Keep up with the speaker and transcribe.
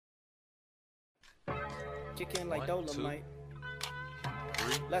Kicking like Dolomite.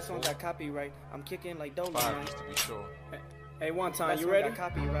 Last one got copyright. I'm kicking like Dolomite. 5 just to be sure. Hey, one time, you ready?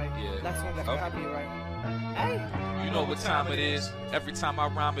 Copyright. Yeah. Last one got copyright. Hey. You know what time it is. Every time I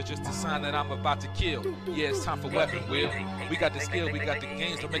rhyme, it's just a sign that I'm about to kill. Yeah, it's time for Weapon Wheel. We got the skill, we got the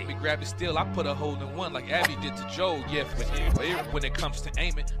games. Don't make me grab it still. I put a hole in one like Abby did to Joe. Yeah, but when it comes to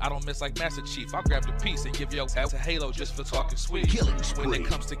aiming, I don't miss like Master Chief. I'll grab the piece and give your ass a halo just for talking sweet. When it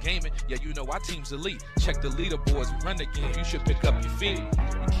comes to gaming, yeah, you know our team's elite. Check the leaderboards, we run the game. You should pick up your feet.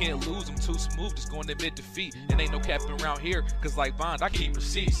 You can't lose, I'm too smooth, just going to admit defeat. And ain't no capping around here, cause like Bond, I keep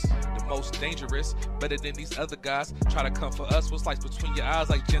receipts. The most dangerous, better than these other guys. Try to come for us, what's like between your eyes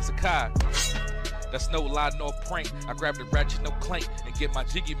like Jen Sakai. That's no lie, no prank. I grab the ratchet, no clank, and get my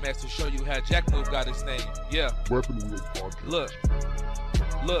jiggy mask to show you how Jack Move got his name. Yeah. Weapon Wheel Podcast.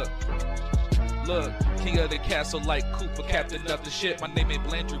 Look, king of the castle like Cooper, captain of the ship. My name ain't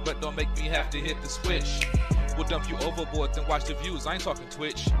Blandry, but don't make me have to hit the switch. We'll dump you overboard, then watch the views. I ain't talking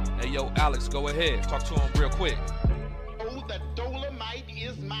Twitch. Hey yo, Alex, go ahead, talk to him real quick. Oh, the Dolomite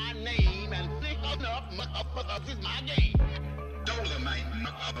is my name, and thick enough motherfuckers is my game. Dolomite,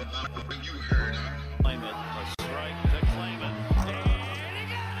 motherfucker, you heard her. Claim it, a strike to claim it.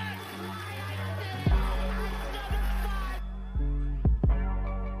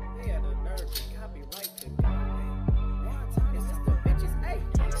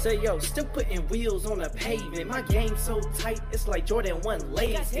 Say yo, still putting wheels on the pavement. My game so tight, it's like Jordan 1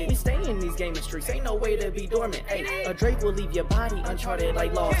 lazy. We stay in these gaming streets, ain't no way to be dormant. Ay, a Drake will leave your body uncharted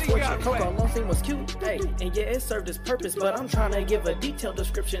like Lost Fortune. Coco Long thing was cute, ay, and yeah, it served its purpose. But I'm trying to give a detailed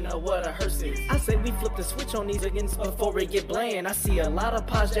description of what a hearse is. I say we flip the switch on these against before it get bland. I see a lot of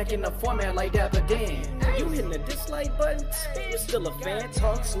pods jacking the format like Dapper Dan. You hitting the dislike button? You still a fan?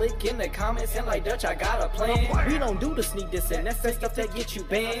 Talk slick in the comments and like Dutch, I got a plan. We don't do the sneak diss, and that's that stuff that get you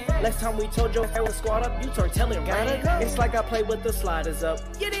banned. Last time we told your hair was squad up, you turned telling ran. It's like I play with the sliders up.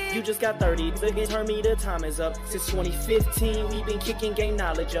 You just got 30, again turn me, the time is up. Since 2015, we been kicking game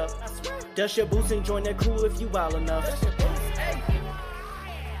knowledge up. Dust your boots and join the crew if you wild enough.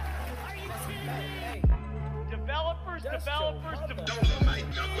 Developers. Dolomite,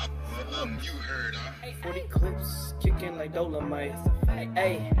 you heard her. 40 clips, kicking like Dolomite.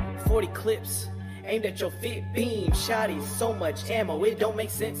 Hey, 40 clips. Aimed at your fit beam, shotties, so much ammo, it don't make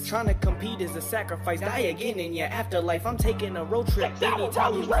sense. Trying to compete is a sacrifice, die again in your afterlife. I'm taking a road trip,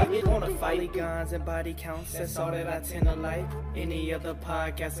 anytime you get on a fight. Guns and body counts, that's all that I tend to like. Any other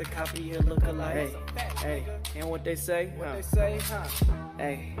podcast, a copy or look alike. Hey, and what they say?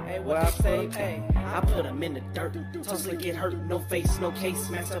 Hey, what I say? Hey, I put them in the dirt. Tussler get hurt, no face, no case,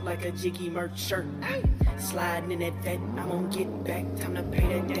 smashed up like a Jiggy merch shirt. Sliding in that vet, I'm gonna get back, time to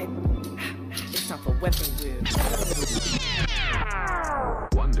pay that debt. It's time for Weapon Wheel.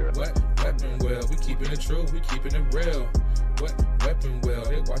 Wonder. What Weapon Wheel? We keeping it true, we keeping it real. What Weapon Wheel?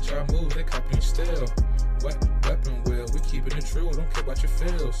 They watch our moves, they copy still. What Weapon Wheel? We keeping it true, don't care about your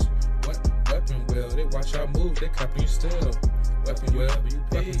feels. What Weapon Wheel? They watch our moves, they copy still. Weapon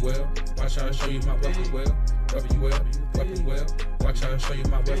Wheel, watch how I show you my Weapon Wheel. Weapon Wheel, watch how I show you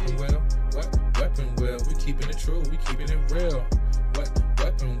my Weapon Wheel. What Weapon Wheel? We keeping it true, we keeping it real. What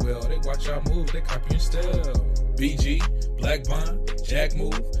Weapon Wheel? They watch our moves, they copy still. BG, Black Bond, Jack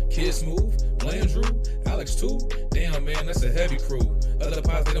Move, Kids Move, Blandrew, Alex too. Damn man, that's a heavy crew. Other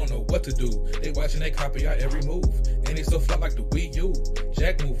pods, they don't know what to do. They watching, they copy our every move. And they still fly like the Wii U.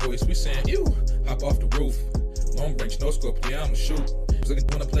 Jack Move voice, we saying you. Hop off the roof. Long range, no scope, yeah, I'ma shoot. Looking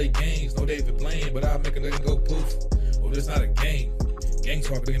wanna play games, no David Blaine, but I'll make a nigga go poof. Oh, this not a game. Gang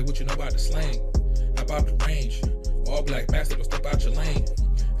talk, nigga, what you know about the slang. Hop out the range. All black master, don't step out your lane.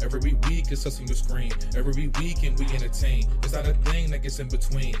 Every week it's us on your screen. Every weekend we entertain. It's not a thing that gets in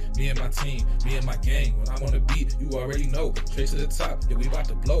between me and my team, me and my gang. When I'm on the beat, you already know. Straight to the top, yeah, we about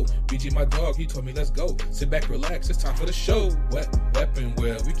to blow. BG my dog, he told me let's go. Sit back, relax, it's time for the show. What Weapon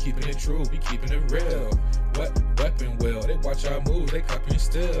Wheel? We keeping it true, we keeping it real. What Weapon Wheel? They watch our moves, they copy and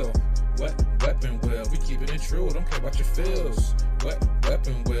still. What Weapon Wheel? We keeping it true, don't care about your feels. What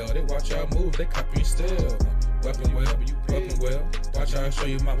Weapon Wheel? They watch our moves, they copy and still. Weapon Wheel, watch how I show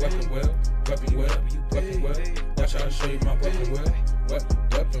you my Weapon Wheel. Weapon Wheel, watch how I show you my Weapon Wheel. What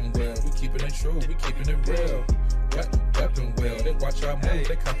Weapon Wheel? We keeping it true, we keeping it real. What Weapon Wheel? They watch our moves,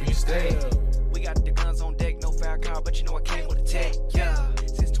 they copy and still. We got the guns on deck, no foul car, but you know I came with a tech. Yeah,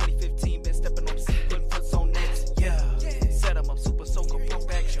 since 2015, been stepping on the scene, putting foots on nets. Yeah, set 'em up, super soaker,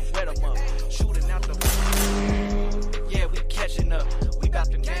 pump action, wet 'em up, shooting out the. Yeah, we catching up. We bout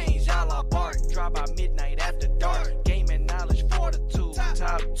to names, y'all are bark. Drive by midnight after dark. Gaming knowledge, fortitude.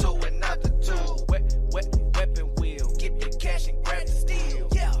 Top 2 and not the 2. Weapon Wheel. Get the cash and grab the steel.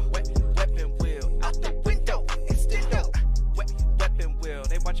 Weapon Wheel. Out the window.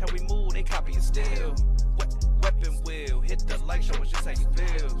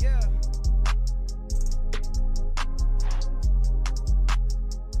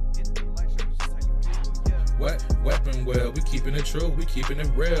 What weapon well? We keeping it true, we keeping it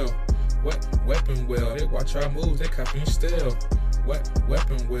real. What weapon well? They watch our moves, they copying still. What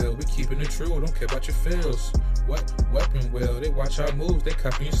weapon well? We keeping it true, don't care about your feels. What weapon well? They watch our moves, they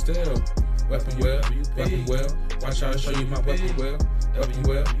copying still. Weapon well, watch out, show you my weapon well. Weapon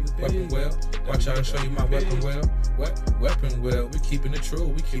well, watch out, show you my weapon well. What weapon well? We keeping it true,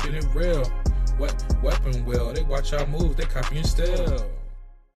 we keeping it real. What weapon well? They watch our moves, they copying still.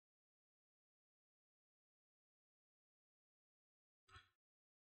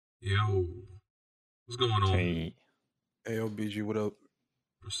 Yo, what's going on? Hey. Hey, BG, what up?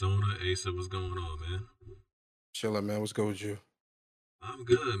 Persona, Asa, what's going on, man? Chillin', man. What's good with you? I'm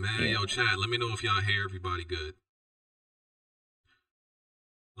good, man. Yo, chat, let me know if y'all hear everybody good.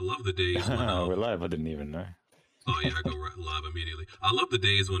 I love the days when... We're live, I didn't even know. Oh, yeah, I go live immediately. I love the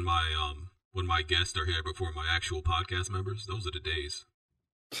days when my guests are here before my actual podcast members. Those are the days.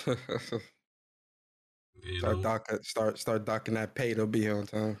 Start docking that pay. They'll be here on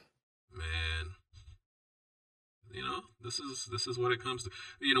time. Man, you know, this is what it comes to.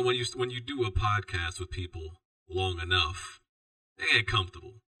 You know, when you do a podcast with people long enough, they get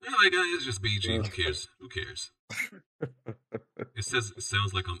comfortable. They're like, it's just BG. Who cares? Who cares? It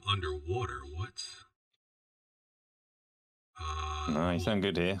sounds like I'm underwater. What? No, you sound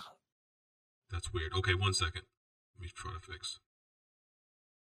good here. That's weird. Okay, 1 second. Let me try to fix.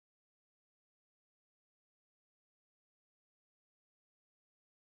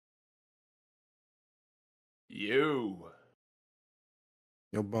 Yo,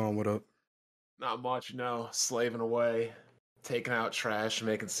 Bond, what up? not much, you know, slaving away, taking out trash,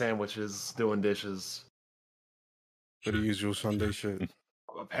 making sandwiches, doing dishes. For the usual Sunday shit.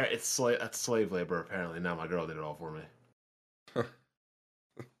 That's slave labor, apparently. Now my girl did it all for me.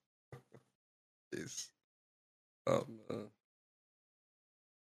 Yes. Oh, man.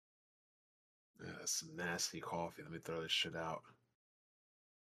 Yeah, that's some nasty coffee. Let me throw this shit out.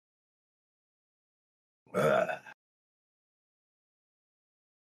 Ugh.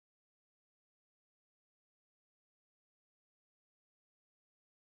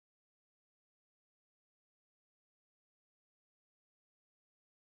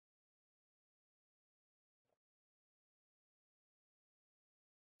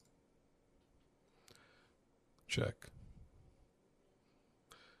 Check.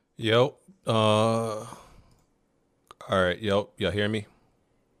 Yo. All right. Yo. Y'all hear me?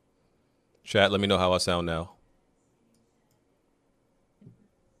 Chat, let me know how I sound now. I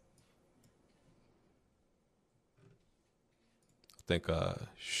think, all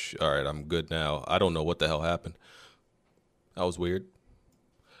right, I'm good now. I don't know what the hell happened. That was weird.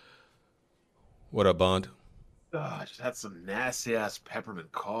 What up, Bond? I just had some nasty ass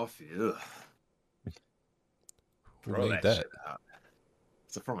peppermint coffee. Ugh. Who Throw made that that? shit out.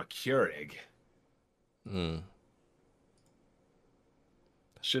 It's from a Keurig.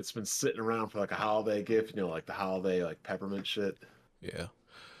 Shit's been sitting around for like a holiday gift, you know, like the holiday like peppermint shit. Yeah.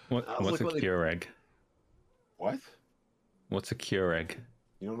 What's a Keurig? What? What's a Keurig?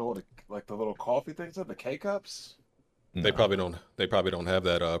 You don't know what like the little coffee things are, the K cups? No. They probably don't have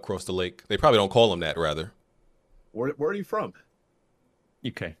that across the lake. They probably don't call them that, rather. Where are you from?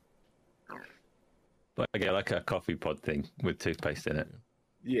 UK. But I get like a coffee pod thing with toothpaste in it.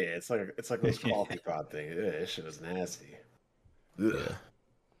 Yeah, it's like this coffee pod thing. Yeah, this shit is nasty. Ugh. Yeah.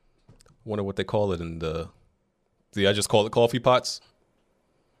 Wonder what they call it in the. See, I just call it coffee pots.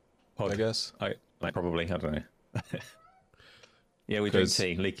 Pod. I guess. I don't know. Yeah, we drink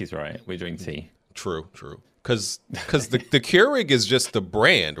tea. Leaky's right. We drink tea. True. Because the Keurig is just the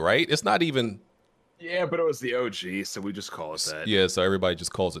brand, right? It's not even. Yeah, but it was the OG, so we just call it that. Yeah, so everybody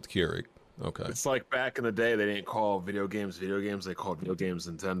just calls it the Keurig. Okay. It's like back in the day, they didn't call video games. They called video games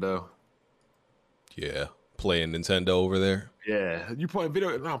Nintendo. Yeah, playing Nintendo over there. Yeah, you playing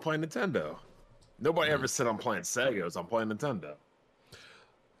video? No, I'm playing Nintendo. Nobody ever said I'm playing Sega. I'm playing Nintendo.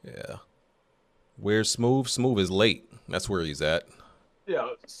 Yeah. Where's Smooth? Smooth is late. That's where he's at. Yeah,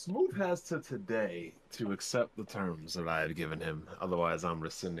 Smooth has to today to accept the terms that I have given him. Otherwise, I'm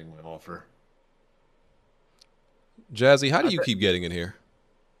rescinding my offer. Jazzy, how do you keep getting in here?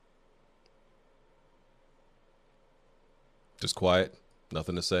 Just quiet,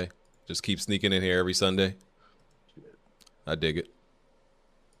 nothing to say. Just keep sneaking in here every Sunday. I dig it.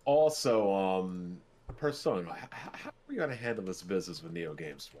 Also, Persona, how are we gonna handle this business with Neo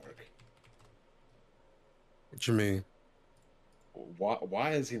Games Work? What you mean?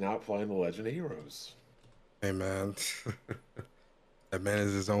 Why is he not playing the Legend of Heroes? Hey, man. That man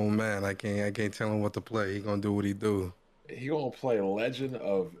is his own man. I can't tell him what to play. He gonna do what he do. He gonna play Legend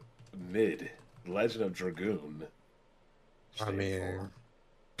of Mid, Legend of Dragoon. I mean,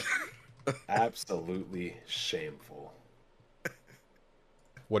 Absolutely shameful.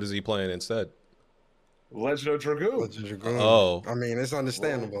 What is he playing instead? Legend of Dragoon. Legend of Dragoon. Oh. I mean, it's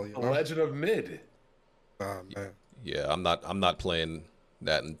understandable. You know? Legend of Mid. Oh, man. Yeah, I'm not playing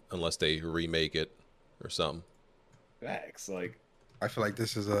that unless they remake it or something. Facts. Like, I feel like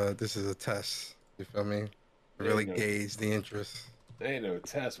this is a test. You feel me? To really gauge the interest. ain't no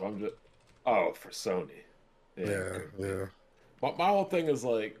test. But I'm just for Sony. Yeah. But my whole thing is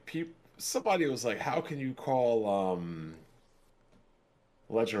like, somebody was like, how can you call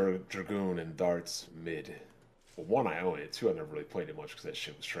Legend of Dragoon and Darts mid? Well, 1, I own it. 2, I never really played it much because that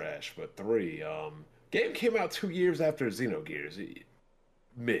shit was trash. But 3, game came out 2 years after Xenogears.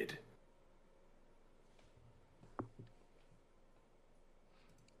 Mid.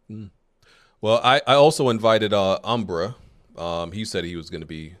 Well, I also invited Umbra. He said he was going to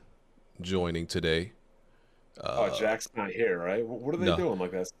be joining today. Jack's not here, right? What are they No. doing?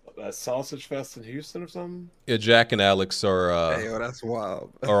 Like that sausage fest in Houston or something? Yeah, Jack and Alex are Hey, yo, that's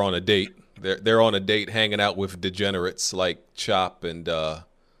wild. are on a date. They're on a date, hanging out with degenerates like Chop and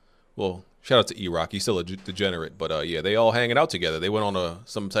well, shout out to E-Rock. He's still a degenerate, but yeah, they all hanging out together. They went on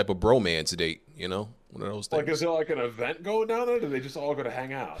some type of bromance date, you know, one of those things. Like, is there like an event going down there? Or do they just all go to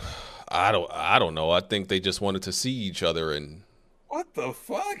hang out? I don't know. I think they just wanted to see each other, and What the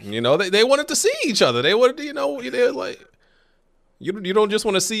fuck? you know, they wanted to see each other. They wanted to, you know, they're like, you don't just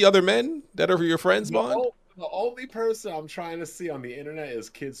want to see other men that are your friends, Bond. The only person I'm trying to see on the internet is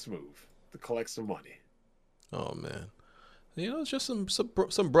Kid Smooth to collect some money. Oh man, you know, it's just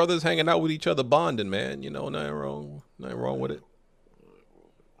some brothers hanging out with each other, bonding, man. You know, nothing wrong with it.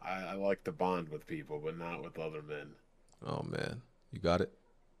 I like to bond with people, but not with other men. Oh man, you got it.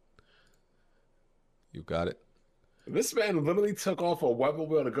 You got it. This man literally took off a weapon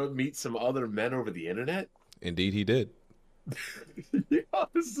wheel to go meet some other men over the internet. Indeed, he did. Yeah,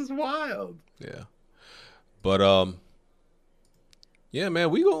 this is wild. Yeah, but yeah, man,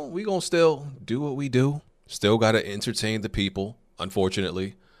 we gonna still do what we do. Still gotta entertain the people.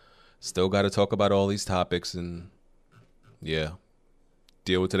 Unfortunately, still gotta talk about all these topics and yeah,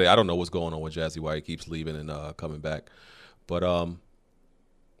 deal with today. I don't know what's going on with Jazzy, why he keeps leaving and coming back, but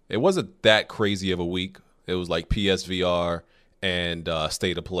it wasn't that crazy of a week. It was like PSVR and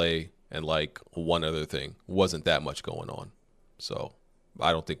State of Play and like one other thing. Wasn't that much going on. So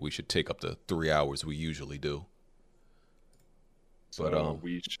I don't think we should take up the 3 hours we usually do. So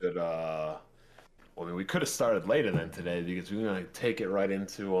we should well, I mean, we could have started later than today because we're gonna take it right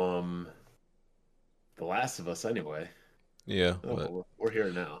into The Last of Us anyway. Yeah. But we're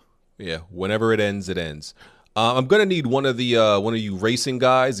here now. Yeah, whenever it ends, it ends. I'm gonna need one of you racing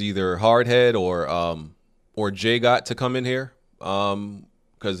guys, either Hardhead or J-Got, to come in here,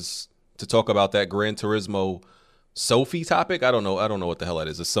 because to talk about that Gran Turismo Sophie topic. I don't know what the hell that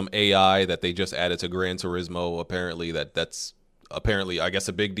is. It's some AI that they just added to Gran Turismo. Apparently that's I guess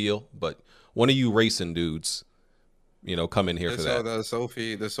a big deal. But one of you racing dudes, you know, come in here for that. So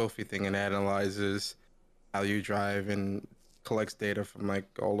the Sophie thing, and analyzes how you drive and collects data from like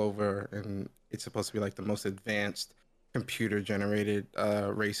all over, and it's supposed to be like the most advanced computer generated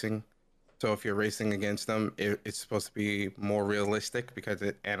racing. So if you're racing against them, it's supposed to be more realistic because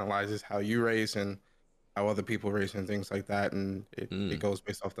it analyzes how you race and how other people race and things like that, and it goes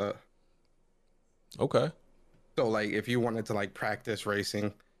based off that. Okay. So like if you wanted to like practice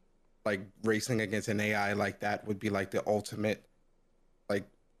racing, like racing against an AI like that would be like the ultimate like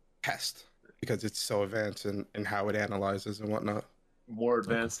test because it's so advanced in how it analyzes and whatnot. More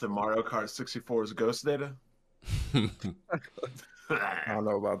advanced than Mario Kart 64's ghost data. I don't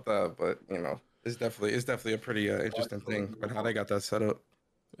know about that, but you know, it's definitely a pretty interesting thing. But how they got that set up.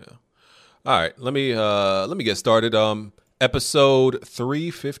 Yeah. All right. Let me get started. Episode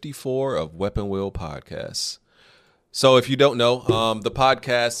 354 of Weapon Wheel Podcast. So if you don't know, the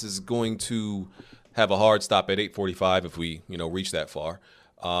podcast is going to have a hard stop at 8:45 if we, you know, reach that far,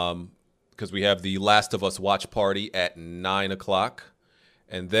 because we have the Last of Us watch party at 9 o'clock.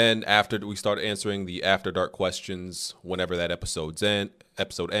 And then after we start answering the After Dark questions, whenever that episode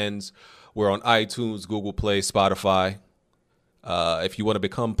ends, we're on iTunes, Google Play, Spotify. If you want to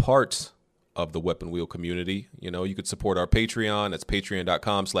become part of the Weapon Wheel community, you know, you could support our Patreon. That's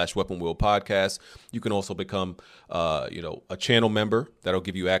patreon.com/Weapon Wheel Podcast. You can also become, a channel member. That can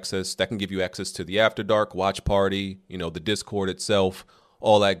give you access to the After Dark watch party, you know, the Discord itself,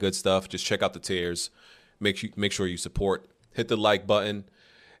 all that good stuff. Just check out the tiers. Make sure you support. Hit the like button.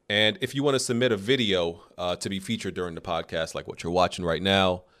 And if you want to submit a video to be featured during the podcast, like what you're watching right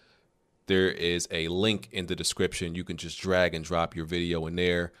now, there is a link in the description. You can just drag and drop your video in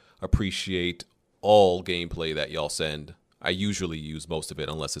there. Appreciate all gameplay that y'all send. I usually use most of it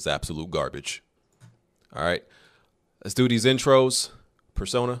unless it's absolute garbage. All right. Let's do these intros.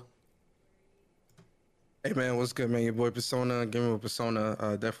 Persona. Hey man, what's good, man? Your boy Persona, Gaming with Persona.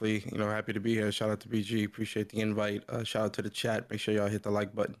 Definitely, happy to be here. Shout out to BG, appreciate the invite. Shout out to the chat. Make sure y'all hit the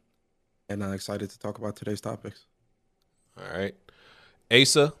like button. And excited to talk about today's topics. All right,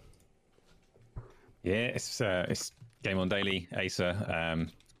 Asa. Yeah, it's Game On Daily, Asa.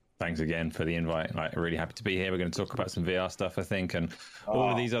 Thanks again for the invite. Like, really happy to be here. We're going to talk about some VR stuff, I think, and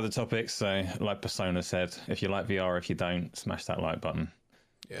all of these other topics. So, like Persona said, if you like VR, if you don't, smash that like button.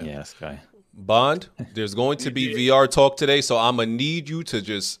 Yeah, let's go. Bond, there's going to be VR talk today, so I'm gonna need you to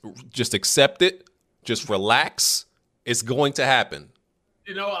just accept it. Just relax. It's going to happen.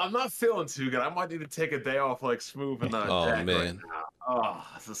 I'm not feeling too good. I might need to take a day off like Smooth and Jack man. right now.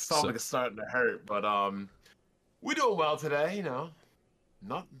 The stomach is starting to hurt, but we're doing well today.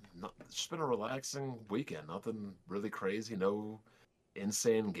 Not it's been a relaxing weekend. Nothing really crazy. No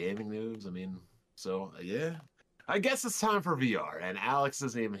insane gaming news. Yeah. I guess it's time for VR, and Alex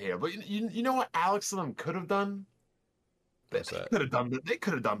isn't even here. But you know what Alex and them could have done? They could have done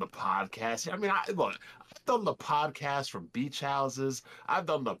the podcast. I've done the podcast from beach houses. I've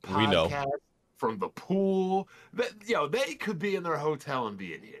done the podcast from the pool. They could be in their hotel and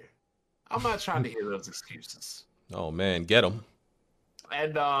be in here. I'm not trying to hear those excuses. Oh man, get them.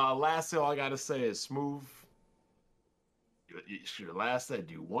 And lastly, all I gotta say is Smooth. Your last day.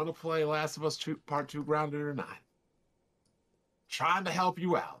 Do you want to play Last of Us 2 Part 2 Grounded or not? Trying to help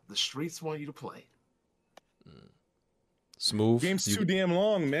you out. The streets want you to play. Smooth. Game's too damn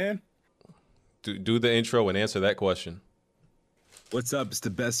long, man. Do the intro and answer that question. What's up? It's the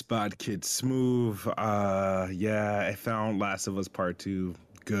best spot kid, Smooth. I found Last of Us Part 2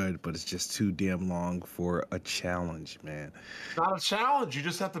 good, but it's just too damn long for a challenge, man. It's not a challenge. You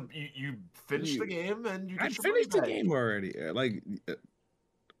just have to you finish the game and you get your finished the money back. game already.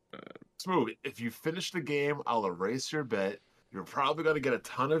 Smooth, if you finish the game, I'll erase your bet. You're probably going to get a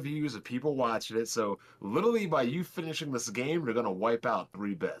ton of views of people watching it. So literally by you finishing this game, you're going to wipe out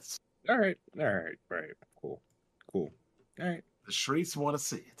 3 bets. All right. Cool. All right. The streets want to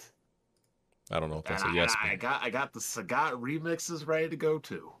see it. I don't know if that's and a yes. I got the Sagat remixes ready to go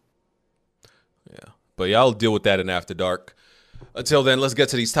too. Yeah. But yeah, I'll deal with that in After Dark. Until then, let's get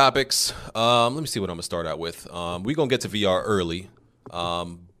to these topics. Let me see what I'm going to start out with. We're going to get to VR early. Let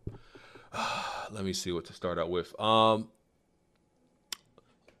me see what to start out with.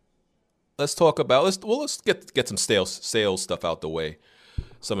 Let's talk about let's get some sales stuff out the way.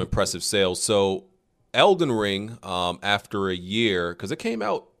 Some impressive sales. So Elden Ring, after a year, because it came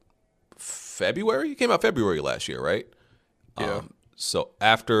out February. It came out February last year, right? Yeah. So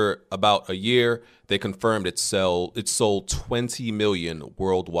after about a year, they confirmed it sold 20 million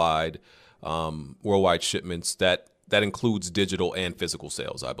worldwide shipments. That includes digital and physical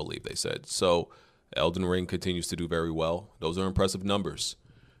sales, I believe they said. So Elden Ring continues to do very well. Those are impressive numbers.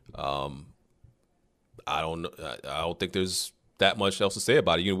 I don't think there's that much else to say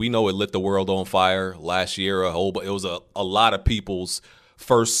about it. We know it lit the world on fire last year. It was a lot of people's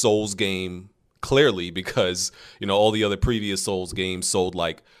first Souls game, clearly, because all the other previous Souls games sold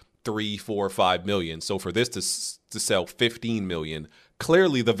like 3, 4, 5 million. So for this to sell 15 million,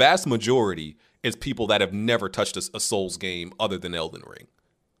 clearly the vast majority is people that have never touched a Souls game other than Elden Ring.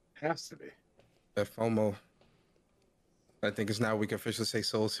 Has to be. That FOMO. I think it's now we can officially say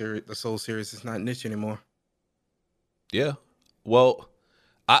the Soul series is not niche anymore. Yeah. Well,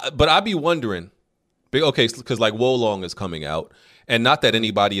 I'd be wondering, okay, because like Wolong is coming out, and not that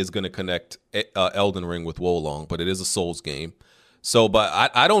anybody is going to connect Elden Ring with Wolong, but it is a Souls game. So,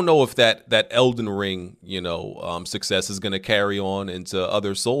 but I don't know if that Elden Ring, success is going to carry on into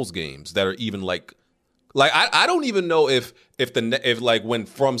other Souls games that are even like I don't even know if when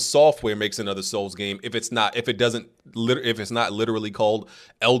From Software makes another Souls game, if it's not literally called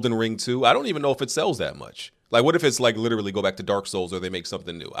Elden Ring 2, I don't even know if it sells that much. Like, what if it's like literally go back to Dark Souls or they make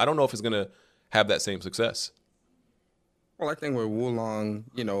something new? I don't know if it's gonna have that same success. Well, I think with Wulong,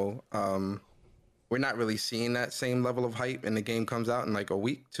 we're not really seeing that same level of hype, and the game comes out in like a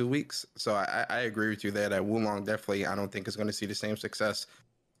week, 2 weeks. So I agree with you there that Wulong definitely, I don't think is going to see the same success,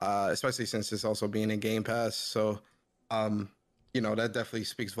 especially since it's also being in Game Pass. So, that definitely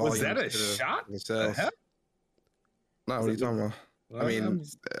speaks volumes. Was that a shot? No, what are you talking about? Well,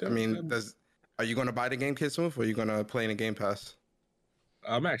 are you going to buy the game, Kid Smooth, or are you going to play in the Game Pass?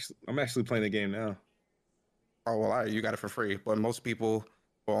 I'm actually playing the game now. Oh, well, all right, you got it for free. But most people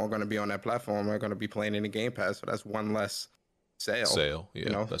who are going to be on that platform are going to be playing in the Game Pass, so that's one less sale.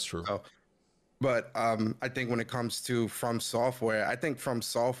 Yeah, that's true. So, but I think when it comes to From Software, I think From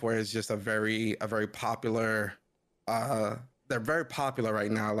Software is just a very popular they're very popular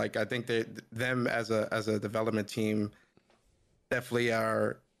right now. Like I think them as a development team definitely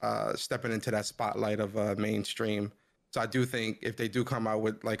are stepping into that spotlight of mainstream. So I do think if they do come out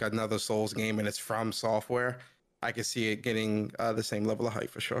with like another Souls game and it's from Software, I can see it getting the same level of hype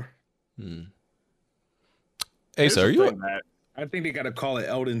for sure. Hey, sir, I think they got to call it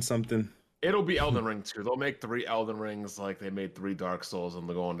Elden something. It'll be Elden Ring too. They'll make 3 Elden Rings like they made 3 Dark Souls, and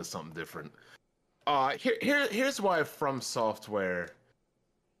they'll go on to something different. Here's why From Software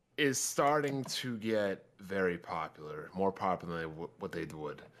is starting to get very popular, more popular than what they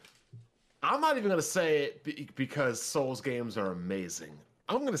would. I'm not even going to say it because Souls games are amazing.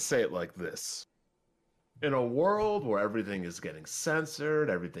 I'm going to say it like this. In a world where everything is getting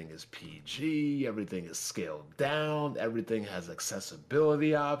censored, everything is PG, everything is scaled down, everything has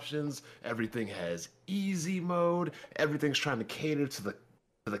accessibility options, everything has easy mode, everything's trying to cater to the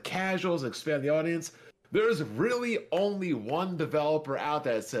casuals, expand the audience, there's really only one developer out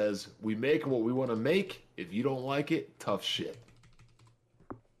there that says, we make what we want to make. If you don't like it, tough shit.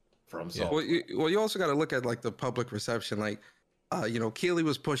 From Software. Well, you also got to look at like the public reception. Like, Keeley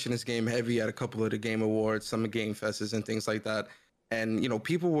was pushing this game heavy at a couple of the Game Awards, some Game Fests and things like that. And,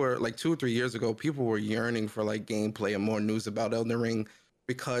 people were like 2 or 3 years ago, people were yearning for like gameplay and more news about Elden Ring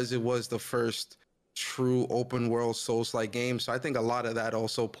because it was the first true open world Souls-like game. So I think a lot of that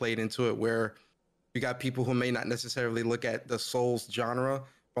also played into it, where you got people who may not necessarily look at the Souls genre,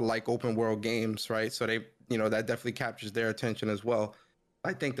 but like open world games, right? So they, that definitely captures their attention as well.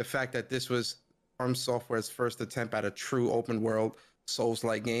 I think the fact that this was From Software's first attempt at a true open world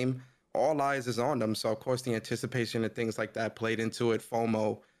Souls-like game, all eyes is on them. So of course the anticipation and things like that played into it.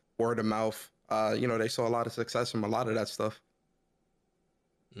 FOMO, word of mouth. They saw a lot of success from a lot of that stuff.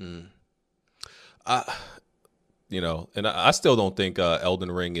 And I still don't think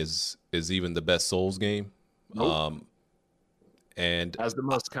Elden Ring is even the best Souls game. Nope. And has the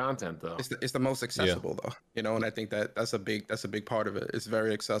most content though. It's the most accessible though, and I think that's a big part of it. It's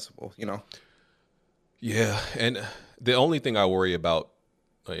very accessible, Yeah, and the only thing I worry about,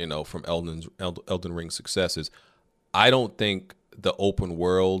 from Elden Ring's success is I don't think the open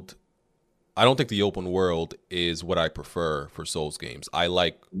world is what I prefer for Souls games. I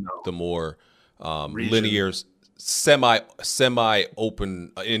like the more linear, semi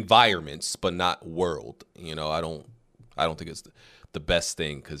open environments, but not world. I don't think it's the best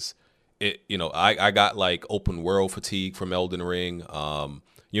thing because I got like open world fatigue from Elden Ring.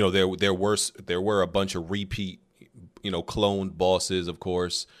 There were a bunch of repeat, cloned bosses, of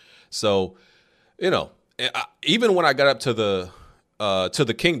course. So, even when I got up to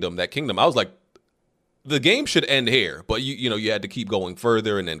the kingdom, I was like, the game should end here, but you had to keep going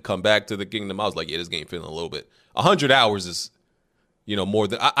further and then come back to the kingdom. I was like, yeah, this game feeling a little bit. 100 hours is, more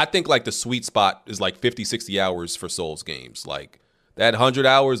than I think. Like the sweet spot is like 50, 60 hours for Souls games. Like that 100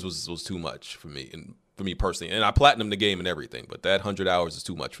 hours was too much for me and for me personally. And I platinumed the game and everything, but that 100 hours is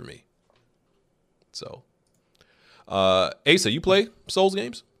too much for me. So, Asa, you play Souls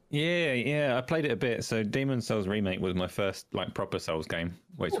games? Yeah, I played it a bit. So Demon's Souls Remake was my first like proper Souls game,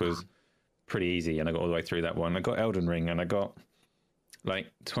 which was pretty easy, and I got all the way through that one. I got Elden Ring, and I got like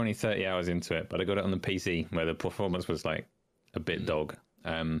 20, 30 hours into it, but I got it on the PC where the performance was like a bit dog.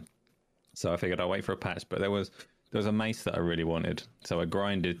 So I figured I'll wait for a patch, but there was a mace that I really wanted, so I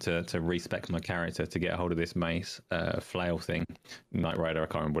grinded to respec my character to get a hold of this mace, flail thing, Knight Rider. I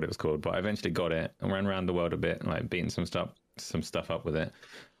can't remember what it was called, but I eventually got it and ran around the world a bit, and like beating some stuff up with it,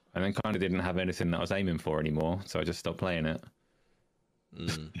 and then kind of didn't have anything that I was aiming for anymore, so I just stopped playing it.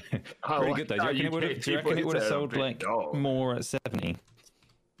 Pretty good though. Do you reckon it would have sold like more at 70?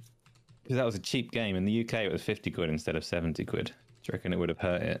 Because that was a cheap game. In the UK, it was 50 quid instead of 70 quid. Do you reckon it would have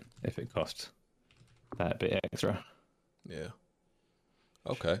hurt it if it cost that bit extra? Yeah.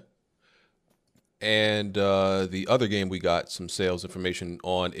 Okay. And the other game we got some sales information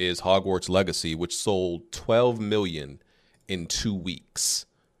on is Hogwarts Legacy, which sold 12 million in 2 weeks.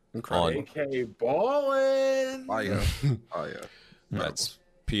 Okay, ballin'. Oh yeah. That's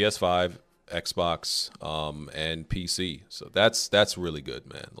PS5, Xbox, and PC. So that's really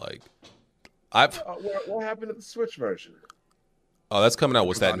good, man. Like, what happened to the Switch version? Oh, that's coming out.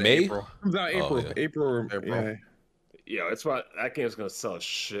 What's that? May? April. April. Yeah, it's why that game's gonna sell a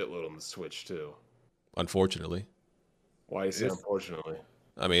shitload on the Switch too. Unfortunately. Why you say unfortunately?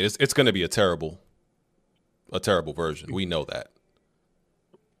 I mean, it's going to be a terrible version. We know that.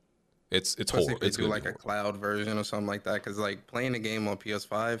 It's horrible. It's do like a cloud version or something like that, because like playing the game on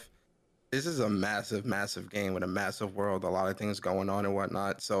PS5, this is a massive game with a massive world, a lot of things going on and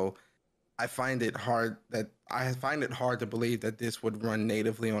whatnot. So I find it hard to believe that this would run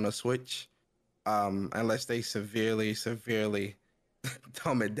natively on a Switch. unless they severely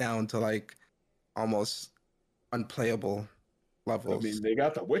dumb it down to like almost unplayable levels. I mean, they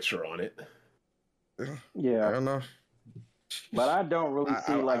got The Witcher on it. Yeah, I don't know. but I don't really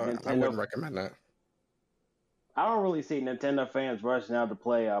see Nintendo. I wouldn't recommend that. I don't really see Nintendo fans rushing out to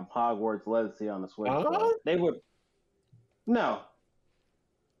play Hogwarts Legacy on the Switch. They would. No.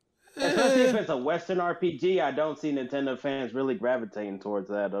 Especially if it's a Western RPG, I don't see Nintendo fans really gravitating towards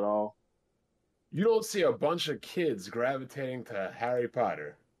that at all. You don't see a bunch of kids gravitating to Harry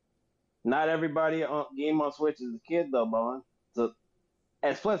Potter. Not everybody on game on Switch is a kid though, Bond. So,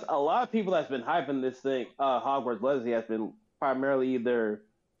 as plus a lot of people that's been hyping this thing, Hogwarts Legacy, has been primarily either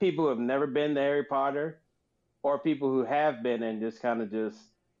people who have never been to Harry Potter, or people who have been and just kind of just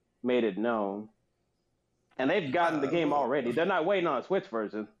made it known. And they've gotten the game already. They're not waiting on a Switch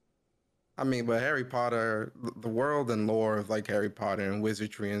version. I mean, but Harry Potter, the world and lore of like Harry Potter and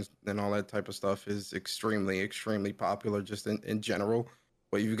wizardry and all that type of stuff is extremely popular just in general.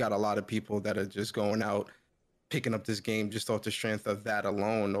 But you've got a lot of people that are just going out, picking up this game just off the strength of that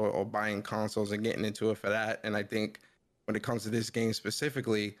alone, or buying consoles and getting into it for that. And I think when it comes to this game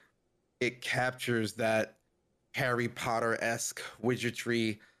specifically, it captures that Harry Potter-esque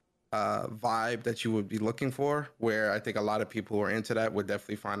wizardry vibe that you would be looking for, where I think a lot of people who are into that would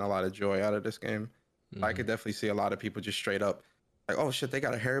definitely find a lot of joy out of this game. Mm-hmm. I could definitely see a lot of people just straight up like, oh shit, they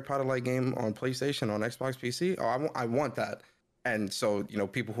got a Harry Potter-like game on PlayStation, on Xbox, PC. Oh, I want that. And so, you know,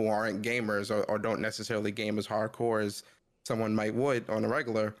 people who aren't gamers or don't necessarily game as hardcore as someone would on a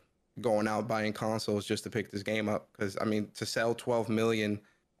regular, going out buying consoles just to pick this game up. Because, I mean, to sell 12 million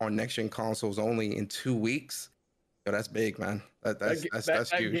on next-gen consoles only in 2 weeks, yo, that's big, man. That's huge.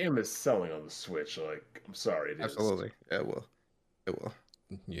 That game is selling on the Switch. Like, I'm sorry, it is. Absolutely. Yeah, it will. It will.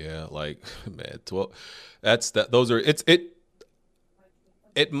 Yeah, like, man, 12.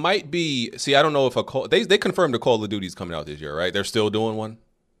 It might be. See, I don't know if they confirmed the Call of Duty's coming out this year, right? They're still doing one.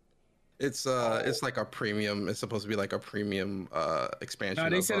 It's like a premium. It's supposed to be like a premium expansion. No,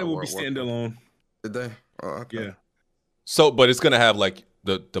 they said it will be standalone. Did they? Oh, okay. Yeah. So, but it's gonna have like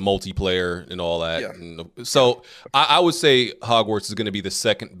the multiplayer and all that. Yeah. And so I would say Hogwarts is gonna be the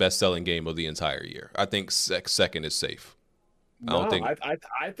second best selling game of the entire year. I think second is safe. I think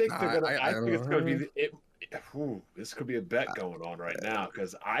they're gonna. I think it's gonna be this could be a bet going on right now,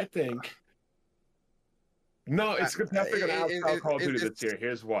 because I think it's definitely going to outsell Call of Duty this year.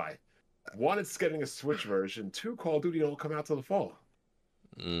 Here's why: one, it's getting a Switch version. Two, Call of Duty don't come out till the fall.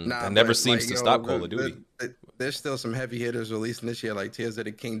 It never seems to stop Call of Duty. There's still some heavy hitters releasing this year, like Tears of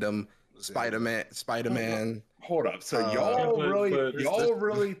the Kingdom, Spider-Man. Hold up. So y'all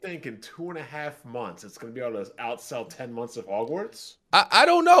really think in 2.5 months it's going to be able to outsell 10 months of Hogwarts? I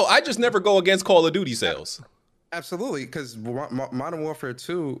don't know. I just never go against Call of Duty sales. Absolutely, because Modern Warfare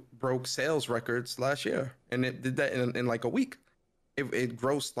 2 broke sales records last year, and it did that in like a week. It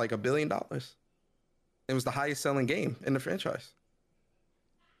grossed like $1 billion. It was the highest selling game in the franchise.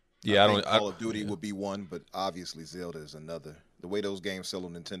 Yeah, I think Call of Duty would be one, but obviously Zelda is another. The way those games sell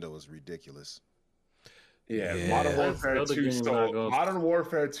on Nintendo is ridiculous. Yeah. Modern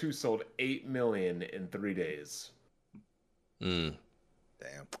Warfare 2 sold 8 million in 3 days. Damn.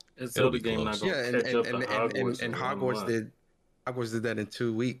 It's Zelda game not gonna catch up to Hogwarts. And Hogwarts did that in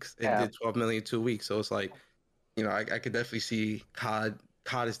 2 weeks. It did 12 million in 2 weeks. So it's like, you know, I could definitely see COD.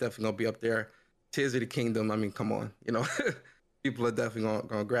 COD is definitely gonna be up there. Tears of the Kingdom. I mean, come on, you know, people are definitely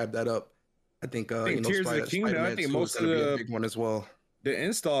gonna grab that up. I think Tears of the Kingdom. I think most of the big one as well. The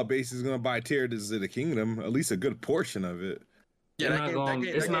install base is gonna buy Tears of the Kingdom, at least a good portion of it. Yeah,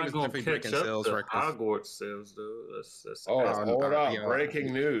 it's not going to catch up to Hogwarts sales, though. That's hold up.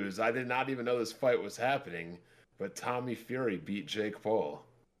 Breaking news. I did not even know this fight was happening, but Tommy Fury beat Jake Paul.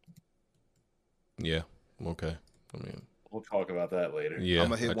 Yeah, okay. I mean, we'll talk about that later. Yeah, I'm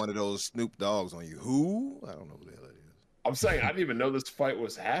going to hit one of those Snoop Dogs on you. Who? I don't know who the hell that is. I'm saying I didn't even know this fight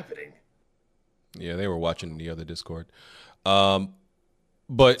was happening. Yeah, they were watching the other Discord.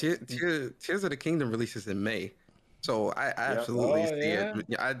 But Tears of the Kingdom releases in May. So I absolutely see it.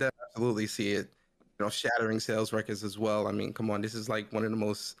 I absolutely see it, you know, shattering sales records as well. I mean, come on, this is like one of the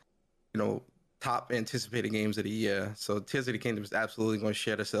most, you know, top anticipated games of the year. So Tears of the Kingdom is absolutely going to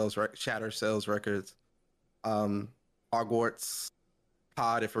shatter sales records. Hogwarts,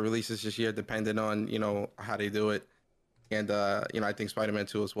 COD, if it releases this year, depending on, you know, how they do it. And, you know, I think Spider-Man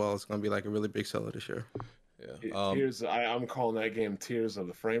 2 as well is going to be like a really big seller this year. Yeah. I'm calling that game Tears of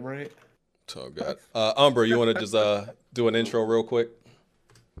the Frame Rate. Oh God, Umbra, you want to just do an intro real quick?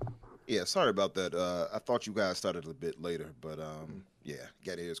 Yeah, sorry about that. I thought you guys started a bit later, but yeah,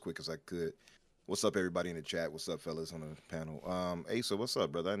 got here as quick as I could. What's up, everybody in the chat? What's up, fellas on the panel? Asa, what's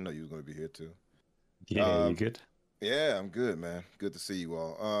up, brother? I didn't know you was going to be here too. Yeah, you good? Yeah, I'm good, man. Good to see you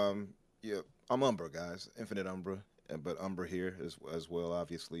all. Yeah, I'm Umbra, guys. Infinite Umbra, but Umbra here as well.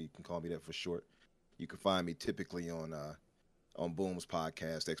 Obviously, you can call me that for short. You can find me typically on Boom's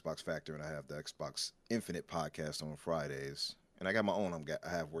podcast, Xbox Factor, and I have the Xbox Infinite podcast on Fridays. And I got my own. I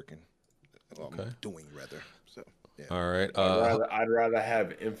have working. I'm doing rather. So yeah. All right. I'd rather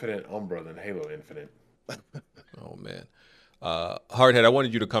have Infinite Umbra than Halo Infinite. Oh man. Hardhead, I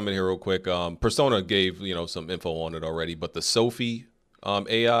wanted you to come in here real quick. Persona gave some info on it already, but the Sophie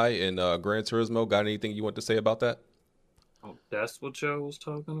AI in Gran Turismo, got anything you want to say about that? Oh, that's what y'all was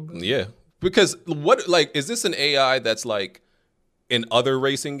talking about? Yeah, because is this an AI that's like in other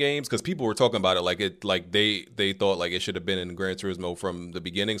racing games? Because people were talking about it they thought like it should have been in Gran Turismo from the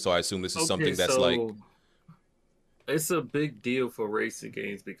beginning. So I assume this is something that's it's a big deal for racing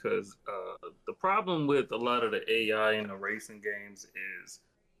games because the problem with a lot of the AI in the racing games is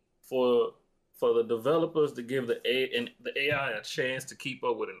for the developers to give the AI a chance to keep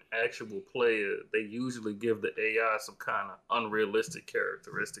up with an actual player, they usually give the AI some kind of unrealistic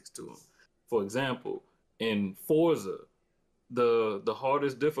characteristics to them. For example, in Forza, the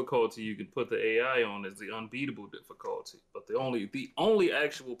hardest difficulty you can put the AI on is the unbeatable difficulty. But the only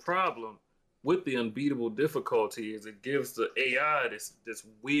actual problem with the unbeatable difficulty is it gives the AI this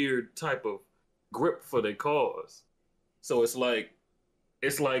weird type of grip for their cars. So it's like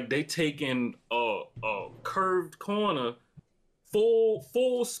they taking a curved corner,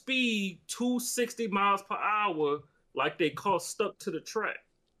 full speed, 260 miles per hour, like they car stuck to the track.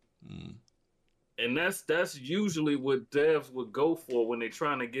 And that's usually what devs would go for when they're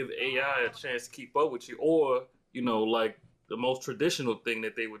trying to give AI a chance to keep up with you. Or, like the most traditional thing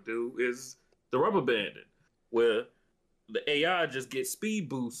that they would do is the rubber banding, where the AI just gets speed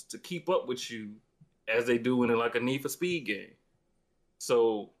boosts to keep up with you as they do in like a Need for Speed game.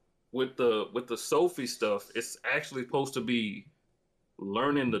 So with the Sophie stuff, it's actually supposed to be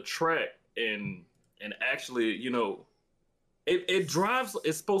learning the track and actually,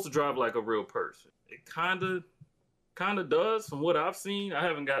 it's supposed to drive like a real person. It kind of does from what I've seen. I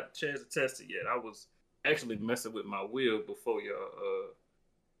haven't got a chance to test it yet. I was actually messing with my wheel before y'all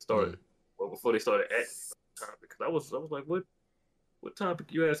started. Well, before they started asking topic, because I was like, what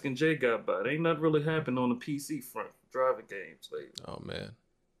topic you asking Jay got about? Ain't nothing really happened on the PC front driving games lately. Oh man.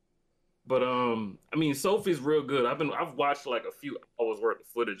 But Sophie's real good. I've watched like a few hours worth of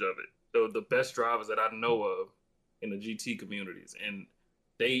footage of it. The best drivers that I know of in the GT communities, and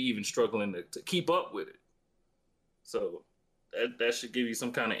they even struggling to keep up with it. So that should give you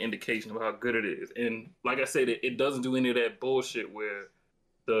some kind of indication of how good it is. And like I said, it doesn't do any of that bullshit where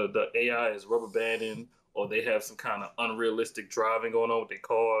the AI is rubber banding or they have some kind of unrealistic driving going on with their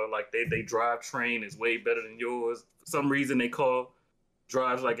car. Like they drivetrain is way better than yours. For some reason, their car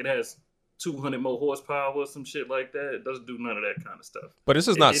drives like it has 200 more horsepower or some shit like that. It doesn't do none of that kind of stuff. But this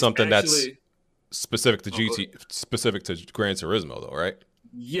is not something that's specific to specific to Gran Turismo, though, right?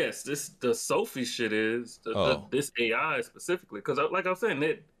 Yes, the Sophie shit is this AI specifically, because like I was saying,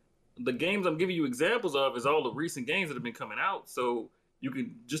 the games I'm giving you examples of is all the recent games that have been coming out. So you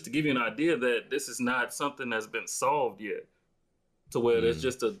can, just to give you an idea that this is not something that's been solved yet, to where there's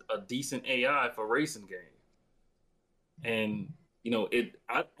just a decent AI for racing game. And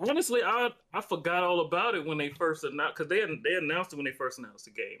I honestly forgot all about it when they first announced, because they announced it when they first announced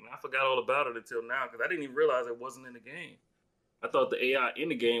the game. And I forgot all about it until now, because I didn't even realize it wasn't in the game. I thought the AI in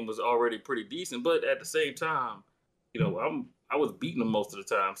the game was already pretty decent, but at the same time, I was beating them most of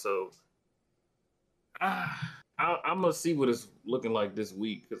the time, so I'm gonna see what it's looking like this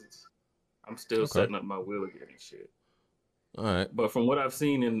week, because I'm still setting up my wheel again and shit. All right. But from what I've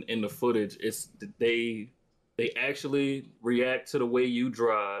seen in the footage, it's they actually react to the way you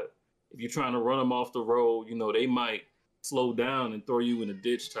drive. If you're trying to run them off the road, they might slow down and throw you in a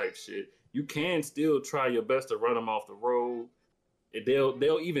ditch type shit. You can still try your best to run them off the road.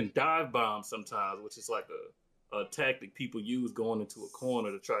 They'll even dive bomb sometimes, which is like a tactic people use going into a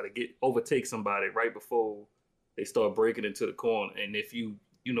corner to try to overtake somebody right before they start breaking into the corner. And if you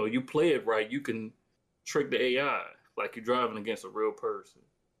play it right, you can trick the AI like you're driving against a real person.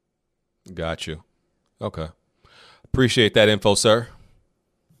 Got you. Okay. Appreciate that info, sir.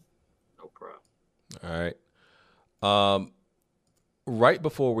 No problem. All right. Right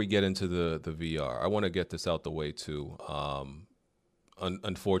before we get into the VR, I want to get this out the way too.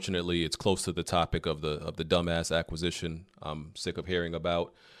 Unfortunately, it's close to the topic of the dumbass acquisition I'm sick of hearing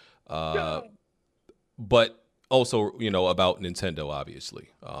about. But also, about Nintendo, obviously,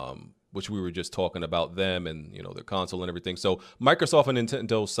 which we were just talking about them and, their console and everything. So Microsoft and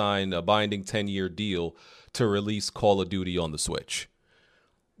Nintendo signed a binding 10-year deal to release Call of Duty on the Switch.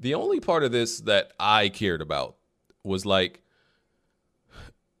 The only part of this that I cared about was like,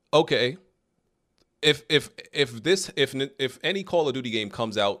 okay, if any Call of Duty game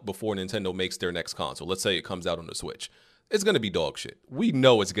comes out before Nintendo makes their next console, let's say it comes out on the Switch, it's gonna be dog shit. We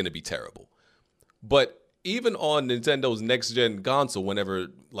know it's gonna be terrible. But even on Nintendo's next gen console, whenever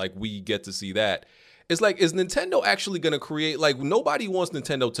like we get to see that, it's like, is Nintendo actually gonna create, like, nobody wants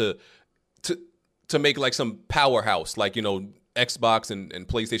Nintendo to make like some powerhouse, like, you know, Xbox and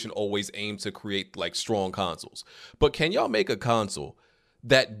PlayStation always aim to create like strong consoles. But can y'all make a console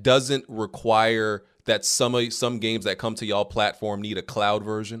that doesn't require that some games that come to y'all platform need a cloud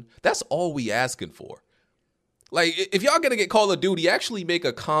version? That's all we asking for. Like, if y'all gonna get Call of Duty, actually make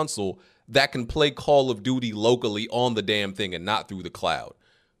a console that can play Call of Duty locally on the damn thing and not through the cloud.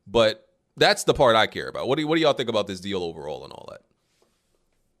 But that's the part I care about. What do y'all think about this deal overall and all that?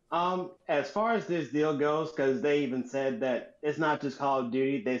 As far as this deal goes, because they even said that it's not just Call of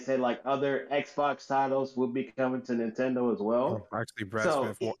Duty. They said like other Xbox titles will be coming to Nintendo as well. Actually,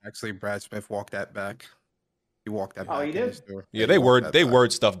 Brad Smith walked that back. He walked that back. Oh, he did? Yeah, they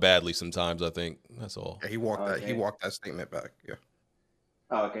word stuff badly sometimes, I think. That's all. Yeah, he walked that statement back. Yeah.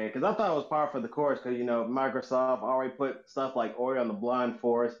 Okay, because I thought it was par for the course because, you know, Microsoft already put stuff like Ori on the Blind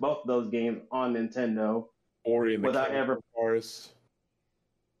Forest, both of those games on Nintendo. Ori and the without ever Forest.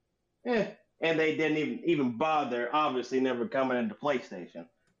 and they didn't even bother, obviously never coming into PlayStation.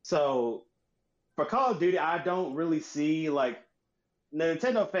 So for Call of Duty, I don't really see, like, the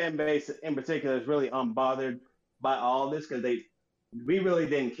Nintendo fan base in particular is really unbothered by all this because we really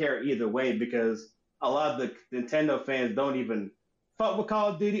didn't care either way because a lot of the Nintendo fans don't even fuck with Call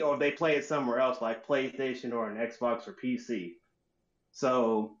of Duty, or they play it somewhere else like PlayStation or an Xbox or PC.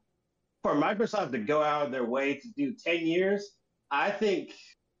 So for Microsoft to go out of their way to do 10 years, I think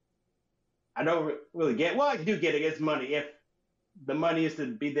I don't really get. Well, I do get it. It's money. If the money is to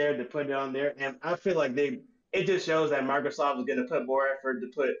be there to put it on there, and I feel like it just shows that Microsoft is going to put more effort to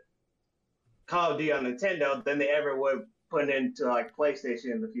put Call of Duty on Nintendo than they ever would put into like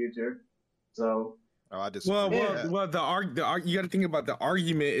PlayStation in the future. So. Oh, I just well, you got to think about the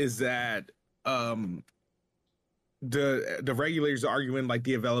argument is that the regulators are arguing like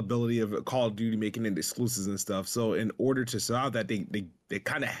the availability of Call of Duty making it exclusives and stuff. So in order to solve that, they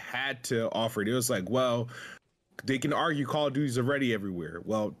kind of had to offer it. It was like, well, they can argue Call of Duty's already everywhere.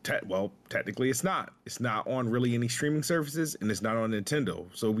 Well, technically it's not. It's not on really any streaming services, and it's not on Nintendo.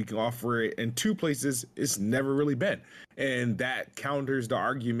 So we can offer it in two places it's never really been, and that counters the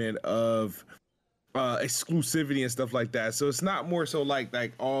argument of exclusivity and stuff like that. So it's not more so like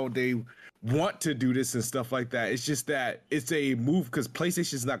oh, they want to do this and stuff like that. It's just that it's a move because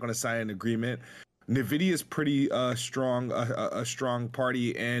PlayStation's not going to sign an agreement. Nvidia is pretty strong, a strong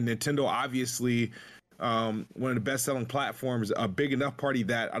party, and Nintendo obviously one of the best-selling platforms, a big enough party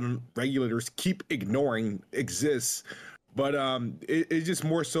that regulators keep ignoring exists. But it's just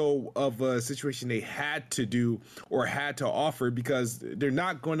more so of a situation they had to do or had to offer because they're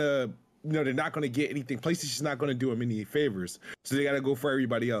not going to. They're not going to get anything. PlayStation's not going to do them any favors, so they got to go for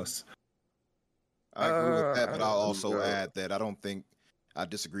everybody else. I agree with that, but I'll also add that I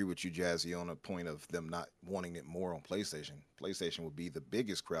disagree with you, Jazzy, on a point of them not wanting it more on PlayStation. PlayStation would be the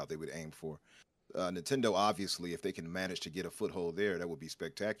biggest crowd they would aim for. Nintendo, obviously, if they can manage to get a foothold there, that would be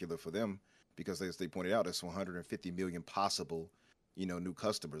spectacular for them because, as they pointed out, there's 150 million possible, new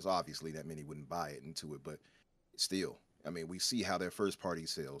customers. Obviously, that many wouldn't buy it into it, but still, I mean, we see how their first-party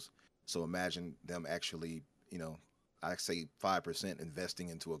sales. So imagine them actually, I say 5% investing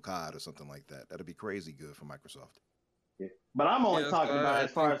into a COD or something like that. That'd be crazy good for Microsoft. Yeah. But I'm only talking about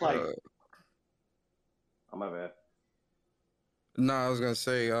as far as like. Oh, my bad. No, I was gonna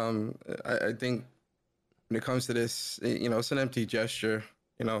say, I think when it comes to this, it's an empty gesture,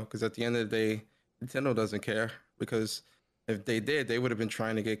 because at the end of the day, Nintendo doesn't care because if they did, they would have been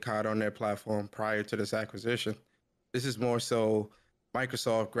trying to get COD on their platform prior to this acquisition. This is more so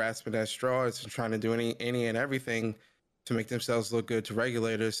Microsoft grasping at straws and trying to do any and everything to make themselves look good to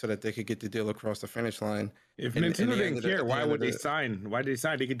regulators so that they could get the deal across the finish line. If Nintendo didn't care, why would they sign? Why did they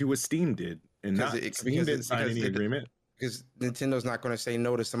sign? They could do what Steam did, and Steam didn't sign any agreement. Because Nintendo's not going to say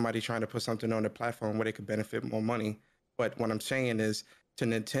no to somebody trying to put something on their platform where they could benefit more money. But what I'm saying is, to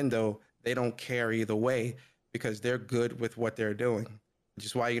Nintendo, they don't care either way because they're good with what they're doing, which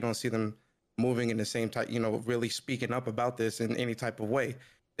is why you don't see them moving in the same type, really speaking up about this in any type of way.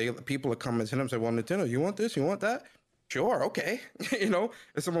 People are coming to them and say, well, Nintendo, you want this? You want that? Sure, okay.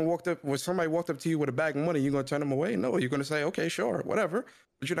 If somebody walked up to you with a bag of money, you're going to turn them away? No, you're going to say, okay, sure, whatever.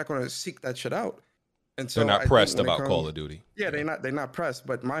 But you're not going to seek that shit out. And so they're not pressed about Call of Duty. Yeah, they're not pressed.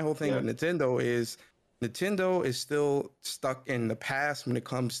 But my whole thing with Nintendo is Nintendo is still stuck in the past when it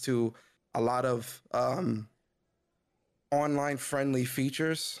comes to a lot of online friendly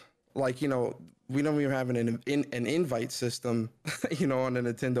features. Like, we don't even have an invite system, on the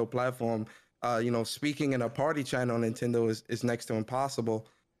Nintendo platform. Speaking in a party chat on Nintendo is next to impossible.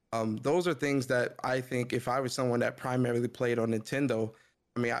 Those are things that I think if I was someone that primarily played on Nintendo,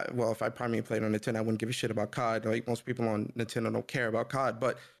 if I primarily played on Nintendo, I wouldn't give a shit about COD. Like most people on Nintendo don't care about COD,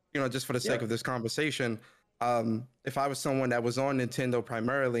 but just for the sake of this conversation, if I was someone that was on Nintendo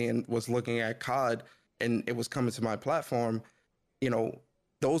primarily and was looking at COD and it was coming to my platform,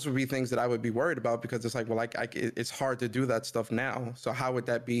 those would be things that I would be worried about because it's like, well, it's hard to do that stuff now. So how would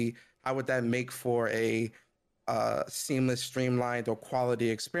that be? How would that make for a seamless, streamlined, or quality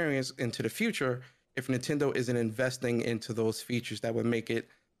experience into the future if Nintendo isn't investing into those features that would make it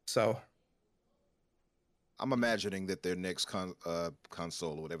so? I'm imagining that their next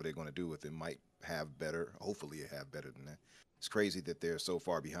console or whatever they're going to do with it might have better. Hopefully, it have better than that. It's crazy that they're so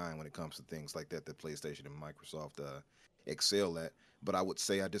far behind when it comes to things like that PlayStation and Microsoft excel at. But I would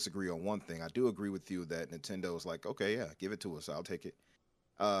say I disagree on one thing. I do agree with you that Nintendo is like, okay, yeah, give it to us. I'll take it.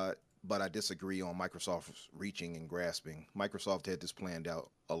 But I disagree on Microsoft's reaching and grasping. Microsoft had this planned out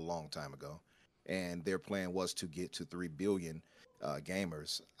a long time ago, and their plan was to get to 3 billion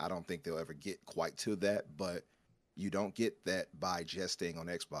gamers. I don't think they'll ever get quite to that, but you don't get that by just staying on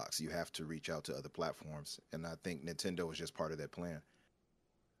Xbox. You have to reach out to other platforms, and I think Nintendo is just part of that plan.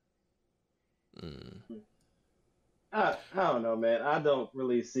 I don't know, man. I don't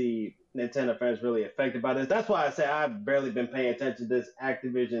really see Nintendo fans really affected by this. That's why I say I've barely been paying attention to this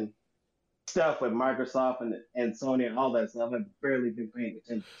Activision stuff with Microsoft and Sony and all that stuff. I've barely been paying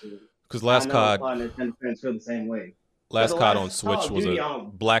attention to it. Because last COD, a lot of Nintendo fans feel the same way. Last COD on Switch was a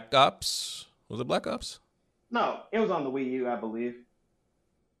Black Ops. Was it Black Ops? No, it was on the Wii U, I believe.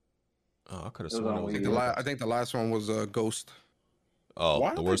 Oh, I could have sworn it was. I think the last one was Ghost. Oh,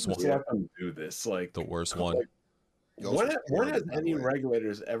 Why the worst one. Why let them do this? Like the worst one. When has any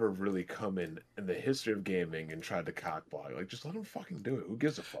regulators ever really come in the history of gaming and tried to cockblock? Like, just let them fucking do it. Who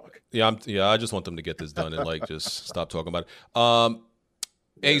gives a fuck? Yeah, I just want them to get this done and just stop talking about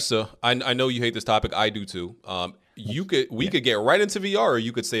it. Asa, I know you hate this topic. I do too. We could get right into VR, or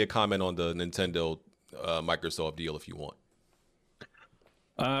you could say a comment on the Nintendo Microsoft deal if you want.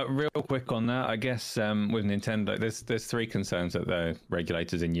 Real quick on that, I guess with Nintendo, there's 3 concerns that the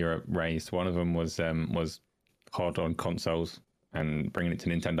regulators in Europe raised. One of them was COD on consoles, and bringing it to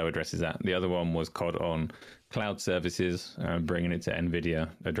Nintendo addresses that. The other one was COD on cloud services, bringing it to Nvidia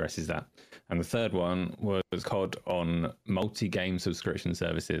addresses that. And the third one was COD on multi-game subscription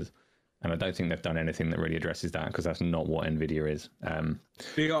services. And I don't think they've done anything that really addresses that because that's not what Nvidia is.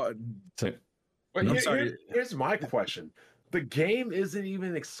 Here's my question. The game isn't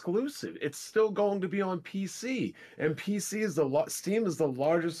even exclusive. It's still going to be on PC, and PC is Steam is the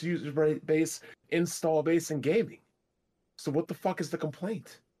largest user base install base in gaming. So what the fuck is the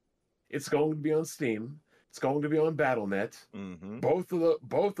complaint? It's going to be on Steam. It's going to be on Battle.net. Mm-hmm.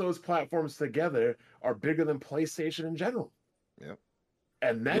 Both those platforms together are bigger than PlayStation in general. Yep.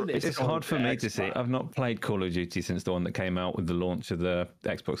 And then it's hard for me to see. I've not played Call of Duty since the one that came out with the launch of the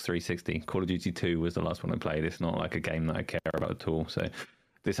Xbox 360. Call of Duty 2 was the last one I played. It's not like a game that I care about at all. So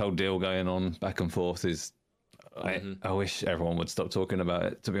this whole deal going on back and forth is... I wish everyone would stop talking about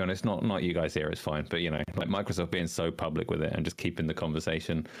it. To be honest, not you guys here is fine, but like Microsoft being so public with it and just keeping the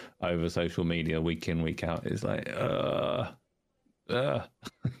conversation over social media week in, week out is like,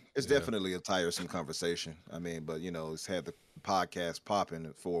 It's definitely a tiresome conversation. I mean, but it's had the podcast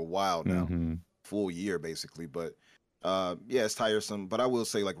popping for a while now, full year basically. But it's tiresome. But I will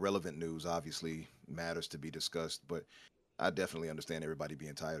say, like, relevant news obviously matters to be discussed. But I definitely understand everybody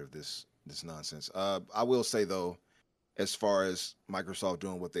being tired of this nonsense. I will say though, as far as Microsoft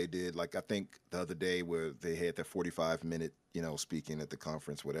doing what they did, like I think the other day where they had that 45-minute, speaking at the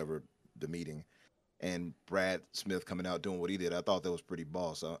conference, whatever the meeting, and Brad Smith coming out doing what he did, I thought that was pretty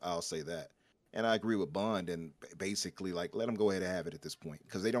boss. So I'll say that. And I agree with Bond, and basically, like, let them go ahead and have it at this point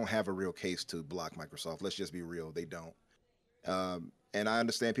because they don't have a real case to block Microsoft. Let's just be real, they don't. And I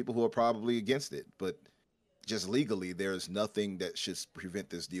understand people who are probably against it, but just legally, there's nothing that should prevent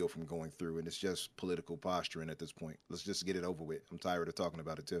this deal from going through, and it's just political posturing at this point. Let's just get it over with. I'm tired of talking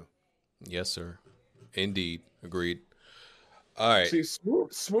about it too. Yes, sir. Indeed. Agreed. All right. See,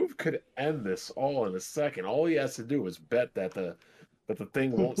 Smooth could end this all in a second. All he has to do is bet that the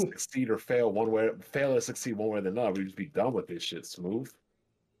thing won't succeed or fail or succeed one way or another. We just be done with this shit, Smooth.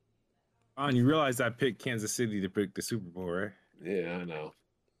 And you realize I picked Kansas City to pick the Super Bowl, right? Yeah, I know.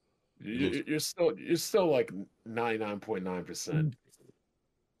 You're still like 99.9%.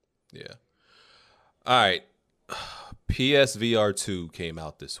 Yeah. All right. PSVR 2 came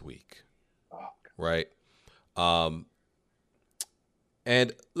out this week. Right? And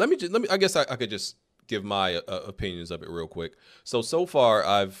let me I guess I could just give my opinions of it real quick. So far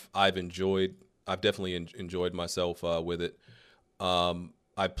I've definitely enjoyed myself with it.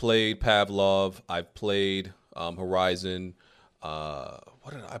 I played Pavlov, I've played Horizon.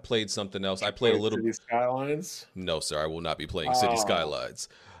 I played something else. I played a little City Skylines. No, sir, I will not be playing City Skylines.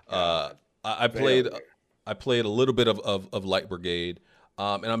 I played a little bit of Light Brigade,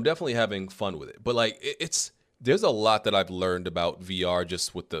 and I'm definitely having fun with it. But like there's a lot that I've learned about VR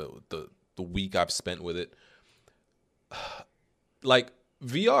just with the week I've spent with it. Like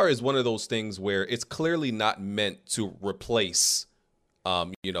VR is one of those things where it's clearly not meant to replace,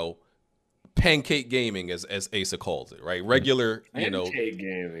 pancake gaming as Asa calls it, right? Regular, pancake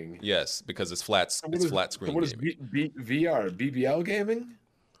gaming. Yes, because it's flat screen. So what is VR? BBL gaming?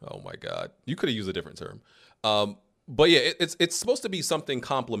 Oh my God, you could have used a different term. But yeah, it's supposed to be something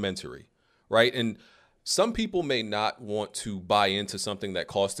complementary, right? And some people may not want to buy into something that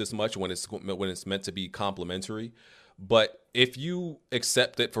costs this much when it's meant to be complementary. But if you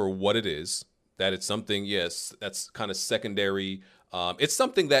accept it for what it is, that it's something, yes, that's kind of secondary. It's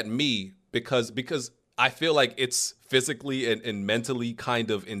something that because I feel like it's physically and mentally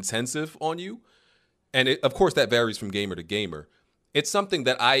kind of intensive on you. And of course that varies from gamer to gamer. It's something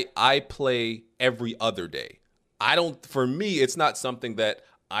that I play every other day. For me, it's not something that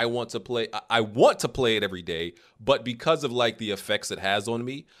I want to play. I want to play it every day, but because of like the effects it has on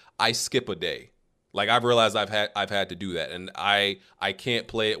me, I skip a day. Like I've realized I've had to do that, and I can't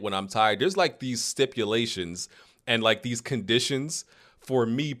play it when I'm tired. There's like these stipulations and like these conditions for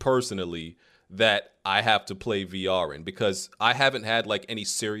me personally that I have to play VR in, because I haven't had like any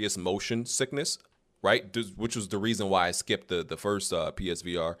serious motion sickness, right? Which was the reason why I skipped the first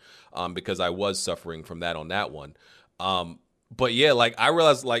PSVR, because I was suffering from that on that one. But yeah, like I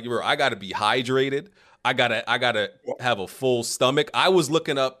realized like I gotta be hydrated. I gotta have a full stomach. I was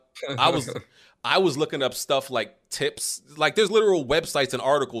looking up stuff like tips. Like there's literal websites and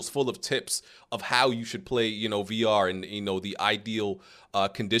articles full of tips of how you should play, VR and the ideal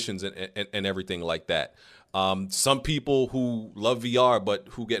conditions and everything like that. Some people who love VR but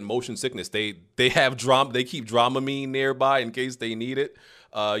who get motion sickness, they have they keep Dramamine nearby in case they need it.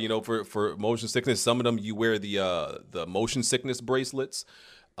 For motion sickness. Some of them you wear the motion sickness bracelets.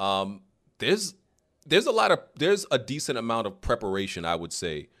 There's a decent amount of preparation, I would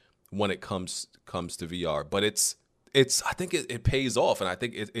say, when it comes to VR. But I think it pays off, and I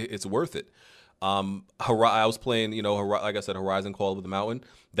think it's worth it. I was playing, like I said, Horizon Call of the Mountain.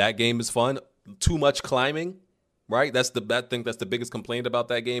 That game is fun. Too much climbing, right? That's the biggest complaint about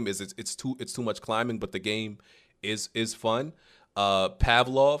that game is it's too much climbing, but the game is fun.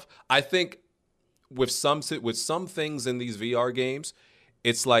 Pavlov, I think with some things in these VR games,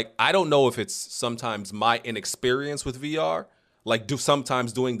 it's like I don't know if it's sometimes my inexperience with VR, like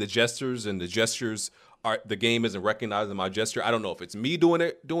sometimes doing the gestures and the game isn't recognizing my gesture. I don't know if it's me doing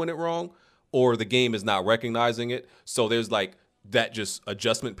it wrong or the game is not recognizing it. So there's like that just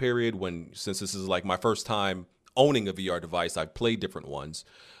adjustment period since this is like my first time owning a VR device. I've played different ones,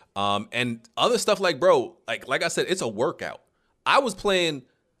 and other stuff like like I said, it's a workout. I was playing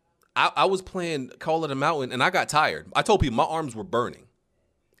Call of the Mountain and I got tired. I told people my arms were burning.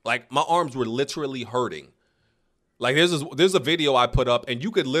 Like my arms were literally hurting. Like there's a video I put up and you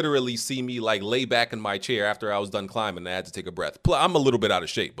could literally see me like lay back in my chair after I was done climbing and I had to take a breath. I'm a little bit out of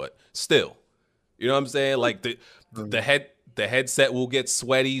shape, but still. You know what I'm saying? Like the headset will get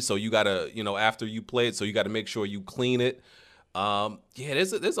sweaty, so you gotta, after you play it, so you gotta make sure you clean it.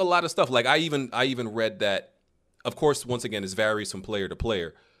 There's a lot of stuff. Like I even read that. Of course, once again, it varies from player to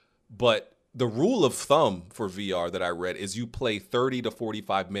player, but the rule of thumb for VR that I read is you play 30 to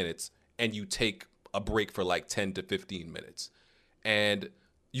 45 minutes and you take a break for like 10 to 15 minutes. And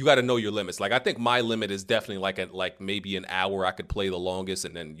you got to know your limits. Like I think my limit is definitely like maybe an hour I could play the longest,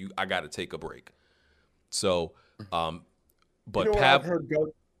 and then I got to take a break. So, but what I've heard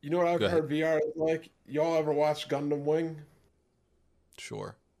VR is like? Y'all ever watch Gundam Wing?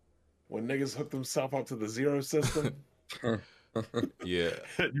 Sure. When niggas hook themselves up to the Zero system. Yeah.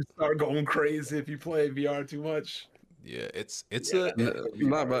 You start going crazy if you play VR too much. Yeah, it's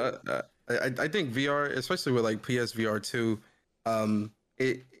but I think VR, especially with like PSVR 2,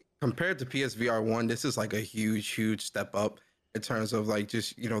 it compared to PSVR 1, this is like a huge step up in terms of like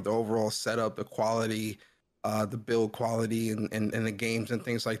just the overall setup, the quality, the build quality, and the games and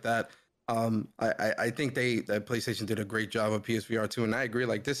things like that. I think that PlayStation did a great job of PSVR 2, and I agree.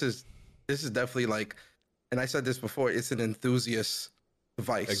 Like this is definitely like, and I said this before, it's an enthusiast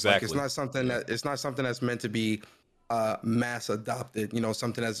device. Exactly. Like it's not something that's meant to be mass adopted. You know,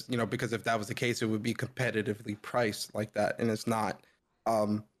 something that's, you know, because if that was the case, it would be competitively priced like that, and it's not.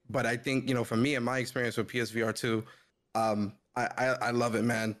 But I think, you know, for me and my experience with PSVR 2, I love it,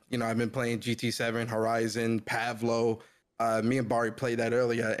 man. You know, I've been playing GT7, Horizon, Pavlo. Me and Barry played that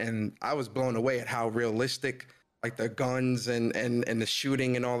earlier, and I was blown away at how realistic, like the guns and the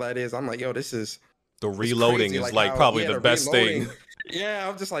shooting and all that is. I'm like, yo, this is the reloading is like probably the best thing. Yeah,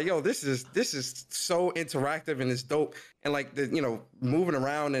 I'm just like, yo, this is so interactive and it's dope. And like the, you know, moving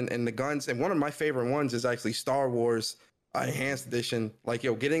around and the guns. And one of my favorite ones is actually Star Wars Enhanced Edition. Like,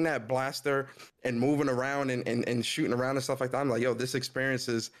 yo, getting that blaster and moving around and shooting around and stuff like that. I'm like, yo, this experience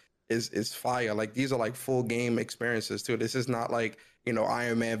is fire. Like, these are like full game experiences too. This is not like, you know,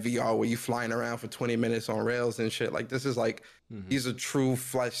 Iron Man VR where you flying around for 20 minutes on rails and shit. Like, this is like, these are true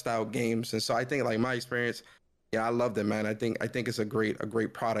fleshed out games. And so I think like my experience, yeah, I loved it, man. I think it's a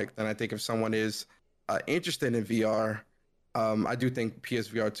great product. And I think if someone is interested in VR, I do think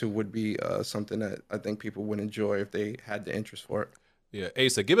PSVR 2 would be something that I think people would enjoy if they had the interest for it. Yeah,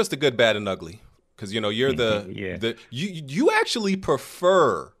 Asa, give us the good, bad, and ugly, because you know you're you actually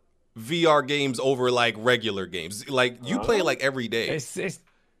prefer VR games over like regular games. Like you play like every day.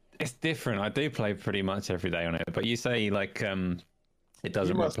 It's different. I do play pretty much every day on it, but you say like it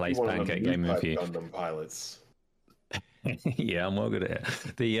doesn't replace Pancake Gaming for you. Gundam pilots. Yeah, I'm well good at it.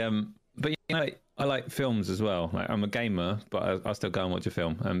 But you know, I like films as well. Like, I'm a gamer, but I still go and watch a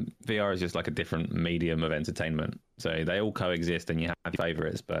film. VR is just like a different medium of entertainment. So they all coexist, and you have your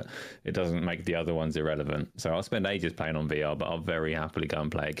favorites, but it doesn't make the other ones irrelevant. So I'll spend ages playing on VR, but I'll very happily go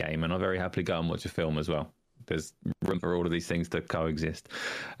and play a game, and I'll very happily go and watch a film as well. There's room for all of these things to coexist.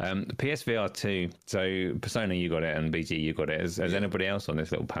 PSVR 2, so Persona, you got it, and BG, you got it. Has anybody else on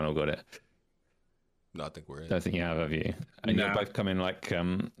this little panel got it? No, I think we're in. Don't think you have you? And you're both coming like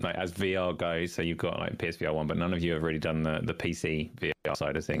as VR goes, so you've got like PSVR 1, but none of you have really done the PC VR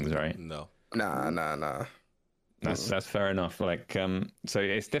side of things, right? No. Nah. That's fair enough. Like, so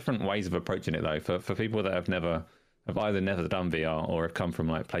it's different ways of approaching it though. For people that have either never done VR or have come from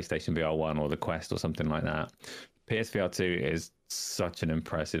like PlayStation VR 1 or the Quest or something like that, PSVR 2 is such an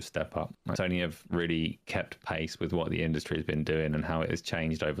impressive step up. Sony have really kept pace with what the industry has been doing and how it has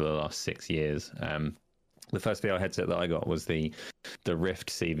changed over the last 6 years. The first VR headset that I got was the Rift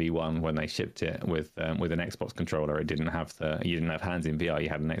CV1 when they shipped it with an Xbox controller. You didn't have hands in VR, you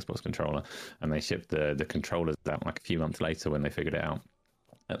had an Xbox controller, and they shipped the controllers out like a few months later when they figured it out.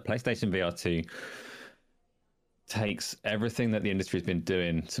 PlayStation VR 2 takes everything that the industry has been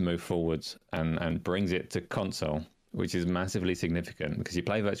doing to move forwards and brings it to console, which is massively significant because you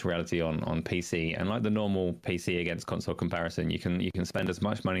play virtual reality on PC, and like the normal PC against console comparison, you can spend as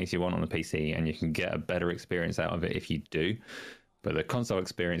much money as you want on a PC and you can get a better experience out of it if you do. But the console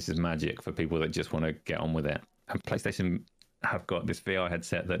experience is magic for people that just want to get on with it. And PlayStation have got this VR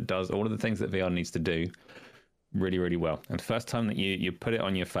headset that does all of the things that VR needs to do really, really well. And the first time that you put it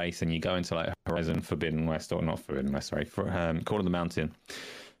on your face and you go into like Horizon Forbidden West, or not Forbidden West, sorry, Call of the Mountain,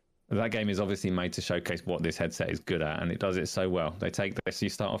 that game is obviously made to showcase what this headset is good at, and it does it so well. They take this, you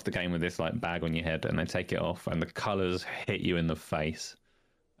start off the game with this like bag on your head, and they take it off, and the colors hit you in the face.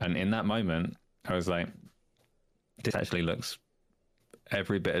 And in that moment, I was like, this actually looks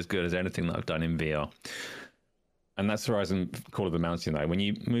every bit as good as anything that I've done in VR. And that's Horizon Call of the Mountain, though. When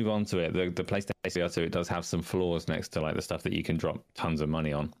you move on to it, the PlayStation VR 2, it does have some flaws next to like the stuff that you can drop tons of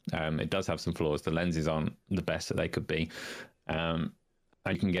money on. It does have some flaws. The lenses aren't the best that they could be. And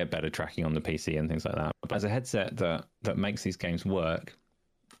you can get better tracking on the PC and things like that. But as a headset that makes these games work,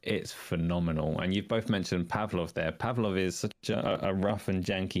 it's phenomenal. And you've both mentioned Pavlov there. Pavlov is such a rough and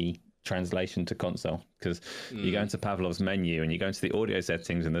janky translation to console, because you go into Pavlov's menu and you go into the audio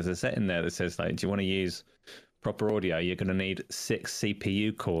settings, and there's a setting there that says, like, do you want to use proper audio? You're going to need 6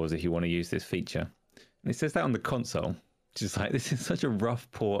 CPU cores if you want to use this feature. And it says that on the console. Just like, this is such a rough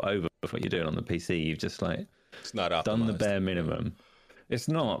port over what you're doing on the PC. You've just like it's not optimized. Done the bare minimum. It's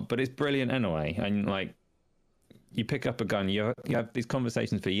not, but it's brilliant anyway. And like, you pick up a gun, you have these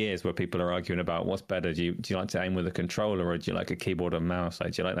conversations for years where people are arguing about what's better. Do you like to aim with a controller, or do you like a keyboard and mouse?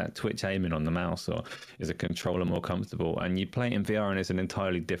 Like, do you like that twitch aiming on the mouse, or is a controller more comfortable? And you play it in VR and it's an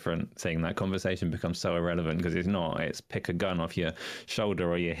entirely different thing. That conversation becomes so irrelevant because it's not. It's pick a gun off your shoulder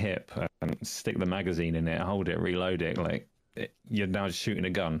or your hip and stick the magazine in it, hold it, reload it. Like, you're now just shooting a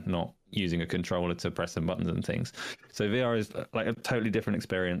gun, not using a controller to press some buttons and things. So VR is like a totally different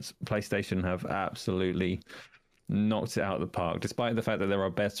experience. PlayStation have absolutely knocked it out of the park, despite the fact that there are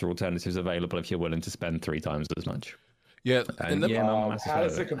better alternatives available if you're willing to spend 3 times as much. Yeah. And how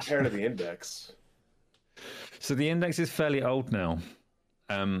does it compare to the Index? So the Index is fairly old now.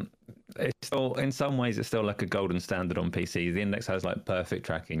 It's still, in some ways, it's still like a golden standard on PC. The Index has like perfect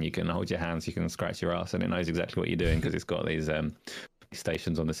tracking. You can hold your hands, you can scratch your ass, and it knows exactly what you're doing because it's got these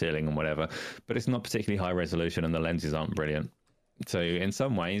stations on the ceiling and whatever. But it's not particularly high resolution, and the lenses aren't brilliant. So in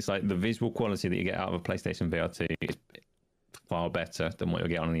some ways, like the visual quality that you get out of a PlayStation VR 2 is far better than what you'll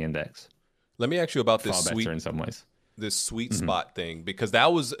get on the Index. Let me ask you about this far better in some ways. This sweet spot thing, because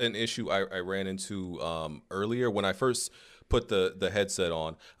that was an issue I ran into earlier when I first put the headset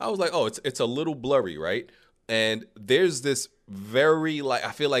on. I was like, oh, it's a little blurry, right? And there's this very, like,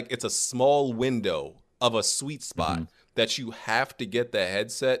 I feel like it's a small window of a sweet spot that you have to get the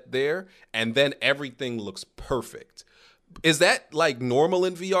headset there, and then everything looks perfect. Is that like normal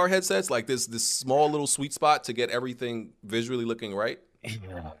in VR headsets? Like this small little sweet spot to get everything visually looking right?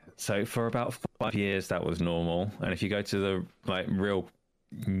 Yeah. So for about 5 years, that was normal. And if you go to the like real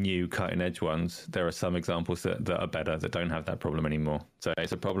new cutting edge ones, there are some examples that are better, that don't have that problem anymore. So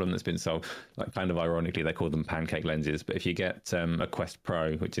it's a problem that's been solved. Like kind of ironically, they call them pancake lenses. But if you get a Quest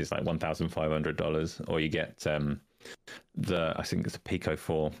Pro, which is like $1,500, or you get I think it's a Pico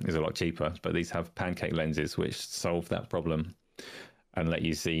 4, is a lot cheaper. But these have pancake lenses which solve that problem and let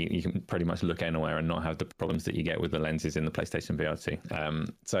you see, you can pretty much look anywhere and not have the problems that you get with the lenses in the PlayStation VR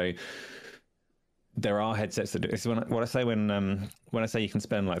 2. So there are headsets that do this. What I say when I say you can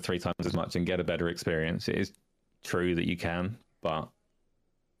spend like 3 times as much and get a better experience, it is true that you can, but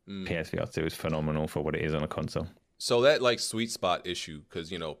PSVR 2 is phenomenal for what it is on a console. So that like sweet spot issue,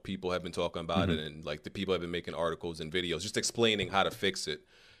 because people have been talking about it, and like the people have been making articles and videos just explaining how to fix it.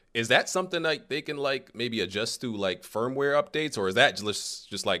 Is that something like they can like maybe adjust through like firmware updates, or is that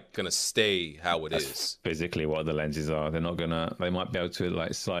just like gonna stay how it is? Physically what the lenses are. They're not gonna. They might be able to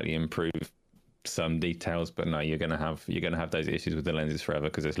like slightly improve some details, but no, you're gonna have those issues with the lenses forever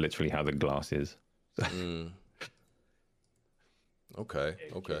because it's literally how the glass is. Okay.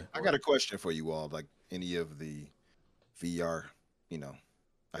 I got a question for you all. Like any of the VR,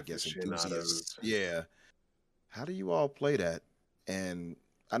 I guess enthusiasts. Yeah. How do you all play that? And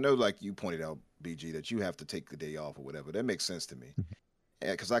I know, like you pointed out, BG, that you have to take the day off or whatever. That makes sense to me.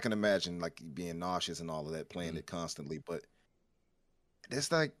 Because I can imagine like being nauseous and all of that, playing it constantly. But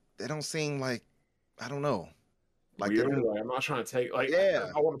it's like, they don't seem like, I don't know. Like, weird, I'm not trying to take, like,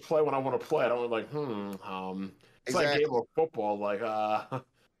 I want to play when I want to play. I don't like, it's like a game of football. Like,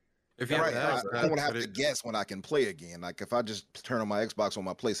 if you're right, I don't want to have to guess when I can play again. Like, if I just turn on my Xbox on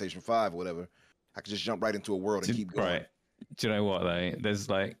my PlayStation 5 or whatever, I can just jump right into a world and keep going. Right. Do you know what though? There's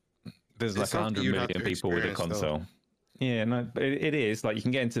like 100 million people with a console. Though. Yeah, no, but it is like you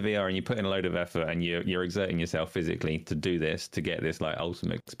can get into VR and you put in a load of effort and you're exerting yourself physically to do this, to get this like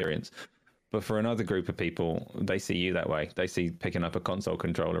ultimate experience. But for another group of people, they see you that way. They see picking up a console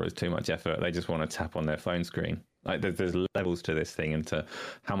controller as too much effort. They just want to tap on their phone screen. Like there's levels to this thing, and to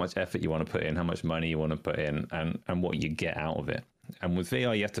how much effort you want to put in, how much money you want to put in, and what you get out of it. And with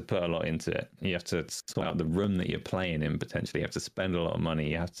VR, you have to put a lot into it. You have to sort out the room that you're playing in, potentially. You have to spend a lot of money.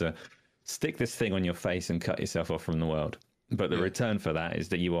 You have to stick this thing on your face and cut yourself off from the world. But the return for that is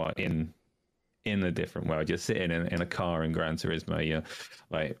that you are in a different world. You're sitting in a car in Gran Turismo. You're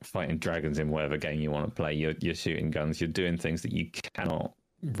like fighting dragons in whatever game you want to play. You're shooting guns. You're doing things that you cannot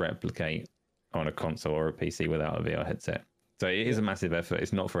replicate on a console or a PC without a VR headset. So it is a massive effort.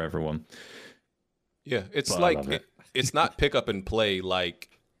 It's not for everyone. Yeah, it's like it's not pick up and play. Like,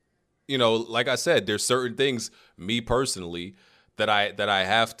 like I said, there's certain things, me personally, that I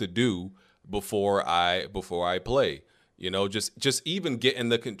have to do before I play. Just even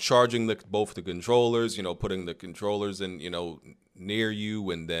getting charging both the controllers. Putting the controllers in near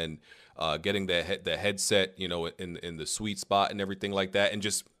you, and then getting the headset in the sweet spot and everything like that. And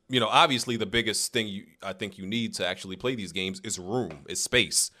just obviously the biggest thing I think you need to actually play these games is room, is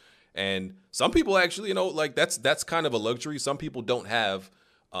space. And some people actually, like that's kind of a luxury. Some people don't have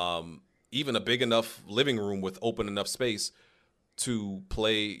even a big enough living room with open enough space to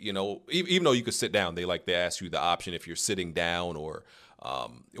play, even though you could sit down. They ask you the option if you're sitting down or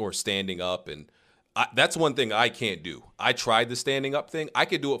standing up. And that's one thing I can't do. I tried the standing up thing. I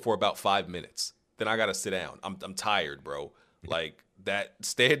could do it for about 5 minutes. Then I got to sit down. I'm tired, bro. Like that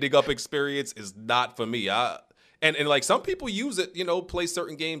standing up experience is not for me. And like some people use it, play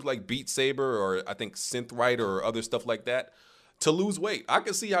certain games like Beat Saber or I think Synth Rider or other stuff like that to lose weight. I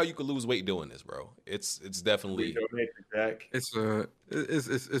can see how you could lose weight doing this, bro. It's definitely. It's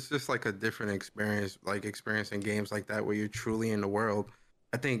just like a different experience, like experiencing games like that where you're truly in the world.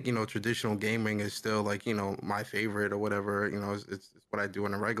 I think traditional gaming is still like my favorite or whatever. It's what I do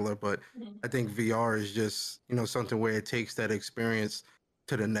on a regular, but I think VR is just something where it takes that experience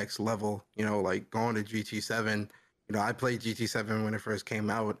to the next level. Like going to GT7 You know, I played GT7 when it first came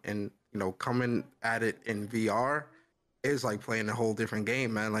out, and you know, coming at it in VR is like playing a whole different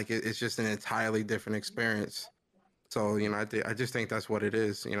game, man. Like it's just an entirely different experience. So you know, I just think that's what it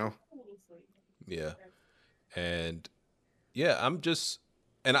is. You know. Yeah, and yeah,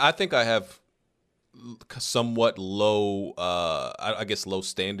 and I think I have somewhat low, I guess low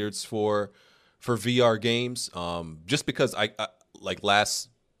standards for VR games, just because I like last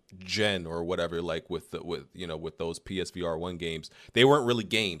gen or whatever, like with those PSVR 1 games, they weren't really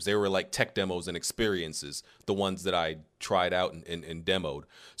games. They were like tech demos and experiences, the ones that I tried out and demoed.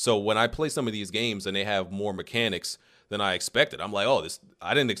 So when I play some of these games and they have more mechanics than I expected, I'm like, oh,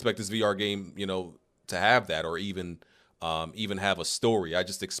 I didn't expect this VR game, to have that, or even have a story. I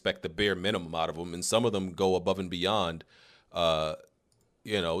just expect the bare minimum out of them, and some of them go above and beyond, to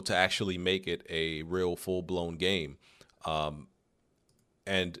actually make it a real full-blown game.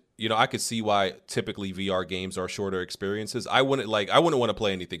 And I could see why typically VR games are shorter experiences. I wouldn't want to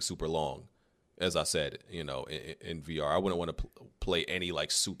play anything super long, as I said, in VR. I wouldn't want to play any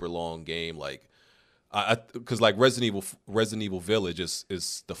like super long game, like because like Resident Evil Village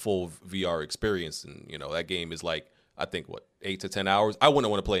is the full VR experience, and that game is like, I think 8 to 10 hours. I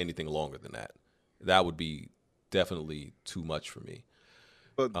wouldn't want to play anything longer than that. That would be definitely too much for me.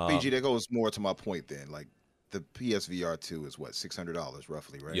 But BG, that goes more to my point then. Like the PSVR 2 is what, $600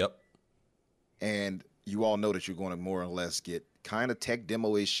 roughly, right? Yep. And you all know that you're going to more or less get kind of tech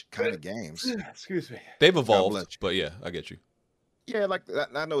demo-ish kind of games. Excuse me. They've evolved, but yeah, I get you. Yeah, like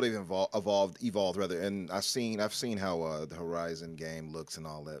I know they've evolved rather, and I've seen how the Horizon game looks and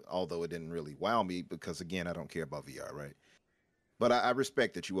all that. Although it didn't really wow me because again, I don't care about VR, right? But I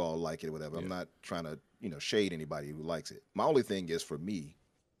respect that you all like it or whatever. Yeah. I'm not trying to shade anybody who likes it. My only thing is, for me,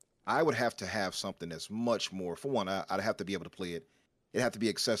 I would have to have something that's much more. For one, I'd have to be able to play it. It'd have to be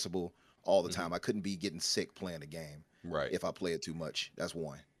accessible all the time. I couldn't be getting sick playing the game, right? If I play it too much. That's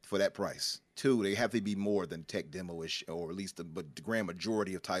one. For that price. Two, they have to be more than tech demo-ish, or at least the grand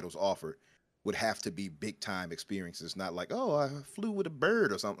majority of titles offered would have to be big time experiences, not like, oh, I flew with a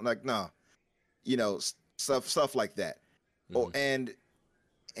bird or something. Like, no, stuff like that. Oh, and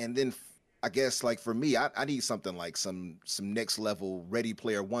then I guess like for me, I need something like some next level Ready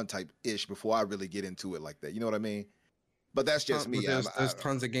Player One type ish before I really get into it like that. You know what I mean? But that's just me. There's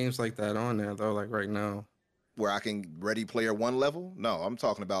tons of games like that on there though, like right now. Where I can Ready Player One level? No, I'm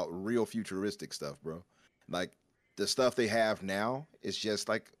talking about real futuristic stuff, bro. Like the stuff they have now is just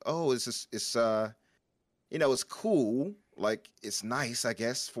like, oh, it's cool. Like it's nice, I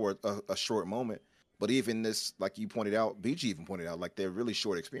guess, for a short moment. But even this, like you pointed out, BG even pointed out, like they're really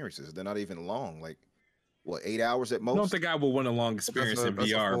short experiences. They're not even long. Like what, 8 hours at most? I don't think I would want a long experience in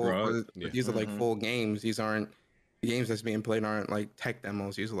VR, bro. These are like full games. These aren't the games that's being played aren't like tech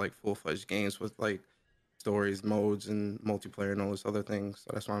demos. These are like full-fledged games with like stories, modes, and multiplayer and all those other things.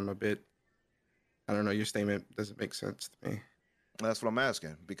 So that's why I'm a bit, I don't know, your statement doesn't make sense to me. That's what I'm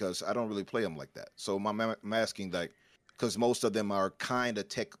asking, because I don't really play them like that. So I'm asking, like, because most of them are kind of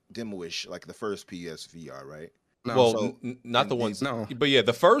tech demo-ish, like the first PSVR, right? No, well, not the ones. No, but yeah,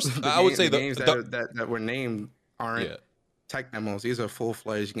 the first. I would say the games that were named aren't tech demos. These are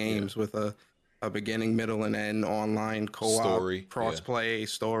full-fledged games with a beginning, middle, and end, online, co-op, story, cross-play,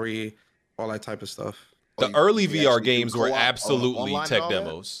 story, all that type of stuff. The early VR games were absolutely tech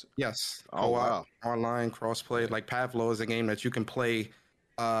demos. Yes. Co-op, online, cross-play. Like Pavlov is a game that you can play.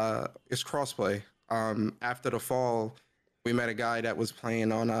 It's cross-play. After the fall, we met a guy that was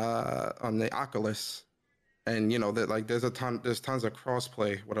playing on the Oculus, and there's tons of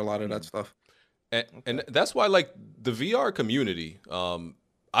cross-play with a lot of that stuff. And that's why, like, the VR community,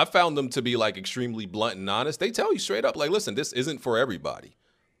 I found them to be like extremely blunt and honest. They tell you straight up, like, listen, this isn't for everybody.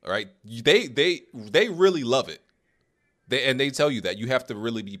 All right, they really love it. They tell you that you have to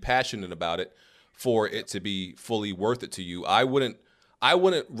really be passionate about it for it to be fully worth it to you. I wouldn't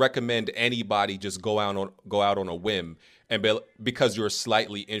recommend anybody just go out on a whim and because you're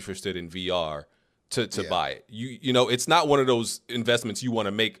slightly interested in VR to buy it. It's not one of those investments you want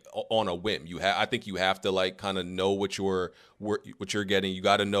to make on a whim. I think you have to like kind of know what you're getting. You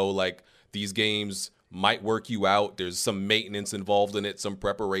got to know like these games might work you out. There's some maintenance involved in it, some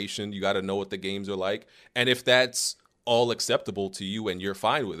preparation. You got to know what the games are like. And if that's all acceptable to you and you're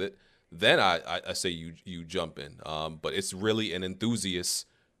fine with it, then I say you jump in. But it's really an enthusiast,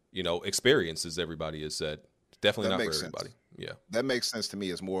 experience, as everybody has said. Definitely not for everybody. Sense. Yeah. That makes sense to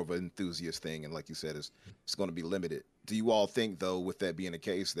me. It's more of an enthusiast thing. And like you said, it's going to be limited. Do you all think, though, with that being the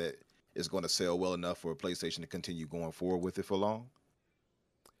case, that it's going to sell well enough for PlayStation to continue going forward with it for long?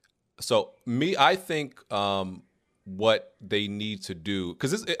 So I think what they need to do,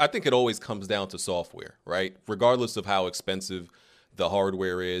 because I think it always comes down to software, right? Regardless of how expensive the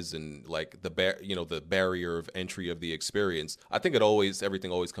hardware is and like the barrier of entry of the experience, I think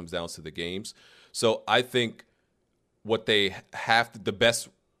everything always comes down to the games. So I think what they have the best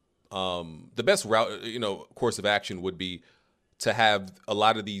route, course of action would be to have a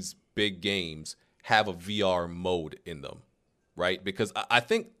lot of these big games have a VR mode in them, right? Because I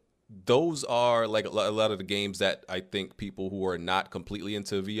think those are like a lot of the games that I think people who are not completely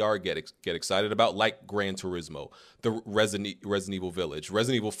into VR get excited about, like Gran Turismo, the Resident Evil Village,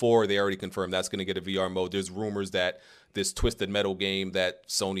 Resident Evil 4. They already confirmed that's going to get a VR mode. There's rumors that this Twisted Metal game that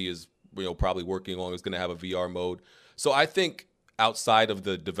Sony is probably working on is going to have a VR mode. So I think outside of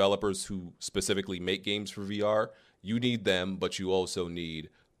the developers who specifically make games for VR, you need them, but you also need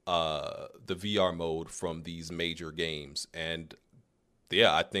the VR mode from these major games. And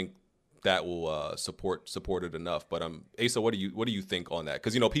yeah, I think that will support it enough. But Asa, what do you think on that?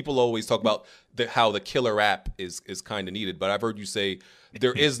 Because people always talk about how the killer app is kind of needed, but I've heard you say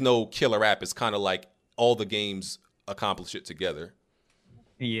there is no killer app. It's kind of like all the games accomplish it together.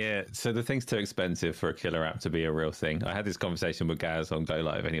 Yeah, so the thing's too expensive for a killer app to be a real thing. I had this conversation with Gaz on Go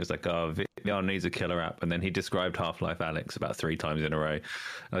Live, and he was like, "Oh, VR needs a killer app," and then he described Half-Life Alyx about 3 times in a row.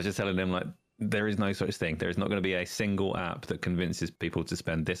 I was just telling him, like, there is no such thing. There is not going to be a single app that convinces people to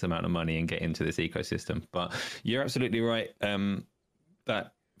spend this amount of money and get into this ecosystem. But you're absolutely right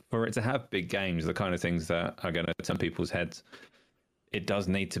that for it to have big games, the kind of things that are going to turn people's heads, it does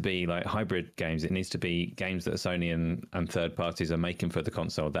need to be like hybrid games. It needs to be games that Sony and third parties are making for the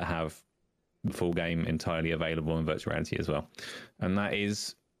console that have the full game entirely available in virtual reality as well. And that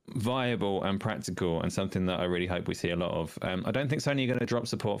is viable and practical and something that I really hope we see a lot of. I don't think Sony are going to drop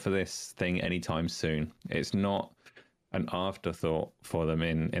support for this thing anytime soon. It's not an afterthought for them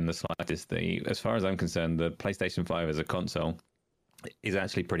in the slightest. As far as I'm concerned, the PlayStation 5 as a console is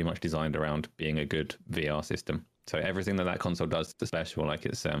actually pretty much designed around being a good VR system. So everything that console does is special, like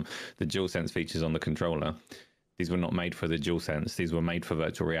it's the DualSense features on the controller. These were not made for the DualSense. These were made for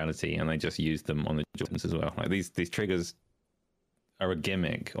virtual reality, and they just used them on the DualSense as well. Like these triggers are a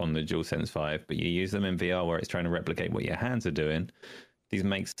gimmick on the DualSense 5, but you use them in VR where it's trying to replicate what your hands are doing. These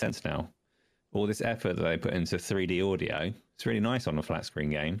make sense now. All this effort that they put into 3D audio, it's really nice on a flat screen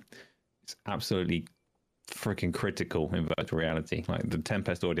game. It's absolutely freaking critical in virtual reality. Like the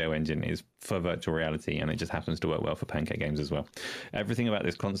Tempest audio engine is for virtual reality, and it just happens to work well for Pancake games as well. Everything about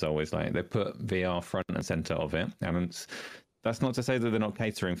this console is like they put VR front and center of it, and that's not to say that they're not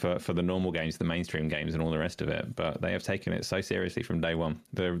catering for the normal games, the mainstream games and all the rest of it, but they have taken it so seriously from day one.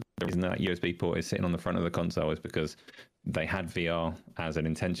 The reason that USB port is sitting on the front of the console is because they had VR as an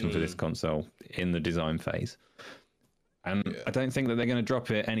intention for this console in the design phase. And I don't think that they're going to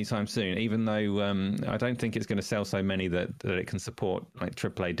drop it anytime soon, even though I don't think it's going to sell so many that it can support like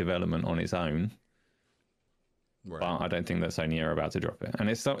AAA development on its own. Right. But I don't think that Sony are about to drop it. And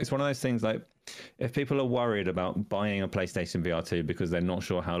it's one of those things like, if people are worried about buying a PlayStation VR 2 because they're not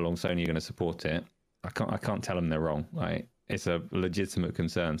sure how long Sony are going to support it, I can't tell them they're wrong. Like, it's a legitimate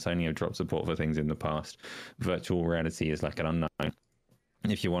concern. Sony have dropped support for things in the past. Virtual reality is like an unknown.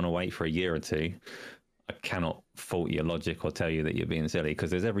 If you want to wait for a year or two, I cannot fault your logic or tell you that you're being silly, because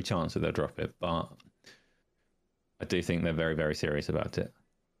there's every chance that they'll drop it. But I do think they're very, very serious about it.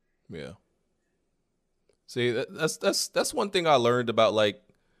 Yeah. See, that's one thing I learned about like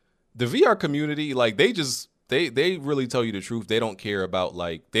the VR community. Like they really tell you the truth. They don't care about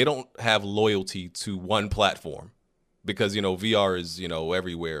they don't have loyalty to one platform, because VR is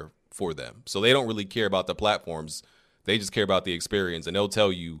everywhere for them. So they don't really care about the platforms. They just care about the experience, and they'll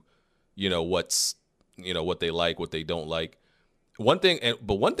tell you what's what they like, what they don't like. One thing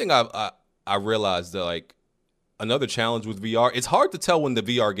I realized that like another challenge with VR, it's hard to tell when the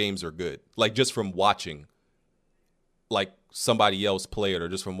VR games are good, like just from watching like somebody else play it or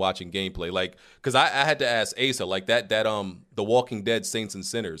just from watching gameplay. Like, because I had to ask Asa, like that The Walking Dead Saints and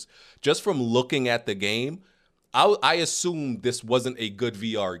Sinners, just from looking at the game, I assumed this wasn't a good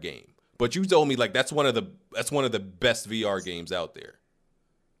VR game. But you told me like that's one of the best VR games out there.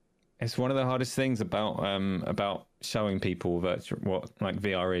 It's one of the hardest things about showing people what like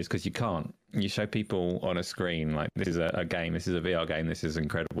VR is, because you can't. You show people on a screen like this is a game, this is a VR game, this is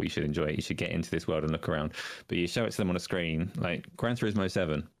incredible, you should enjoy it, you should get into this world and look around. But you show it to them on a screen, like Gran Turismo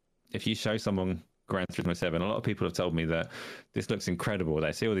 7. If you show someone Gran Turismo 7, a lot of people have told me that this looks incredible.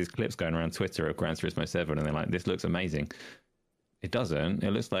 They see all these clips going around Twitter of Gran Turismo 7 and they're like, this looks amazing. It doesn't.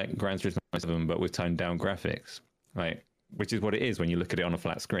 It looks like Gran Turismo 7 but with toned down graphics, like, which is what it is when you look at it on a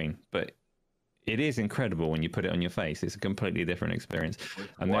flat screen. But it is incredible when you put it on your face. It's a completely different experience.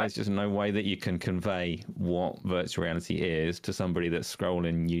 And there's just no way that you can convey what virtual reality is to somebody that's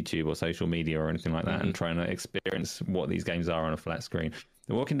scrolling YouTube or social media or anything like that and trying to experience what these games are on a flat screen.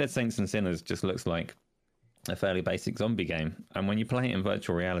 The Walking Dead Saints and Sinners just looks like a fairly basic zombie game. And when you play it in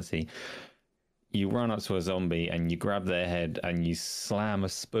virtual reality, you run up to a zombie and you grab their head and you slam a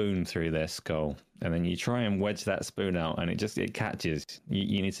spoon through their skull, and then you try and wedge that spoon out, and it catches.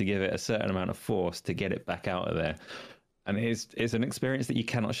 You need to give it a certain amount of force to get it back out of there, and it's an experience that you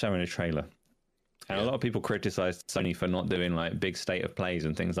cannot show in a trailer. And a lot of people criticize Sony for not doing like big state of plays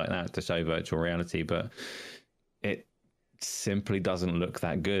and things like that to show virtual reality, but it simply doesn't look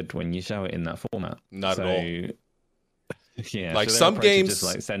that good when you show it in that format. Not at all. Yeah, like so some games, just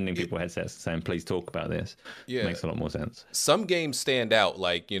like sending people headsets saying, "Please talk about this." Yeah, makes a lot more sense. Some games stand out,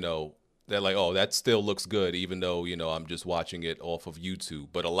 like they're like, "Oh, that still looks good," even though I'm just watching it off of YouTube.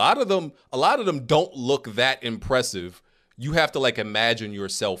 But a lot of them don't look that impressive. You have to like imagine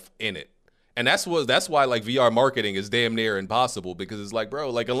yourself in it, and that's why like VR marketing is damn near impossible, because it's like, bro,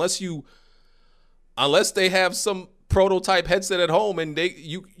 like unless they have some prototype headset at home and they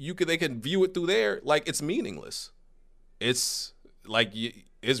can view it through there, like it's meaningless. It's like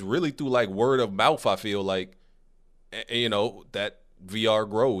it's really through like word of mouth. I feel like that VR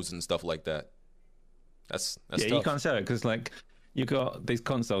grows and stuff like that. That's tough. You can't sell it because like you got these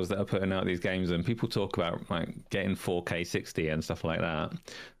consoles that are putting out these games and people talk about like getting 4K 60 and stuff like that.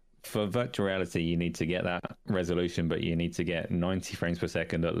 For virtual reality, you need to get that resolution, but you need to get 90 frames per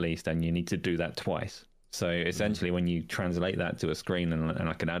second at least, and you need to do that twice. So essentially, when you translate that to a screen and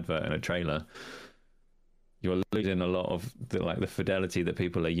like an advert and a trailer, you're losing a lot of the fidelity that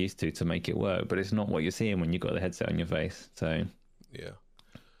people are used to make it work, but it's not what you're seeing when you've got the headset on your face. So yeah.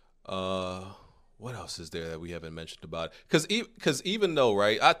 What else is there that we haven't mentioned about it? Because even though,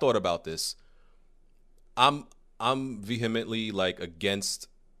 right, I thought about this, I'm vehemently like against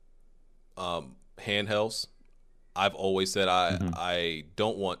handhelds. I've always said I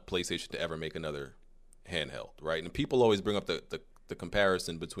don't want PlayStation to ever make another handheld, right? And people always bring up the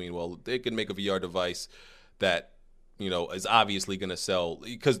comparison between, well, they can make a VR device that is obviously going to sell,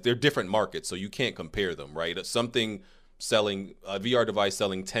 because they're different markets, so you can't compare them, right? Something selling a VR device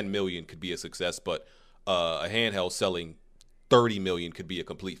selling 10 million could be a success, but a handheld selling 30 million could be a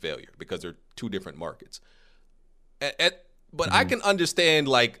complete failure because they're two different markets. But I can understand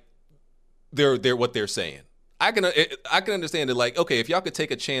like they're what they're saying. I can understand it, like, okay, if y'all could take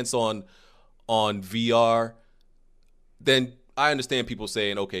a chance on VR, then I understand people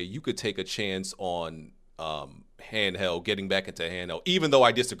saying, okay, you could take a chance on handheld, getting back into handheld, even though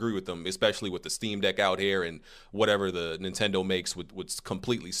I disagree with them, especially with the Steam Deck out here and whatever the Nintendo makes would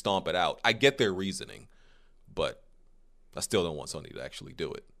completely stomp it out. I get their reasoning, but I still don't want Sony to actually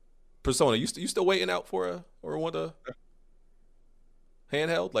do it. Persona, you still waiting out for or want a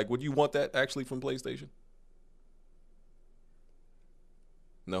handheld? Like, would you want that actually from PlayStation?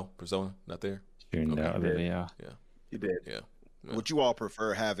 No, Persona, not there. Tuned out of the VR. Yeah, you did. Yeah. Would you all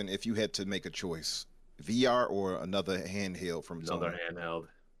prefer having, if you had to make a choice, VR or another handheld from another Sony? handheld?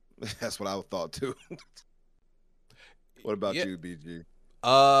 That's what I thought too. What about you, BG?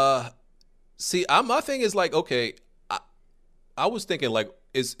 See, my thing is like, okay, I was thinking like,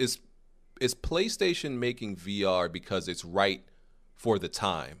 is PlayStation making VR because it's right for the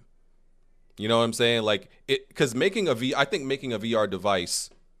time? You know what I'm saying? Like, because I think making a VR device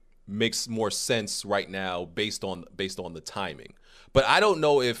makes more sense right now based on the timing. But I don't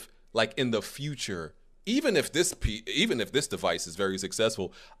know if like in the future, even if this device is very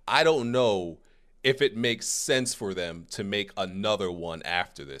successful, I don't know if it makes sense for them to make another one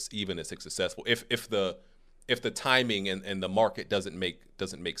after this, even if it's successful. If the timing and the market doesn't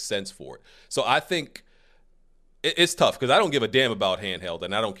make sense for it. So I think it's tough because I don't give a damn about handheld,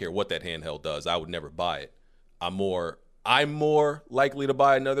 and I don't care what that handheld does. I would never buy it. I'm more likely to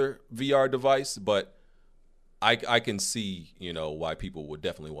buy another VR device, but I can see, why people would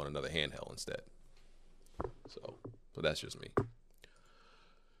definitely want another handheld instead. So that's just me.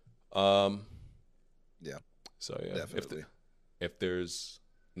 Yeah. So yeah, definitely. If there's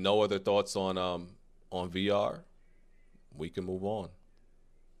no other thoughts on VR, we can move on.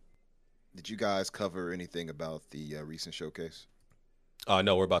 Did you guys cover anything about the recent showcase? No, I'm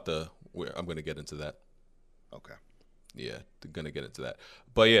going to get into that. Okay. Yeah, going to get into that.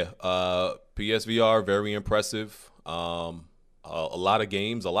 But yeah, PSVR, very impressive. A lot of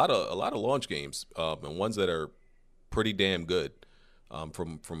games, a lot of launch games, and ones that are pretty damn good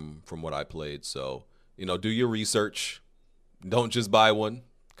from what I played. So, do your research. Don't just buy one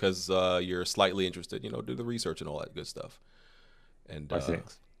because you're slightly interested. Do the research and all that good stuff. And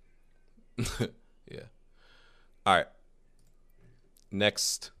Yeah. All right.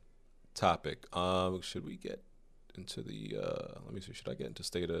 Next topic. Should we get into the let me see, should I get into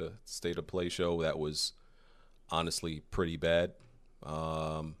state of play show? That was honestly pretty bad.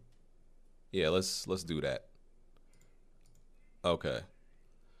 Yeah, let's do that. Okay.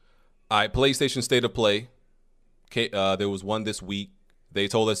 All right, PlayStation State of Play. Okay, there was one this week. They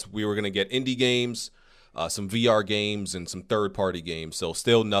told us we were going to get indie games, some VR games, and some third-party games. So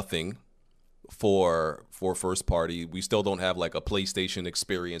still nothing for first party. We still don't have like a PlayStation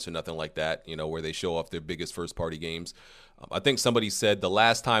experience or nothing like that, where they show off their biggest first-party games. I think somebody said the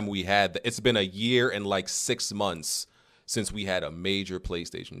last time we had, it's been a year and like 6 months since we had a major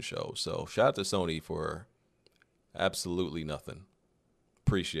PlayStation show. So shout out to Sony for absolutely nothing.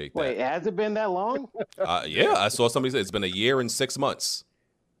 Appreciate that. Wait, has it been that long? Yeah, I saw somebody say it's been a year and 6 months.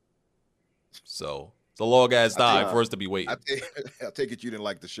 So it's a long ass time for us to be waiting. I take it you didn't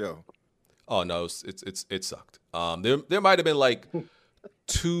like the show. Oh no, it sucked. There might have been like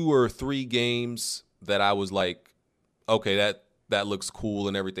 2 or 3 games that I was like, okay, that looks cool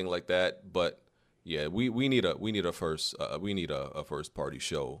and everything like that. But yeah, we need a first party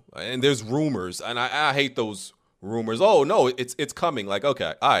show. And there's rumors, and I hate those rumors. Oh no, it's coming. Like,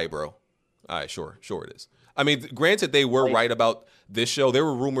 okay, all right, bro. All right, sure it is. I mean, granted, they were right about this show. There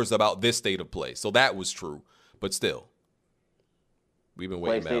were rumors about this state of play, so that was true. But still, we've been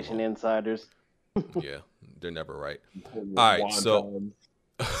waiting. PlayStation insiders. Yeah, they're never right. All right, so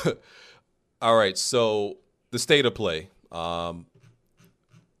all right, so the state of play.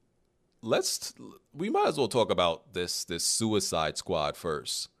 We might as well talk about this Suicide Squad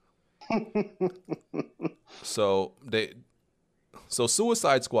first. So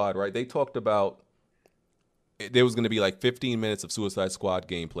Suicide Squad, right? They talked about there was going to be like 15 minutes of Suicide Squad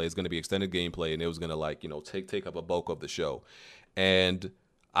gameplay. It's going to be extended gameplay, and it was going to take up a bulk of the show. And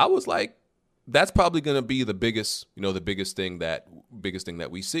I was like, that's probably going to be the biggest thing that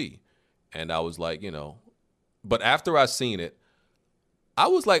we see. And I was like, but after I seen it, I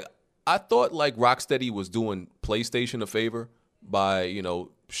was like, I thought like Rocksteady was doing PlayStation a favor by,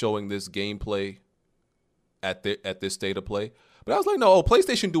 showing this gameplay at this state of play. But I was like, no,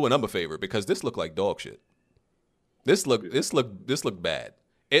 PlayStation doing them a favor because this looked like dog shit. This looked bad.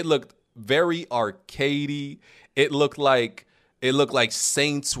 It looked very arcadey. It looked like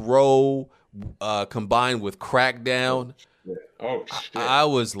Saints Row combined with Crackdown. Oh shit. I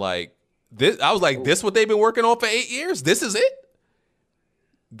was like, this what they've been working on for 8 years? This is it?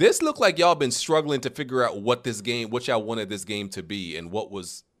 This looked like y'all been struggling to figure out what y'all wanted this game to be, and what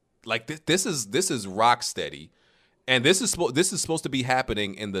was like. This is Rocksteady, and this is supposed to be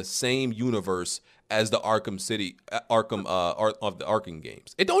happening in the same universe as the Arkham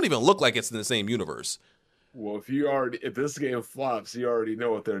games. It don't even look like it's in the same universe. Well, if this game flops, you already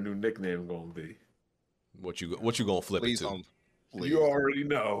know what their new nickname gonna be. What you gonna flip it to? You already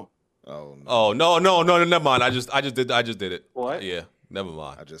know. Oh no, never mind. I just did it. What? Yeah. Never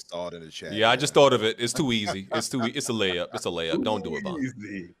mind. I just saw it in the chat. Yeah, I just thought of it. It's too easy. It's a layup. Don't do it,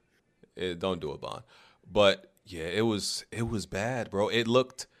 Bond. Don't do it, Bond. But yeah, it was bad, bro. It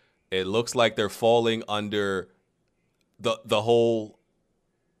looks like they're falling under the whole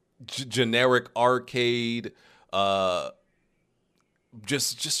generic arcade,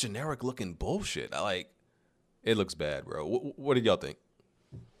 just generic looking bullshit. It looks bad, bro. What did y'all think?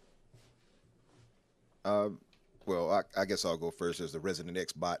 Well, I guess I'll go first as the Resident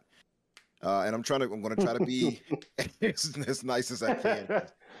X bot, and I'm going to try to be as nice as I can.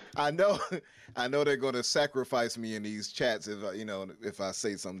 I know they're going to sacrifice me in these chats if I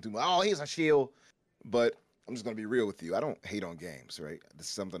say something too much. Oh, he's a shield, but I'm just going to be real with you. I don't hate on games, right? This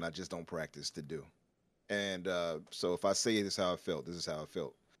is something I just don't practice to do, and so if I say this is how I felt, this is how I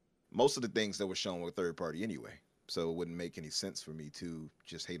felt. Most of the things that were shown were third party anyway, so it wouldn't make any sense for me to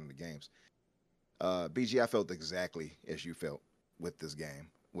just hate on the games. BG, I felt exactly as you felt with this game,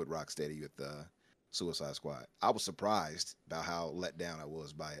 with Rocksteady, with Suicide Squad. I was surprised about how let down I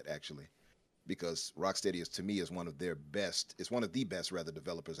was by it, actually, because Rocksteady to me is one of the best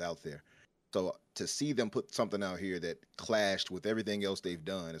developers out there. So to see them put something out here that clashed with everything else they've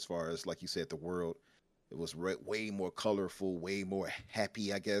done, as far as, like you said, the world, it was way more colorful, way more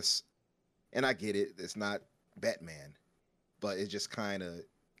happy, I guess. And I get it, it's not Batman, but it just kind of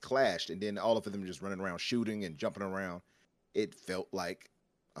clashed, and then all of them just running around shooting and jumping around. It felt like,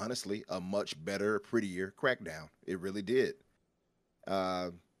 honestly, a much better, prettier Crackdown. It really did. I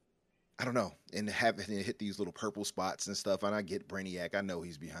don't know, and having it hit these little purple spots and stuff, and I get Brainiac, I know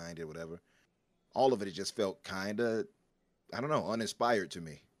he's behind it, whatever. All of it just felt kind of, I don't know, uninspired to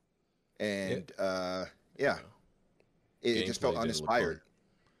me. And it just felt uninspired.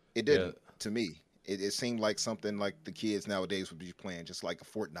 It didn't. to me. It seemed like something like the kids nowadays would be playing, just like a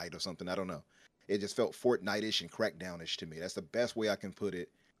Fortnite or something. I don't know. It just felt Fortnite-ish and Crackdown-ish to me. That's the best way I can put it.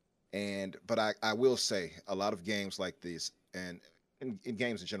 But I will say, a lot of games like this, and in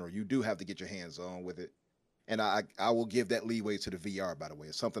games in general, you do have to get your hands on with it. And I will give that leeway to the VR, by the way.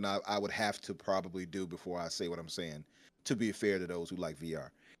 It's something I would have to probably do before I say what I'm saying, to be fair to those who like VR.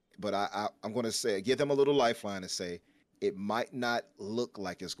 But I'm going to say, give them a little lifeline and say, it might not look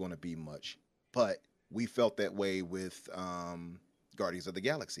like it's going to be much, but we felt that way with Guardians of the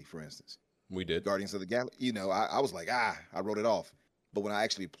Galaxy, for instance. We did. Guardians of the Galaxy. You know, I was like, I wrote it off. But when I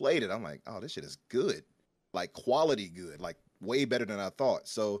actually played it, I'm like, oh, this shit is good. Like, quality good. Like, way better than I thought.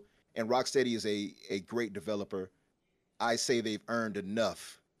 So, and Rocksteady is a great developer. I say they've earned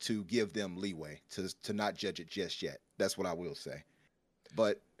enough to give them leeway to not judge it just yet. That's what I will say.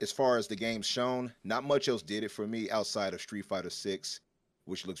 But as far as the games shown, not much else did it for me outside of Street Fighter 6,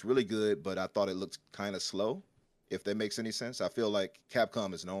 which looks really good, but I thought it looked kind of slow, if that makes any sense. I feel like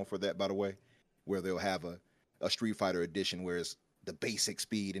Capcom is known for that, by the way, where they'll have a Street Fighter edition where it's the basic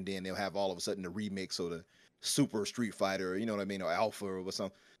speed, and then they'll have all of a sudden the remix or the Super Street Fighter, you know what I mean, or Alpha or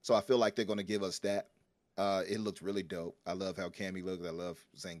something. So I feel like they're going to give us that. It looks really dope. I love how Cammy looked. I love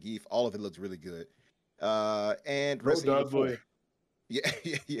Zangief. All of it looks really good. And Resident Evil 4.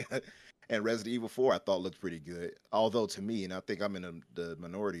 Yeah. And Resident Evil 4 I thought looked pretty good. Although to me, and I think I'm in the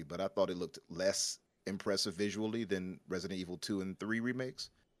minority, but I thought it looked less impressive visually than Resident Evil 2 and 3 remakes.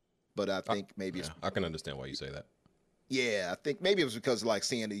 But I think maybe I can understand why you say that. Yeah, I think maybe it was because like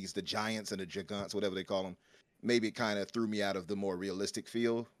seeing the giants and the gigants, whatever they call them, maybe it kind of threw me out of the more realistic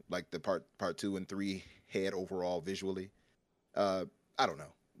feel, like the part 2 and 3 had overall visually. I don't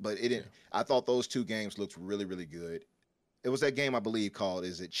know, but it didn't. Yeah. I thought those two games looked really, really good. It was that game I believe called,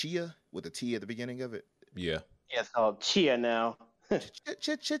 is it Chia with a T at the beginning of it? Yeah. Yeah, it's called Chia now.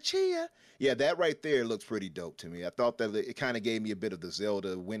 Chia. Yeah, that right there looks pretty dope to me. I thought that it kind of gave me a bit of the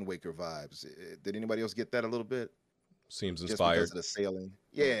Zelda Wind Waker vibes. Did anybody else get that a little bit? Seems Just inspired. because of the sailing.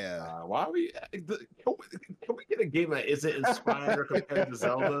 Yeah. Why are we? Can we get a game that isn't inspired compared to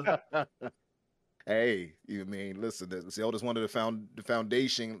Zelda? Hey, you mean, listen, Zelda's one of the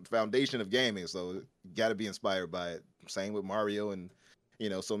foundation of gaming, so you got to be inspired by it. Same with Mario and,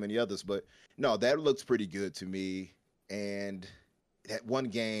 so many others. But no, that looks pretty good to me. And that one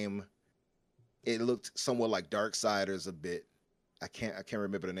game, it looked somewhat like Darksiders a bit. I can't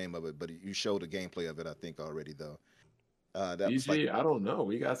remember the name of it, but you showed the gameplay of it, I think, already though. BG, I don't know.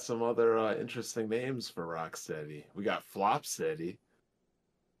 We got some other interesting names for Rocksteady. We got Flopsteady.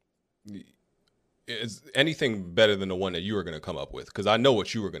 Is anything better than the one that you were going to come up with? Because I know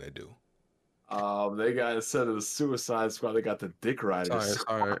what you were going to do. They got, instead of the Suicide Squad, they got the Dick Riders.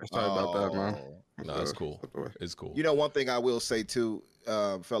 Sorry about that, man. No, it's cool. It's cool. One thing I will say too,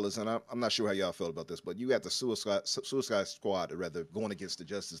 fellas, and I'm not sure how y'all feel about this, but you got the Suicide Squad, rather, going against the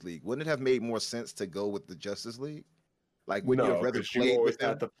Justice League. Wouldn't it have made more sense to go with the Justice League? Like, wouldn't you have rather played with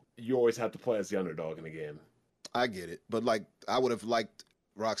them? You always have to play as the underdog in the game. I get it, but like, I would have liked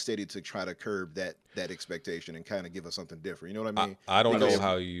Rocksteady to try to curb that expectation and kind of give us something different. You know what I mean? I don't know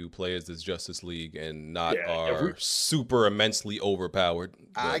how you play as this Justice League and not super immensely overpowered.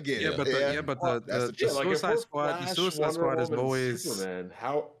 I get it. But the Suicide Squad is always Superman.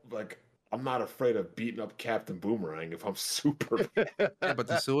 I'm not afraid of beating up Captain Boomerang if I'm Superman. Yeah, but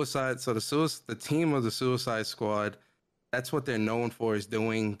the team of the Suicide Squad, that's what they're known for, is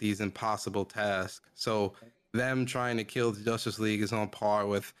doing these impossible tasks. So them trying to kill the Justice League is on par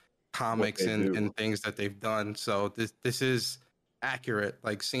with comics and things that they've done. So this is accurate.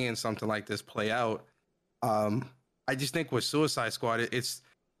 Like, seeing something like this play out. I just think with Suicide Squad, it's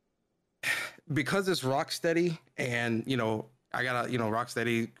because it's Rocksteady, and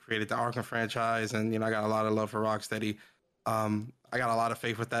Rocksteady created the Arkham franchise, and I got a lot of love for Rocksteady. I got a lot of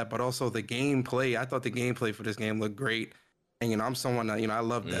faith with that, but also the gameplay. I thought the gameplay for this game looked great. And, I'm someone that, I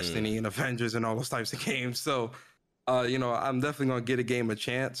love Destiny and Avengers and all those types of games. So, I'm definitely going to give a game a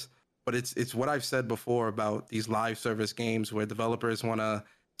chance. But it's what I've said before about these live service games where developers want to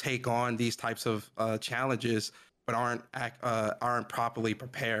take on these types of challenges, but aren't properly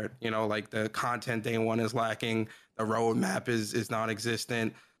prepared. Like the content day one is lacking. The roadmap is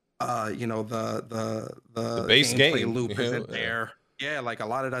non-existent. The base game loop isn't there. Yeah, like a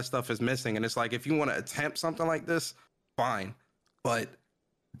lot of that stuff is missing. And it's like, if you want to attempt something like this, fine, but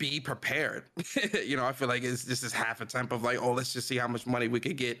be prepared. I feel like it's just this half attempt of like, let's just see how much money we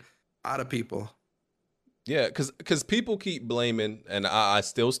could get out of people. Yeah, because people keep blaming, and I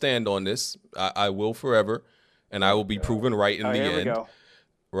still stand on this. I will forever, and I will be proven right in the end.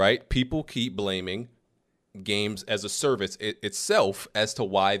 Right? People keep blaming games as a service itself as to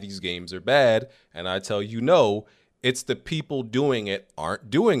why these games are bad. And I tell you, no, it's the people doing it aren't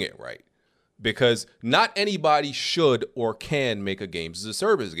doing it right. Because not anybody should or can make a games as a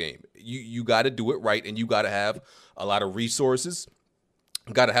service game. You got to do it right, and you got to have a lot of resources.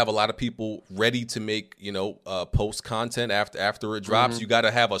 Got to have a lot of people ready to make, post content after it drops. You got to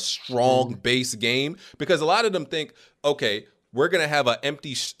have a strong base game, because a lot of them think, okay, we're gonna have an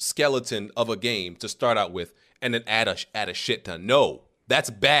empty skeleton of a game to start out with, and then add a shit ton. No, that's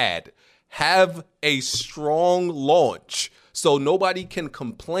bad. Have a strong launch so nobody can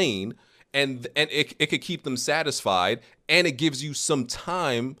complain. And it could keep them satisfied, and it gives you some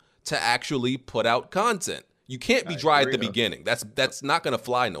time to actually put out content. You can't be dry at the beginning. That's not going to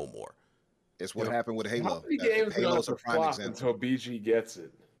fly no more. It's what happened with Halo. How many games Halo's are a prime flop example. until BG gets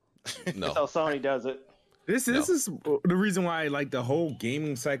it? No. So Sony does it. This is the reason why like the whole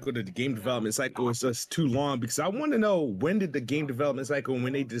gaming cycle, the game development cycle is just too long, because I want to know, when did the game development cycle,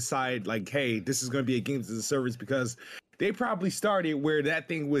 when they decide like, hey, this is going to be a games as a service, because they probably started where that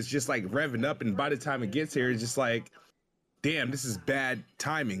thing was just like revving up, and by the time it gets here, it's just like, damn, this is bad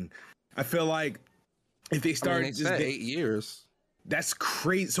timing. I feel like if they start they said 8 years. That's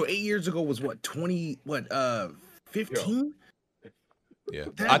crazy. So 8 years ago was what, 15? Yeah,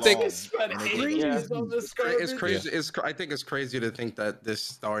 That's I think crazy. It's crazy. I think it's crazy to think that this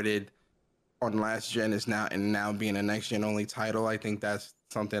started on last gen is now being a next gen only title. I think that's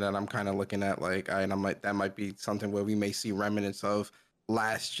something that I'm kind of looking at, like, that might be something where we may see remnants of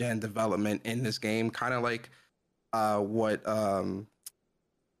last gen development in this game, kind of like what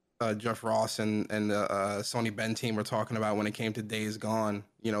Jeff Ross and the Sony Bend team were talking about when it came to Days Gone.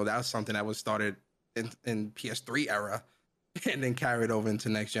 That was something that was started in PS3 era and then carried over into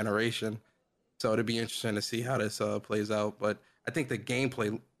next generation. So it'd be interesting to see how this plays out. But I think the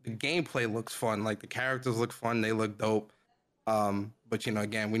gameplay looks fun. Like, the characters look fun, they look dope. But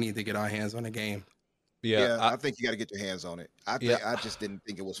again, we need to get our hands on the game. Yeah, I think you got to get your hands on it. I just didn't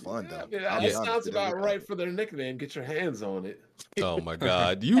think it was fun though. It sounds about right for their nickname. Get your hands on it. Oh my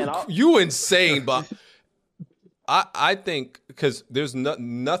God, you insane, but I think, because there's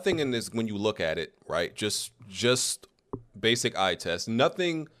nothing in this when you look at it, right? Just basic eye test.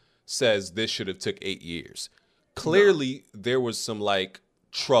 Nothing says this should have took 8 years. Clearly, there was some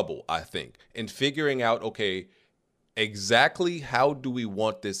trouble, I think, in figuring out, okay, exactly how do we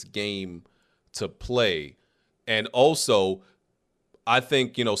want this game to play. And also, I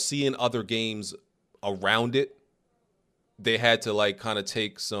think, seeing other games around it, they had to kind of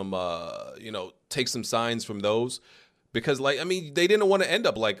take some signs from those, because they didn't want to end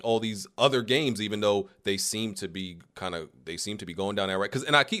up like all these other games, even though they seem to be going down that right.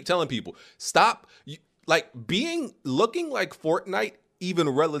 And I keep telling people, stop looking like Fortnite, even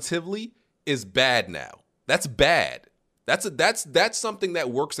relatively, is bad now. That's bad. That's something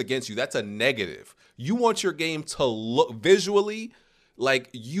that works against you. That's a negative. You want your game to look visually,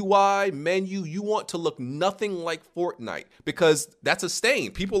 like UI, menu, you want to look nothing like Fortnite, because that's a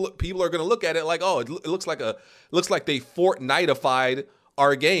stain. People are going to look at it like, oh, it looks like they Fortniteified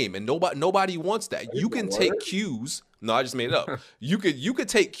our game, and nobody wants that. You can take cues. No, I just made it up. You could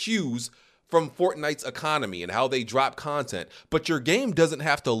take cues from Fortnite's economy and how they drop content, but your game doesn't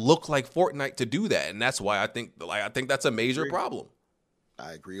have to look like Fortnite to do that, and that's why I think that's a major problem.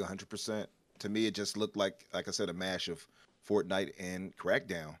 I agree 100%. To me, it just looked like I said, a mash of Fortnite and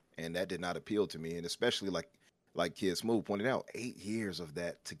Crackdown, and that did not appeal to me. And especially like Kid Smooth pointed out, 8 years of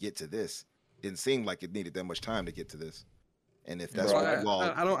that to get to this didn't seem like it needed that much time to get to this. And if that's I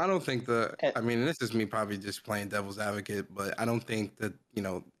don't think this is me probably just playing devil's advocate, but I don't think that,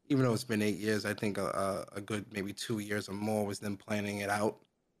 even though it's been 8 years, I think a good maybe 2 years or more was them planning it out,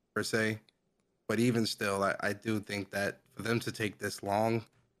 per se. But even still, I do think that for them to take this long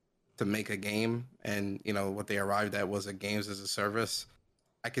to make a game, and what they arrived at was a games as a service,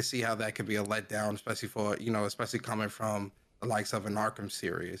 I could see how that could be a letdown, especially coming from the likes of an Arkham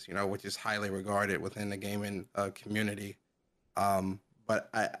series, which is highly regarded within the gaming community. But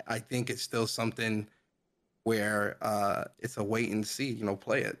I think it's still something where it's a wait and see,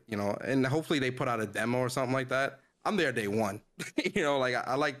 play it, and hopefully they put out a demo or something like that. I'm there day one.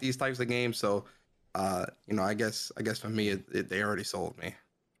 I like these types of games, so I guess for me they already sold me.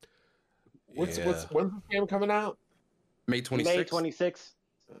 When's this game coming out? May 26th. May 26th.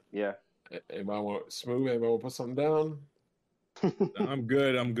 Yeah. Anybody want to put something down? I'm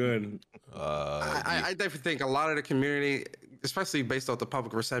good. I definitely think a lot of the community, especially based off the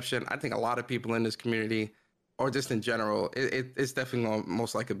public reception, I think a lot of people in this community, or just in general, it's definitely going to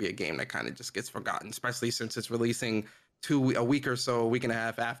most likely be a game that kind of just gets forgotten, especially since it's releasing a week or so, a week and a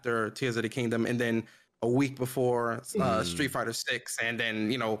half after Tears of the Kingdom, and then a week before Street Fighter 6, and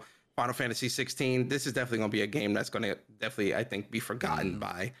then Final Fantasy 16. This is definitely going to be a game that's going to definitely, I think, be forgotten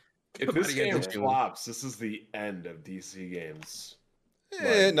by. If this game flops, this is the end of DC games.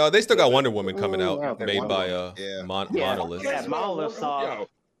 No, they still got Wonder Woman coming out, made by Monolith. Yeah, Monolith saw.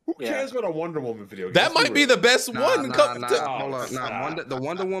 Who cares about a Wonder Woman video game? That might be the best one. Hold on. The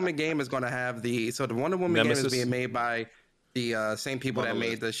Wonder Woman game is going to have the Wonder Woman game is being made by the same people that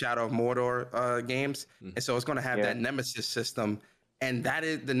made the Shadow of Mordor games, and so it's going to have that Nemesis system, and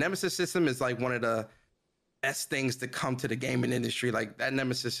the Nemesis system is like one of the best things to come to the gaming industry. Like that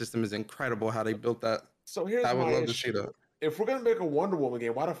Nemesis system is incredible. How they built that. So here's I would my love to issue. see that. If we're gonna make a Wonder Woman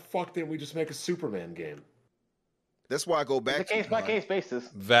game, why the fuck didn't we just make a Superman game? That's why I go back. It's a case by case basis.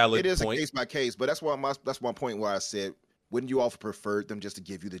 Valid It is point. a case by case, but that's one point where I said, wouldn't you all have preferred them just to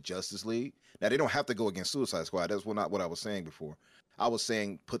give you the Justice League? Now they don't have to go against Suicide Squad. That's not what I was saying before. I was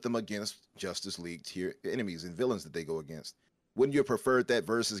saying put them against Justice League tier enemies and villains that they go against. Wouldn't you have preferred that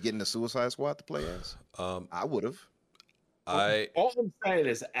versus getting the Suicide Squad to play as? I would have. All I'm saying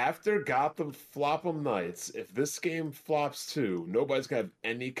is, after Gotham Flopham Knights, if this game flops too, nobody's gonna have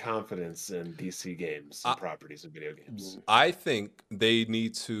any confidence in DC games and properties and video games. I think they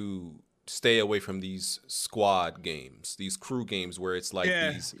need to stay away from these squad games, these crew games where it's like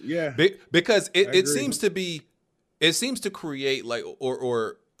these. Yeah. Because it seems to create like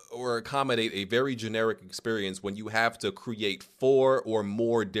or accommodate a very generic experience when you have to create 4 or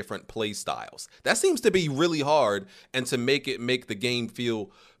more different play styles. That seems to be really hard, and to make the game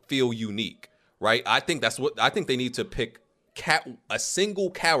feel unique, right? I think they need to pick a single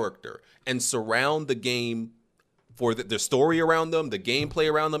character and surround the game for the story around them, the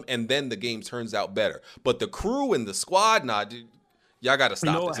gameplay around them, and then the game turns out better. But the crew and the squad, dude, y'all got to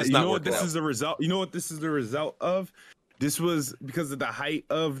stop this. It's not working out. This is the result. You know what this is the result of? This was because of the height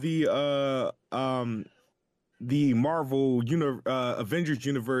of the Marvel Avengers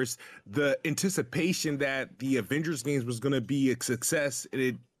universe, the anticipation that the Avengers games was going to be a success, and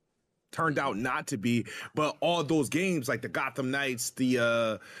it turned out not to be. But all those games, like the Gotham Knights,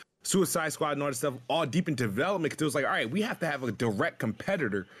 the Suicide Squad, and all that stuff, all deep in development, because it was like, all right, we have to have a direct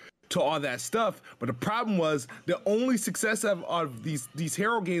competitor to all that stuff. But the problem was the only success of these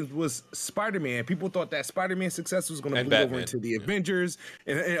hero games was Spider-Man. People thought that Spider-Man success was going to bleed over into the Avengers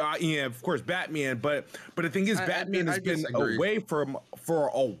and of course Batman. But the thing is, Batman has been away for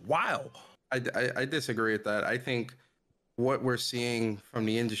a while. I disagree with that. I think what we're seeing from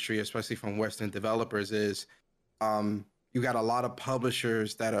the industry, especially from Western developers, is you got a lot of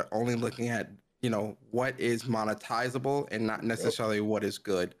publishers that are only looking at what is monetizable and not necessarily what is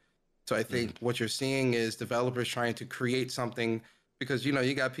good. So I think what you're seeing is developers trying to create something, because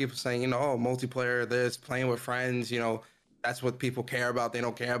you got people saying oh, multiplayer, this, playing with friends, that's what people care about. They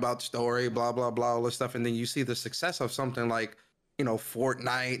don't care about story, blah blah blah, all this stuff. And then you see the success of something like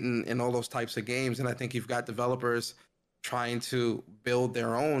Fortnite and all those types of games. And I think you've got developers trying to build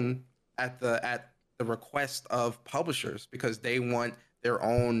their own at the request of publishers, because they want their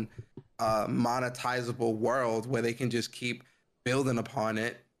own monetizable world where they can just keep building upon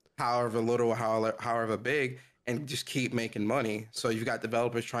it, however little, however big, and just keep making money. So you've got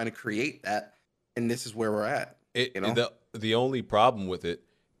developers trying to create that, and this is where we're at. The only problem with it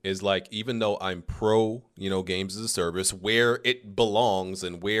is, like, even though I'm pro, games as a service, where it belongs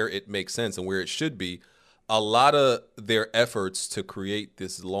and where it makes sense and where it should be, a lot of their efforts to create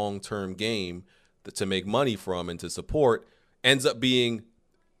this long-term game to make money from and to support ends up having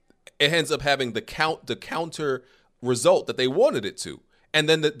the counter result that they wanted it to. And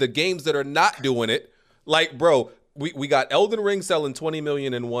then the games that are not doing it, like, bro, we got Elden Ring selling 20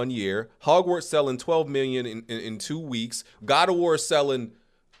 million in 1 year, Hogwarts selling 12 million in 2 weeks, God of War selling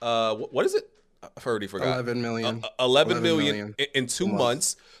what is it? I've already forgot. 11 million. 11 million in 2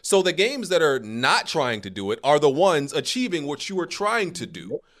 months. So the games that are not trying to do it are the ones achieving what you are trying to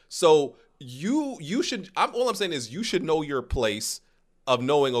do. So you should. All I'm saying is you should know your place of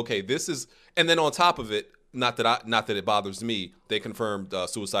knowing, okay, this is, and then on top of it. Not that it bothers me. They confirmed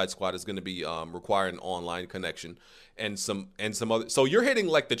Suicide Squad is going to be requiring an online connection and some other. So you're hitting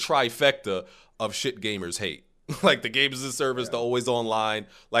like the trifecta of shit gamers hate. Like the games as a service, the always online.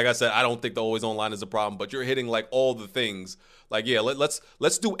 Like I said, I don't think the always online is a problem, but you're hitting like all the things. Like, yeah,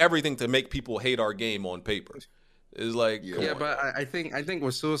 let's do everything to make people hate our game on paper. It's like, but I think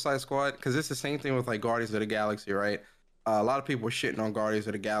with Suicide Squad, because it's the same thing with like Guardians of the Galaxy, right? A lot of people were shitting on Guardians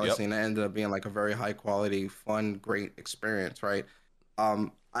of the Galaxy, and it ended up being like a very high quality, fun, great experience, right?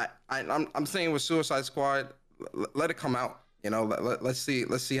 I'm saying with Suicide Squad, let it come out. Let's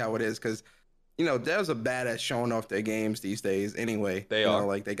see how it is, because devs are bad at showing off their games these days anyway. They are.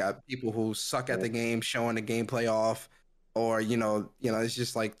 Like they got people who suck at the game showing the gameplay off, or it's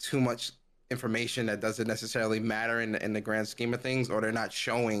just like too much information that doesn't necessarily matter in the grand scheme of things, or they're not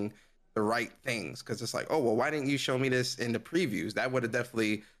showing the right things because it's like, oh well, why didn't you show me this in the previews? That would have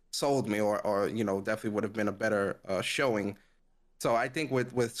definitely sold me, or definitely would have been a better showing. So I think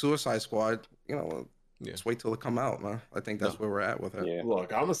with Suicide Squad, let's wait till it come out, man. I think that's where we're at with it. Yeah.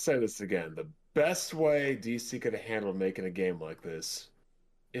 Look, I'm gonna say this again. The best way DC could have handled making a game like this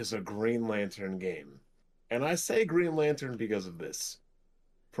is a Green Lantern game. And I say Green Lantern because of this.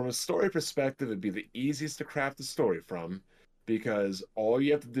 From a story perspective, it'd be the easiest to craft a story from, because all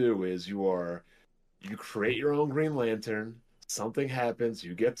you have to do is you create your own Green Lantern, something happens,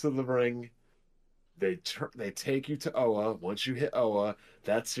 you get to the ring, they take you to Oa. Once you hit Oa,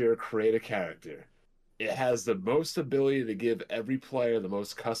 that's your create a character. It has the most ability to give every player the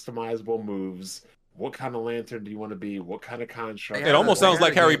most customizable moves. What kind of lantern do you want to be? What kind of construct? It almost sounds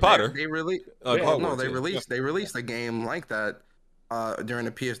like Harry Potter. They released a game like that during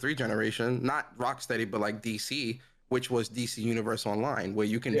the PS3 generation. Not Rocksteady, but like DC, which was DC Universe Online, where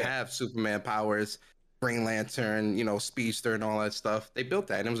you can have Superman powers, Green Lantern, Speedster, and all that stuff. They built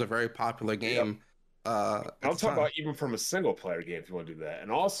that, and it was a very popular game. I'm talking about even from a single player game if you want to do that.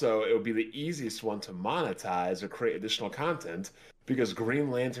 And also, it would be the easiest one to monetize or create additional content, because Green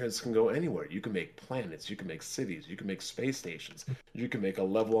Lanterns can go anywhere. You can make planets, you can make cities, you can make space stations, you can make a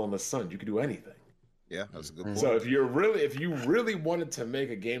level on the sun, you can do anything. Yeah, that's a good point. So if you really wanted to make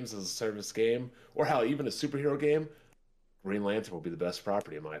a games as a service game, or hell, even a superhero game, Green Lantern will be the best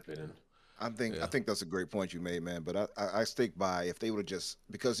property in my opinion. I think that's a great point you made, man. But I stick by, if they would have just,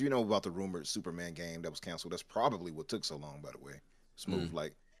 because about the rumored Superman game that was canceled. That's probably what took so long, by the way. Smooth,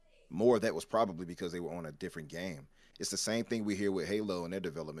 like more of that was probably because they were on a different game. It's the same thing we hear with Halo and their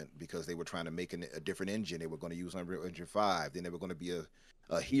development, because they were trying to make a different engine. They were going to use Unreal Engine 5. Then they were going to be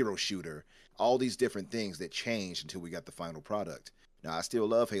a hero shooter. All these different things that changed until we got the final product. Now, I still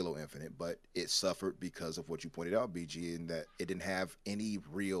love Halo Infinite, but it suffered because of what you pointed out, BG, in that it didn't have any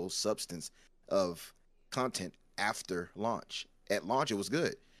real substance of content after launch. At launch, it was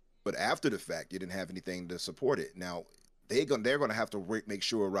good, but after the fact, it didn't have anything to support it. Now, they're going to have to make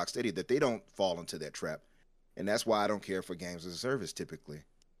sure, Rocksteady, that they don't fall into that trap, and that's why I don't care for games as a service typically.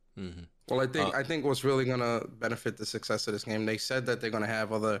 Mm-hmm. Well, I think what's really going to benefit the success of this game, they said that they're going to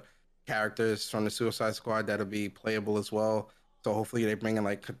have other characters from the Suicide Squad that'll be playable as well. So hopefully they bring in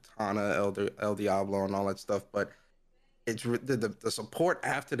like Katana, El Diablo, and all that stuff. But it's the support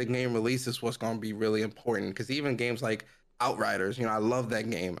after the game release is what's going to be really important. Because even games like Outriders, I love that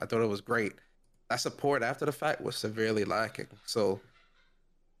game. I thought it was great. That support after the fact was severely lacking. So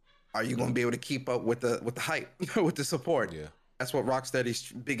are you going to be able to keep up with the hype, with the support? Yeah, that's what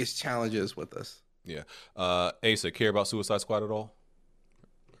Rocksteady's biggest challenge is with this. Yeah, Asa, care about Suicide Squad at all?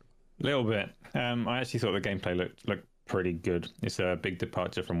 A little bit. I actually thought the gameplay looked pretty good. It's a big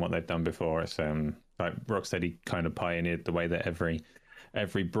departure from what they've done before. It's like Rocksteady kind of pioneered the way that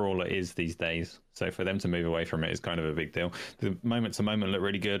every brawler is these days. So for them to move away from it is kind of a big deal. The moment to moment look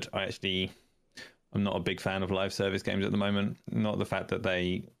really good. I'm not a big fan of live service games at the moment. Not the fact that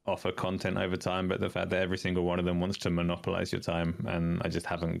they offer content over time, but the fact that every single one of them wants to monopolize your time, and I just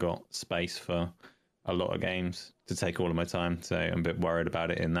haven't got space for a lot of games to take all of my time, so I'm a bit worried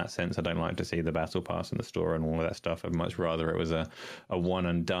about it in that sense. I don't like to see the battle pass and the store and all of that stuff. I'd much rather it was a one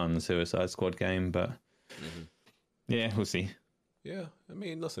and done Suicide Squad game, but yeah, we'll see. Yeah, I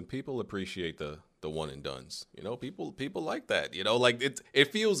mean, listen, people appreciate the one and dones. People like that. Like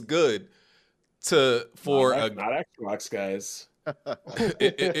it feels good for not Xbox guys.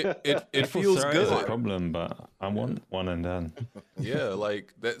 It feels good. It's a problem, but I want one and done. Yeah,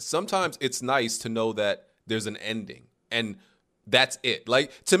 like that. Sometimes it's nice to know that there's an ending and that's it.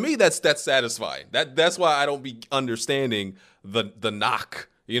 Like to me, that's satisfying. That's why I don't be understanding the knock.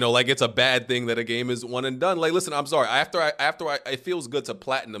 Like it's a bad thing that a game is one and done. Like, listen, I'm sorry. It feels good to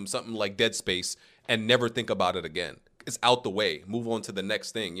platinum something like Dead Space and never think about it again. It's out the way. Move on to the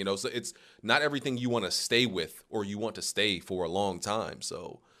next thing. So it's not everything you want to stay with or you want to stay for a long time.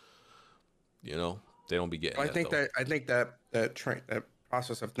 So, they don't be getting. I think that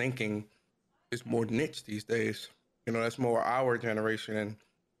process of thinking is more niche these days. That's more our generation and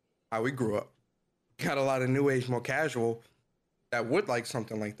how we grew up. Got a lot of new age, more casual that would like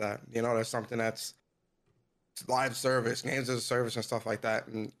something like that. That's something that's live service, games as a service, and stuff like that.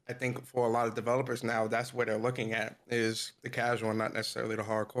 And I think for a lot of developers now, that's what they're looking at is the casual and not necessarily the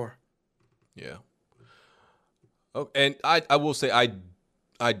hardcore. Yeah. Oh, and I will say I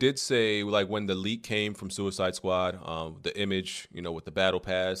I did say, like, when the leak came from Suicide Squad, the image, with the battle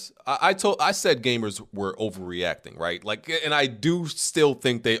pass, I said gamers were overreacting, right? Like, and I do still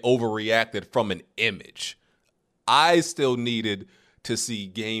think they overreacted from an image. I still needed to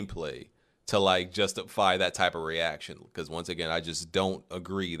see gameplay to, like, justify that type of reaction. Because once again, I just don't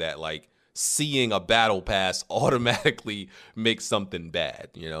agree that, like, seeing a battle pass automatically makes something bad,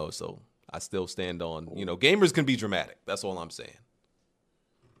 So I still stand on, gamers can be dramatic. That's all I'm saying.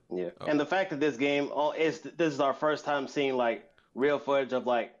 Yeah, and the fact that this game this is our first time seeing like real footage of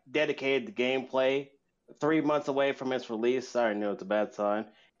like dedicated gameplay 3 months away from its release. I already knew it's a bad sign,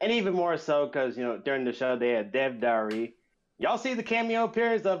 and even more so because during the show they had Dev Diary. Y'all see the cameo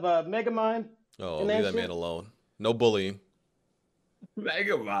appearance of Megamind? Oh, leave that man alone. No bullying.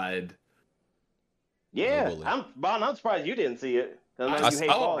 Megamind. Yeah, I'm surprised you didn't see it. I sent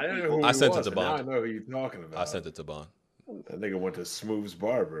it to Now I Bond. know who you're talking about. I sent it to Bond. I think it went to Smooth's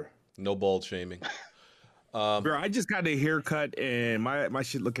barber. No bald shaming. Bro, I just got a haircut and my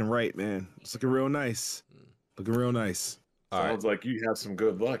shit looking right, man. It's looking real nice. Looking real nice. Sounds like you have some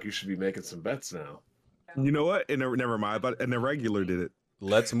good luck. You should be making some bets now. You know what? And never mind, but an irregular did it.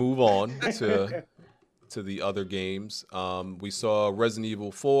 Let's move on to the other games. We saw Resident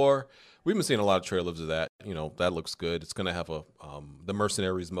Evil 4. We've been seeing a lot of trailers of that. That looks good. It's gonna have the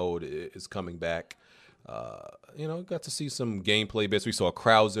Mercenaries mode is coming back. Got to see some gameplay bits. We saw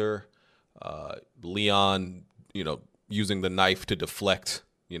Krauser, Leon, using the knife to deflect,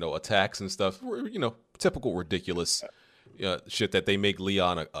 attacks and stuff. Typical ridiculous shit that they make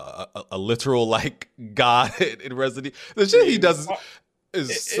Leon a literal like god in Resident Evil. The shit he does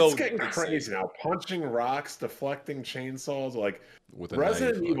it's getting crazy now. Punching rocks, deflecting chainsaws, like with a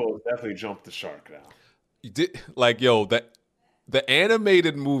Resident knife, Evil has definitely jumped the shark now. You did the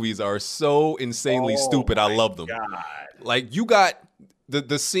animated movies are so insanely stupid. I love them. God. Like you got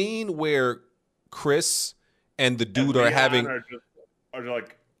the scene where Chris and the dude are having are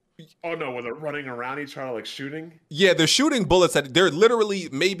like, oh no, when they're running around each other like shooting. Yeah, they're shooting bullets at. They're literally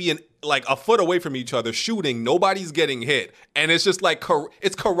maybe a foot away from each other shooting. Nobody's getting hit, and it's just like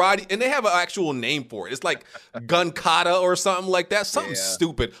it's karate, and they have an actual name for it. It's like gun kata or something like that. Something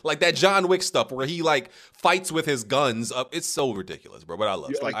stupid like that John Wick stuff where he like fights with his guns up. It's so ridiculous, bro. But I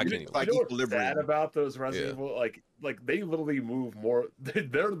love it. I can't even. You know what's sad about those Resident Evil? Like they literally move more.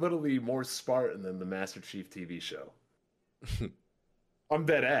 They're literally more Spartan than the Master Chief TV show. I'm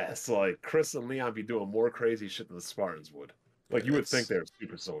dead ass. Like Chris and Leon be doing more crazy shit than the Spartans would. Like you would think they're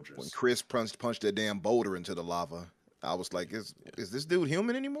super soldiers. When Chris punched that damn boulder into the lava, I was like, "Is this dude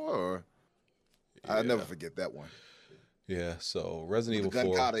human anymore?" Or I'll never forget that one. Yeah. So Resident Evil 4.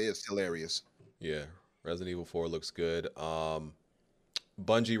 Gun kata is hilarious. Yeah, Resident Evil 4 looks good.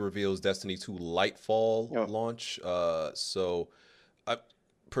 Bungie reveals Destiny 2 Lightfall launch.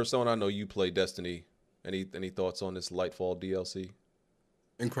 Persona, I know you play Destiny. Any thoughts on this Lightfall DLC?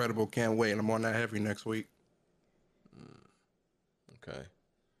 Incredible. Can't wait. And I'm on that heavy next week. Okay.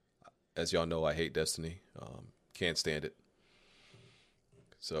 As y'all know, I hate Destiny. Can't stand it.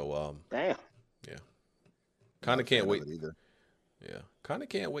 So, damn. Yeah. Kind of can't wait. Either. Yeah. Kind of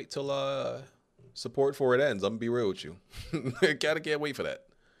can't wait till support for it ends. I'm gonna be real with you. Kind of can't wait for that.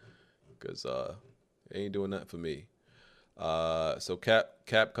 Because it ain't doing nothing for me. So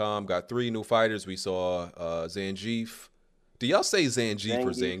Capcom got 3 new fighters. We saw Zangief. Do y'all say Zangief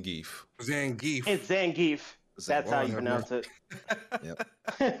or Zangief? Zangief. It's Zangief. That's how you pronounce it. Yep.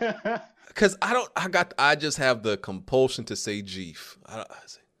 Because I just have the compulsion to say Jeef.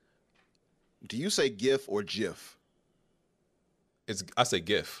 Do you say GIF or GIF? I say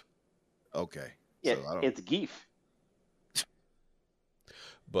GIF. Okay. Yeah, it's GIF.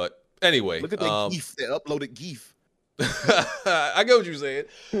 But anyway, look at that GIF. They uploaded GIF. I get what you're saying.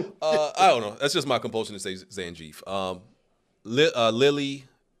 I don't know. That's just my compulsion to say Zangief. Lily,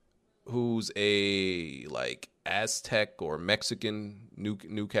 who's a like Aztec or Mexican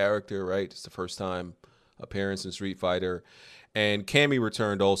new character, right? It's the first time appearance in Street Fighter. And Cammy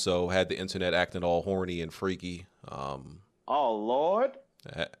returned also, had the internet acting all horny and freaky. Oh, Lord.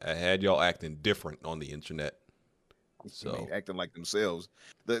 I had y'all acting different on the internet. So acting like themselves.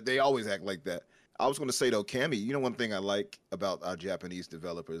 They always act like that. I was going to say, though, Cammy, one thing I like about our Japanese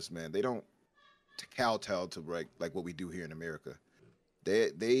developers, man, they don't kowtow to like what we do here in America.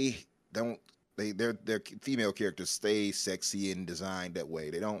 Their female characters stay sexy and designed that way.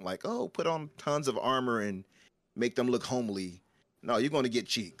 They don't like, put on tons of armor and make them look homely. No, you're going to get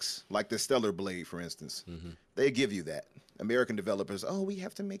cheeks, like the Stellar Blade, for instance. Mm-hmm. They give you that. American developers, we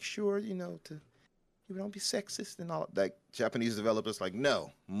have to make sure, you don't be sexist and all that. Japanese developers, like,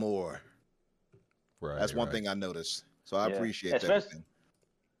 no, more. Right. That's one thing I noticed. So I appreciate that.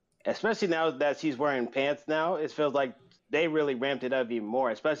 especially now that she's wearing pants now, it feels like they really ramped it up even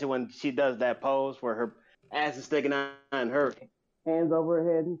more, especially when she does that pose where her ass is sticking out and her hands over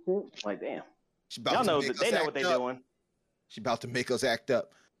her head and shit. Like, damn. Y'all know that they know what they're doing. She about to make us act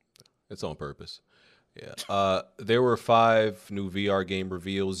up. It's on purpose. Yeah. There were 5 new VR game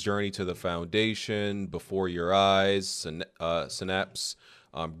reveals: Journey to the Foundation, Before Your Eyes, Synapse,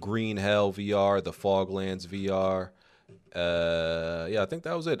 Green Hell VR, the Foglands VR. I think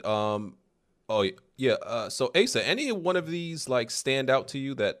that was it. So Asa, any one of these like stand out to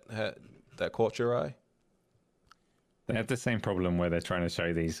you that caught your eye? They have the same problem where they're trying to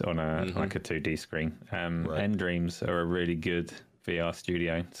show these on like a 2D screen. End Dreams are a really good VR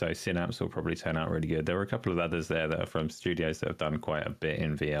studio, so Synapse will probably turn out really good. There were a couple of others there that are from studios that have done quite a bit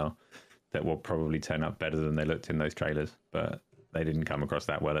in VR that will probably turn up better than they looked in those trailers, but they didn't come across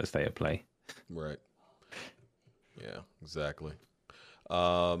that well at State of Play. Right. Yeah, exactly.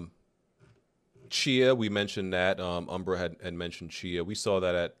 Chia, we mentioned that. Umbra had mentioned Chia. We saw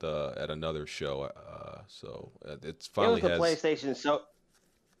that at another show. It's finally it was the PlayStation show.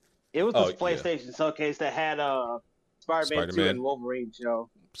 It was the PlayStation showcase that had Spider-Man 2 and Wolverine show.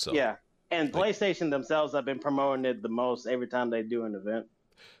 So, yeah, and PlayStation themselves have been promoting it the most every time they do an event.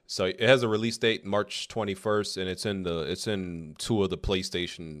 So it has a release date March 21st, and it's in 2 of the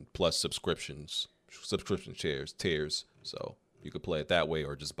PlayStation Plus subscription tiers. So you could play it that way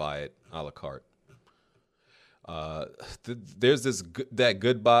or just buy it a la carte. There's that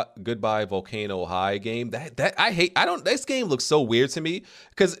Goodbye Volcano High game that I hate. This game looks so weird to me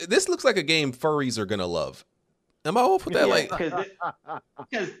because this looks like a game furries are gonna love. Am I off with that?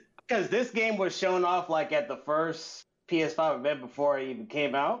 Because this game was shown off like at the first PS5 event before it even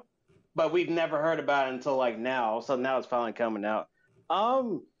came out, but we've never heard about it until like now. So now it's finally coming out.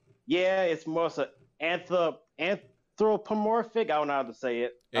 It's more so anthropomorphic. I don't know how to say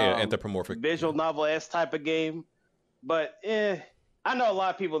it. Yeah, anthropomorphic. Visual novel-esque type of game. But I know a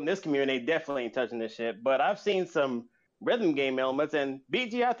lot of people in this community definitely ain't touching this shit. But I've seen some rhythm game elements. And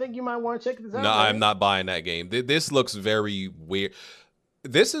BG, I think you might want to check this out. No, right? I'm not buying that game. This looks very weird.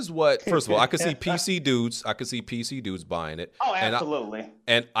 This is what, first of all, I can see PC dudes buying it. Oh, absolutely.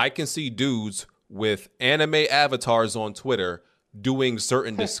 And I can see dudes with anime avatars on Twitter doing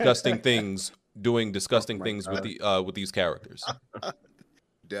certain disgusting things, with these characters.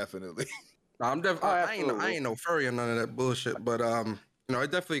 Definitely. I ain't no furry or none of that bullshit, but it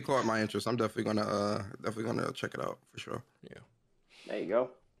definitely caught my interest. I'm definitely gonna check it out for sure. Yeah. There you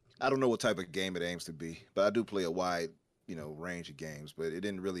go. I don't know what type of game it aims to be, but I do play a wide, range of games, but it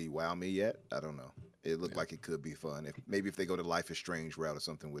didn't really wow me yet. I don't know. It looked like it could be fun. If they go to Life is Strange route or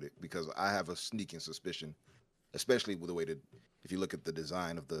something with it, because I have a sneaking suspicion, especially with the way that if you look at the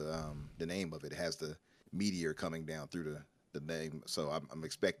design of the name of it, it has the meteor coming down through the name. So I'm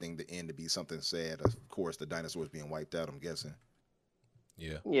expecting the end to be something sad. Of course, the dinosaurs being wiped out, I'm guessing.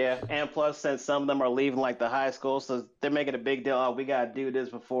 Yeah. Yeah, and plus, since some of them are leaving like the high school, so they're making a big deal. Oh, we gotta do this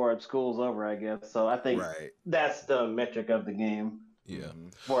before school's over, I guess. So I think that's the metric of the game. Yeah.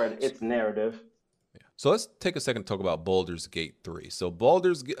 For its narrative. Yeah. So let's take a second to talk about Baldur's Gate 3. So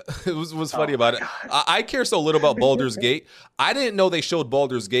Baldur's Gate, what's funny about it, I care so little about Baldur's Gate. I didn't know they showed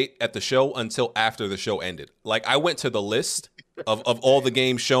Baldur's Gate at the show until after the show ended. Like, I went to the list of all the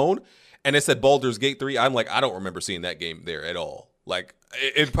games shown, and it said Baldur's Gate 3. I'm like, I don't remember seeing that game there at all. Like,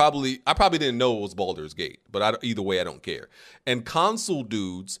 I probably didn't know it was Baldur's Gate, but either way, I don't care. And console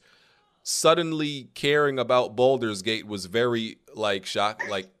dudes suddenly caring about Baldur's Gate was very, like, shocked,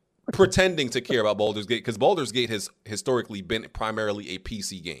 like, pretending to care about Baldur's Gate, because Baldur's Gate has historically been primarily a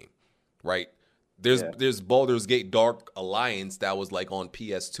PC game, right? There's Baldur's Gate Dark Alliance that was, like, on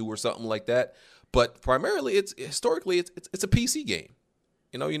PS2 or something like that, but primarily, it's a PC game.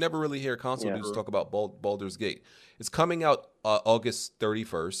 You never really hear console dudes talk about Baldur's Gate. It's coming out August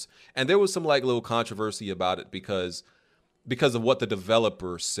 31st, and there was some like little controversy about it because of what the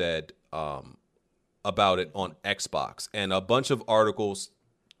developer said about it on Xbox, and a bunch of articles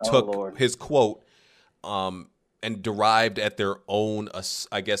took his quote and derived at their own,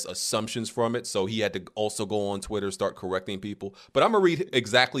 I guess, assumptions from it. So he had to also go on Twitter, start correcting people. But I'm gonna read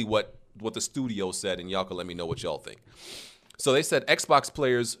exactly what the studio said, and y'all can let me know what y'all think. So they said, Xbox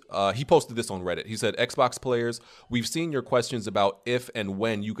players, he posted this on Reddit. He said, Xbox players, we've seen your questions about if and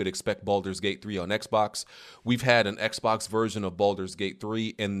when you could expect Baldur's Gate 3 on Xbox. We've had an Xbox version of Baldur's Gate 3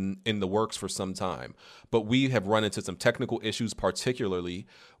 in the works for some time, but we have run into some technical issues, particularly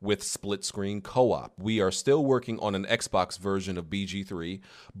with split-screen co-op. We are still working on an Xbox version of BG3,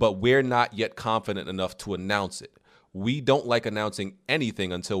 but we're not yet confident enough to announce it. We don't like announcing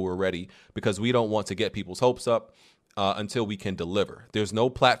anything until we're ready because we don't want to get people's hopes up. until we can deliver. There's no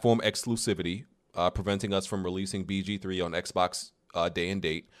platform exclusivity preventing us from releasing BG3 on Xbox day and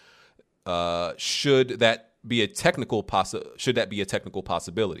date. Should that be a technical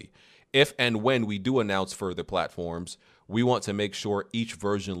possibility? If and when we do announce further platforms, we want to make sure each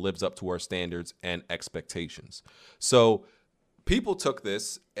version lives up to our standards and expectations. So people took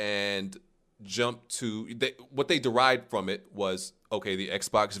this and jumped to what they derived from it was, okay, the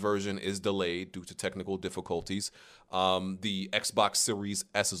Xbox version is delayed due to technical difficulties. The Xbox Series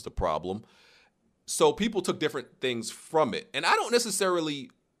S is the problem. So people took different things from it. And I don't necessarily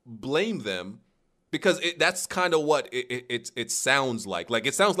blame them, because that's kind of what it sounds like. Like,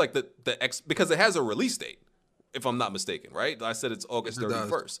 it sounds like the X, because it has a release date, if I'm not mistaken, right? I said it's August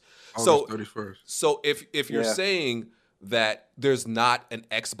 31st. August 31st. So if you're saying that there's not an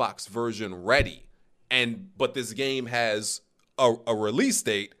Xbox version ready, but this game has a release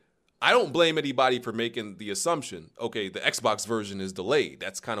date, I don't blame anybody for making the assumption, okay, the Xbox version is delayed.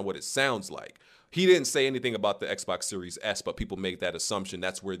 That's kind of what it sounds like. He didn't say anything about the Xbox Series S, but people make that assumption.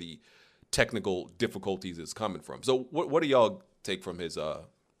 That's where the technical difficulties is coming from. So what do y'all take from his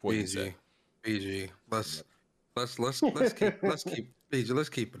what he said? BG. Let's keep BG, let's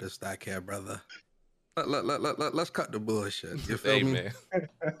keep it a stack here, brother. Let's cut the bullshit. You feel me? Man.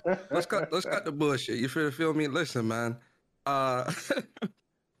 Let's cut the bullshit. You feel me? Listen, man.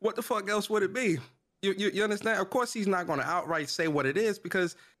 What the fuck else would it be? You understand? Of course he's not gonna outright say what it is,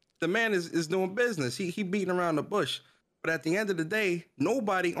 because the man is doing business. He beating around the bush. But at the end of the day,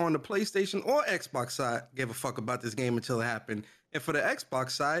 nobody on the PlayStation or Xbox side gave a fuck about this game until it happened. And for the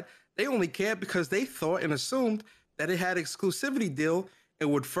Xbox side, they only cared because they thought and assumed that it had exclusivity deal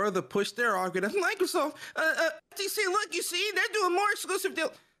and would further push their argument. Microsoft, TC, look, you see, they're doing more exclusive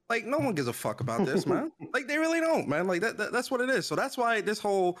deal. Like, no one gives a fuck about this, man. Like, they really don't, man. Like, that's what it is. So that's why this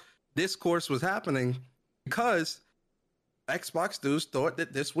whole discourse was happening, because Xbox dudes thought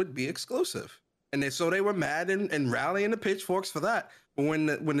that this would be exclusive. And so they were mad and rallying the pitchforks for that. But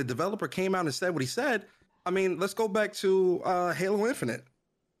when the developer came out and said what he said, I mean, let's go back to Halo Infinite,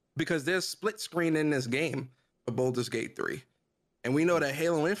 because there's split screen in this game of Baldur's Gate 3. And we know that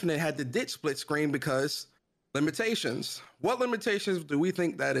Halo Infinite had to ditch split screen because limitations. What limitations do we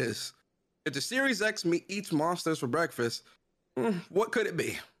think that is? If the Series X eats monsters for breakfast, what could it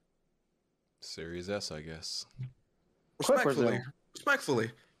be? Series S, I guess.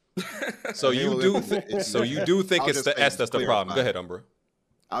 Respectfully. So you do think it's the S that's the problem. Go ahead, Umbra.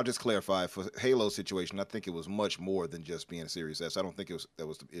 I'll just clarify for Halo's situation. I think it was much more than just being a Series S. I don't think that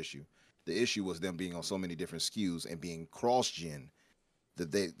was the issue. The issue was them being on so many different SKUs and being cross-gen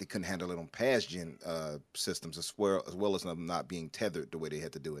that they couldn't handle it on past-gen systems as well as them not being tethered the way they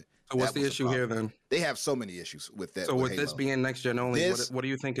had to do it. So what's the issue here then? They have so many issues with that. So with this being next-gen only, what do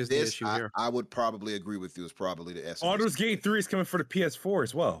you think is the issue here? I would probably agree with you. It's probably the S. Baldur's Gate 3 is coming for the PS4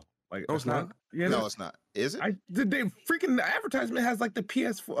 as well. Like, no, it's not. Yeah, no, it's not. Is it? The freaking advertisement has like the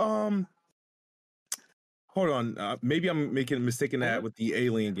PS4. Hold on. Maybe I'm mistaking that with the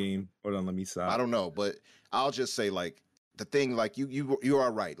Alien game. Hold on, let me stop. I don't know, but I'll just say, like, the thing, like, you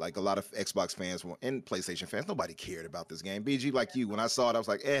are right. Like, a lot of Xbox fans and PlayStation fans, nobody cared about this game. BG, like you, when I saw it, I was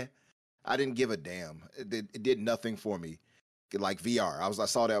like, I didn't give a damn. It did nothing for me. Like VR, I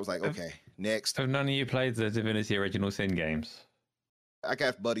saw that, I was like, okay, next. Have none of you played the Divinity Original Sin games? I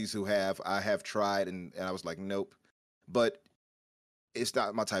got buddies who have. I have tried, and I was like, nope. But it's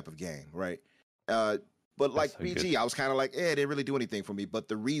not my type of game, right? But like BG, good. I was kind of like, it didn't really do anything for me. But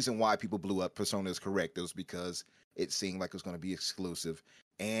the reason why people blew up Persona is correct. It was because it seemed like it was going to be exclusive.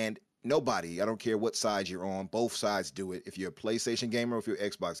 And nobody, I don't care what side you're on, both sides do it. If you're a PlayStation gamer or if you're an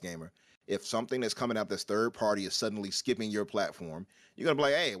Xbox gamer, if something that's coming out that's third party is suddenly skipping your platform, you're going to be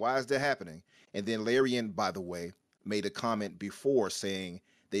like, hey, why is that happening? And then Larian, by the way, made a comment before saying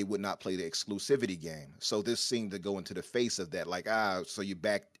they would not play the exclusivity game. So this seemed to go into the face of that, like, so you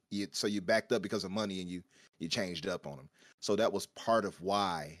backed up because of money and you changed up on them. So that was part of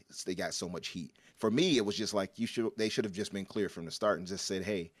why they got so much heat. For me, it was just like they should have just been clear from the start and just said,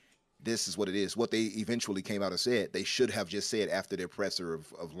 hey, this is what it is. What they eventually came out and said, they should have just said after their presser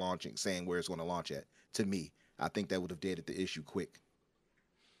of launching, saying where it's going to launch at. To me, I think that would have deaded the issue quick.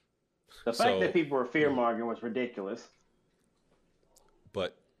 The fact that people were fear-mongering was ridiculous.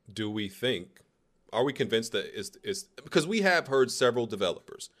 But are we convinced that it's because we have heard several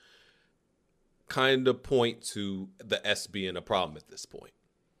developers kind of point to the S being a problem at this point.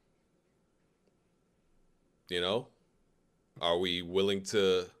 You know? Are we willing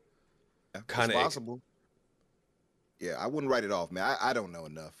to kind of... It's possible. Yeah, I wouldn't write it off, man. I don't know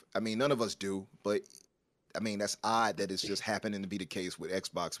enough. I mean, none of us do, but I mean, that's odd that it's just happening to be the case with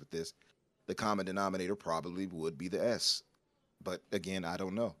Xbox with this. the common denominator probably would be the S. But again, I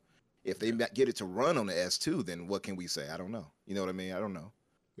don't know. If they get it to run on the S2, then what can we say? I don't know. You know what I mean? I don't know.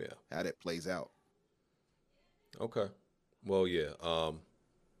 Yeah. How that plays out. Okay. Well, yeah.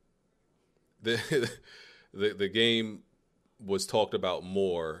 The game was talked about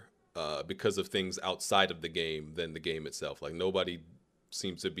more because of things outside of the game than the game itself. Like nobody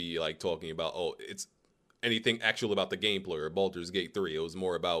seems to be like talking about, oh, it's anything actual about the gameplay or Baldur's Gate 3. It was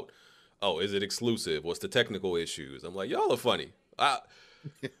more about, oh, is it exclusive? What's the technical issues? I'm like, y'all are funny. Yeah.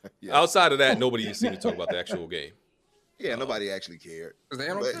 Outside of that, nobody seemed to talk about the actual game. Yeah, nobody actually cared. They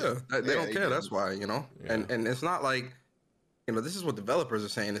don't care. They don't care. That's why, you know. Yeah. And it's not like, you know, this is what developers are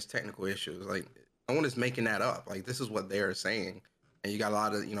saying is technical issues. Like no one is making that up. Like this is what they're saying. And you got a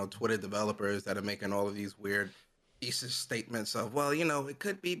lot of, you know, Twitter developers that are making all of these weird thesis statements of, well, you know, it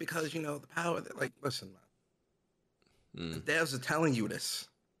could be because, you know, the power. Like, listen, man. The devs are telling you this.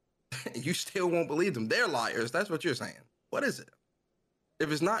 You still won't believe them. They're liars. That's what you're saying. What is it?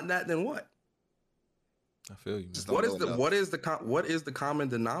 If it's not that, then what? I feel you. What is the common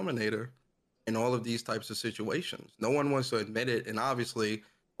denominator in all of these types of situations? No one wants to admit it, and obviously,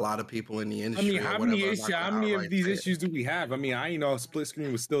 a lot of people in the I industry. mean, how many of these issues do we have? I mean, I know split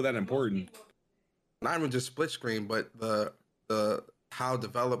screen was still that important. Not even just split screen, but the how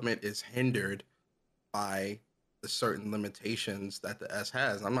development is hindered by the certain limitations that the S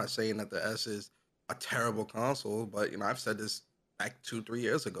has. I'm not saying that the S is a terrible console, but you know, I've said this back 2-3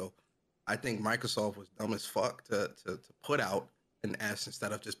 years ago. I think Microsoft was dumb as fuck to put out an S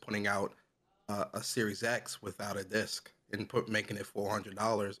instead of just putting out a Series X without a disc and making it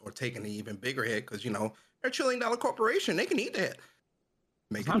 $400 or taking an even bigger hit because, you know, they're $1 trillion corporation. They can eat that.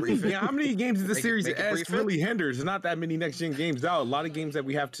 How many games is the Series S really hinders? There's not that many next-gen games out. A lot of games that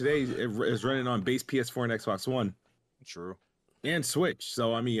we have today is running on base PS4 and Xbox One. True. And Switch.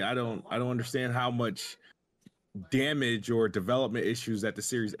 So, I mean, I don't understand how much damage or development issues that the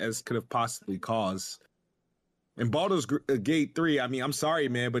Series S could have possibly caused. And Baldur's Gate 3, I mean, I'm sorry,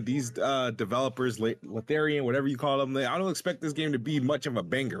 man, but these developers, Letharian, whatever you call them, I don't expect this game to be much of a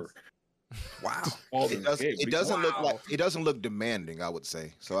banger. Wow. It doesn't look demanding, I would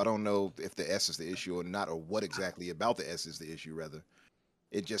say. So I don't know if the S is the issue or not, or what exactly about the S is the issue, rather.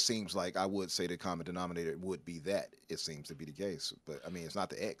 It just seems like I would say the common denominator would be that. It seems to be the case. But, I mean, it's not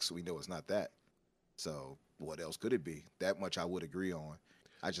the X. We know it's not that. So what else could it be? That much I would agree on.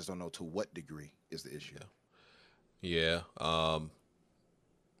 I just don't know to what degree is the issue. Yeah.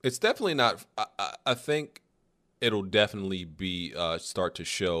 It's definitely not. I think it'll definitely be start to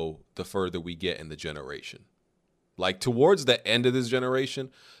show the further we get in the generation. Like towards the end of this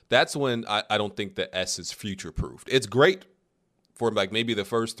generation, that's when I don't think the S is future proofed. It's great for like maybe the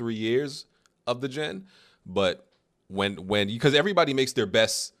first 3 years of the gen, but when because everybody makes their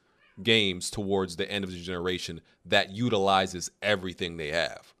best games towards the end of the generation that utilizes everything they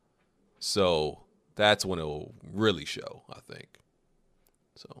have. So that's when it will really show, I think.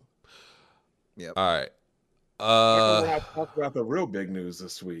 So, yeah. All right. Let's talk about the real big news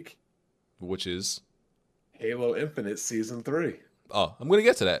this week, which is Halo Infinite Season 3. Oh, I'm gonna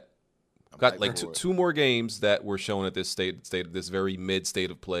get to that. Got like two more games that were shown at this this very mid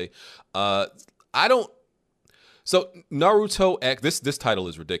state of play. So Naruto X, this title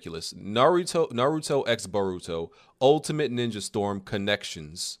is ridiculous. Naruto X Boruto Ultimate Ninja Storm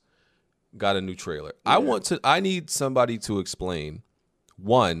Connections got a new trailer. Yeah. I need somebody to explain,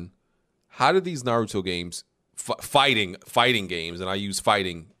 one, how do these Naruto games, fighting games, and I use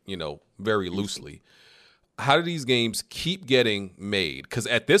fighting, very loosely, how do these games keep getting made? Because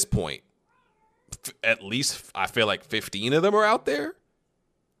at this point, at least I feel like 15 of them are out there.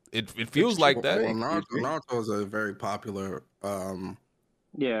 It feels like that. Well, Naruto is a very popular anime.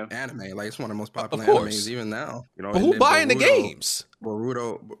 Like it's one of the most popular animes even now. But who buying the games?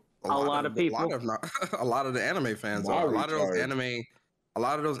 Boruto. A lot of people. A lot of the anime fans are. A lot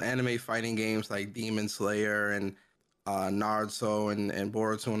of those anime fighting games like Demon Slayer and Naruto and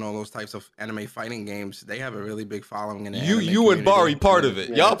Boruto and all those types of anime fighting games, they have a really big following in the anime You and Bari part of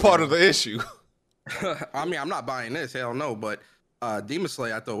it. Y'all part of the issue. I mean, I'm not buying this. Hell no. But Demon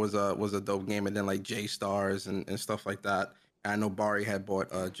Slayer I thought was a dope game, and then like J-Stars and stuff like that. And I know Bari had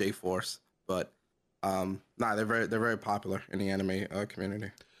bought J-Force, but they're very popular in the anime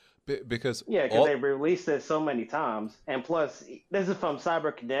community. Because they released it so many times, and plus this is from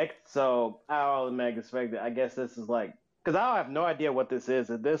CyberConnect, so I automatically expect it. I guess this is like, because I have no idea what this is.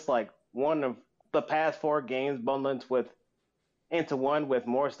 Is this like one of the past 4 games bundled into one with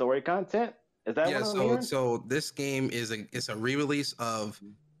more story content? Is that what I'm hearing? So this game is a re-release of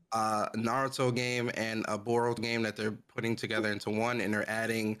a Naruto game and a Boruto game that they're putting together into one, and they're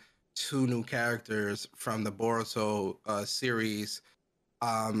adding 2 new characters from the Boruto series.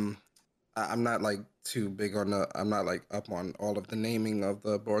 I'm not like too big on the. I'm not like up on all of the naming of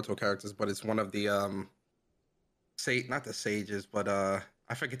the Boruto characters, but it's one of the not the sages, but I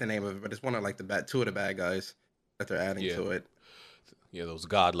forget the name of it, but it's one of like the 2 of the bad guys that they're adding to it. Yeah, those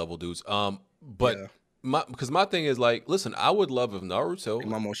god level dudes. But because my thing is like, listen, I would love if Naruto, like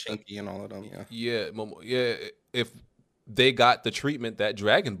Momo Shinki, and all of them. If they got the treatment that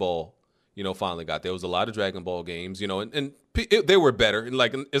Dragon Ball, finally got. There was a lot of Dragon Ball games, and they were better. And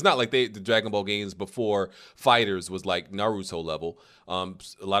like, it's not like the Dragon Ball games before Fighters was like Naruto level. A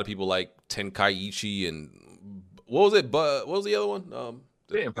lot of people like Tenkaichi and what was the other one?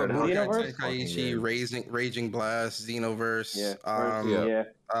 Tenkaichi, Raging Blast, Xenoverse,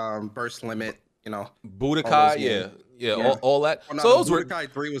 Burst Limit, Budokai, all that. Well, no, so those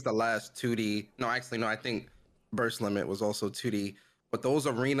Budokai 3 was the last 2D. No, actually, no, I think Burst Limit was also 2D. But those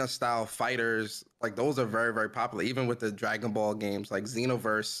arena style fighters, like those are very, very popular. Even with the Dragon Ball games, like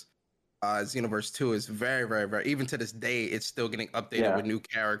Xenoverse, Xenoverse 2 is very, very, very. Even to this day, it's still getting updated with new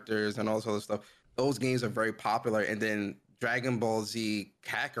characters and all this other stuff. Those games are very popular. And then Dragon Ball Z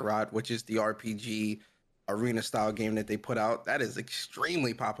Kakarot, which is the RPG arena style game that they put out, that is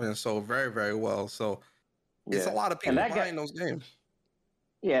extremely popular and sold very, very well. So it's a lot of people playing those games.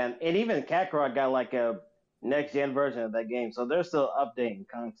 Yeah, and even Kakarot got like a next gen version of that game, so they're still updating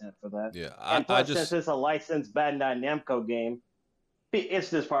content for that. Yeah, and plus, since it's a licensed Bandai Namco game,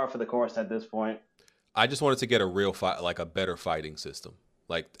 it's just par for the course at this point. I just wanted to get a real fight, like a better fighting system,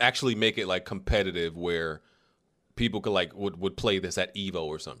 like actually make it like competitive where people could like would play this at Evo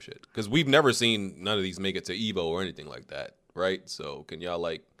or some shit. Because we've never seen none of these make it to Evo or anything like that, right? So can y'all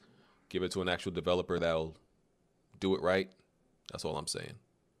like give it to an actual developer that'll do it right? That's all I'm saying.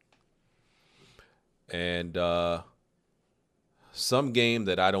 And some game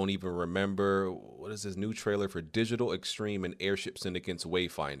that I don't even remember. What is this new trailer for Digital Extreme and Airship Syndicate's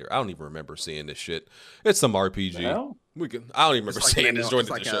Wayfinder? I don't even remember seeing this shit. It's some RPG. I don't even remember seeing this during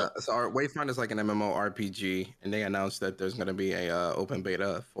the show. Wayfinder is like an MMORPG, and they announced that there's going to be a open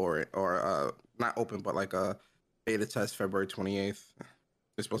beta for it, or not open, but like a beta test February 28th.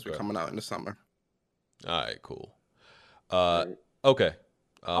 It's supposed to be coming out in the summer. All right, cool. Okay,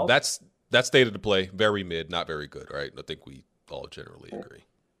 that's state of the play. Very mid, not very good, right? I think we all generally agree.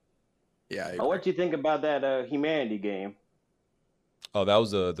 Yeah. What do you think about that Humanity game? Oh, that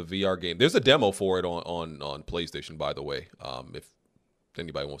was the VR game. There's a demo for it on PlayStation, by the way. If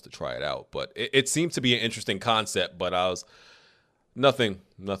anybody wants to try it out, but it seemed to be an interesting concept. But I was nothing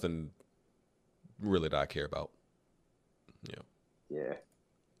really that I care about. Yeah.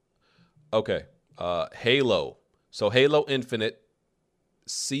 Okay. Halo. So Halo Infinite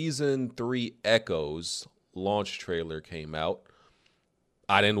Season 3 Echoes launch trailer came out.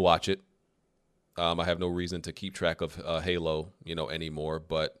 I didn't watch it. I have no reason to keep track of Halo, anymore.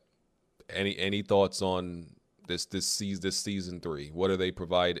 But any thoughts on this season 3? What are they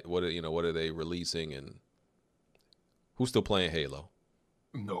provide? What are they releasing? And who's still playing Halo?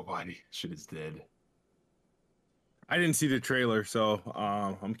 Nobody. Shit is dead. I didn't see the trailer, so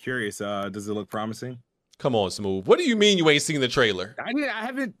I'm curious. Does it look promising? Come on, Smooth. What do you mean you ain't seen the trailer? I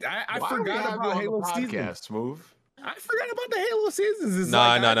haven't. I forgot about Halo season. Smooth. I forgot about the Halo seasons. It's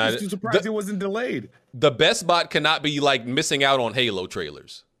nah. I'm just surprised it wasn't delayed. The best bot cannot be like missing out on Halo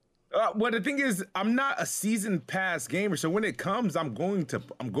trailers. Well, the thing is, I'm not a season pass gamer, so when it comes, I'm going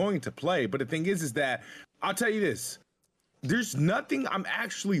to play. But the thing is that I'll tell you this: there's nothing I'm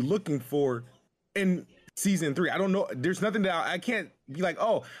actually looking for in season 3. I don't know. There's nothing that I can't be like,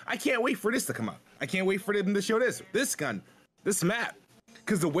 oh, I can't wait for this to come out. I can't wait for them to show this gun, this map.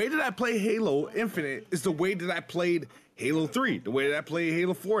 Because the way that I play Halo Infinite is the way that I played Halo 3, the way that I play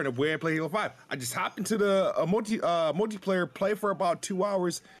Halo 4, and the way I play Halo 5. I just hop into the multiplayer, play for about 2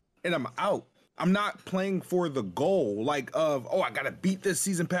 hours, and I'm out. I'm not playing for the goal, like of, oh, I gotta beat this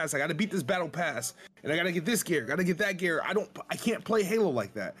season pass, I gotta beat this battle pass, and I gotta get this gear, gotta get that gear. I can't play Halo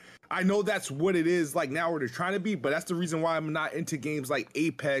like that. I know that's what it is like now, where they're trying to be, but that's the reason why I'm not into games like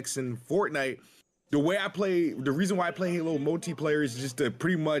Apex and Fortnite. The reason why I play Halo multiplayer is just to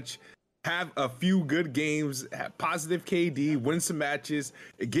pretty much have a few good games, have positive KD, win some matches,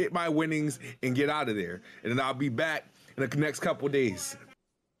 get my winnings, and get out of there. And then I'll be back in the next couple of days.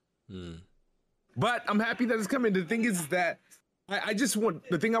 But I'm happy that it's coming. The thing is that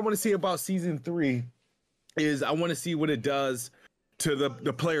the thing I want to see about season 3 is I want to see what it does to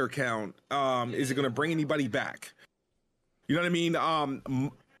the player count. Is it going to bring anybody back? You know what I mean?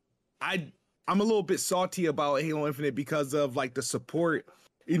 I'm a little bit salty about Halo Infinite because of like the support,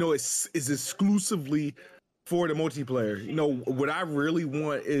 is exclusively for the multiplayer. You know, what I really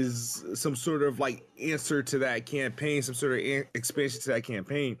want is some sort of like answer to that campaign, some sort of expansion to that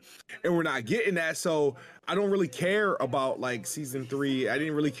campaign, and we're not getting that. So I don't really care about like season 3. I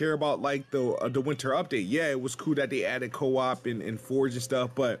didn't really care about like the winter update. Yeah, it was cool that they added co-op and Forge and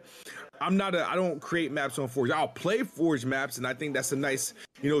stuff, but I don't create maps on Forge. I'll play Forge maps, and I think that's a nice,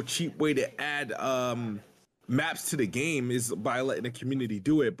 cheap way to add maps to the game is by letting the community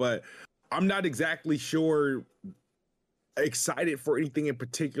do it. But I'm not exactly excited for anything in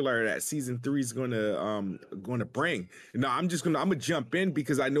particular that season 3 is gonna bring. Now I'm gonna jump in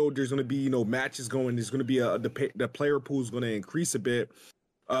because I know there's gonna be matches going. There's gonna be the player pool is gonna increase a bit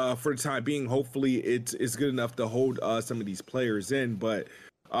for the time being. Hopefully it's good enough to hold some of these players in. But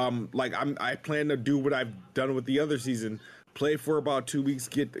I plan to do what I've done with the other season. Play for about 2 weeks,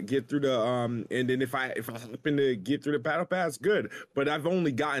 get through the and then if I happen to get through the battle pass, good. But I've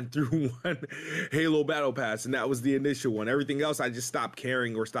only gotten through one Halo battle pass, and that was the initial one. Everything else I just stopped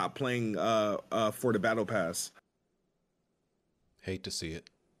caring or stopped playing for the battle pass. Hate to see it.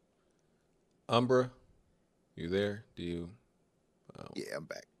 Umbra, you there? Do you? Yeah, I'm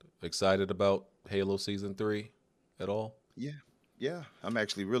back. Excited about Halo Season 3 at all? Yeah, I'm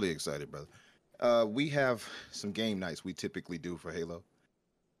actually really excited, brother. We have some game nights we typically do for Halo.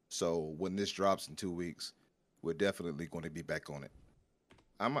 So when this drops in 2 weeks, we're definitely going to be back on it.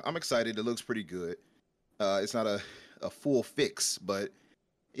 I'm excited. It looks pretty good. It's not a full fix, but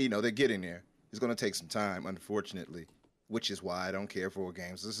they're getting there. It's going to take some time, unfortunately, which is why I don't care for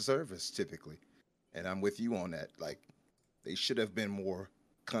games as a service typically. And I'm with you on that. Like, they should have been more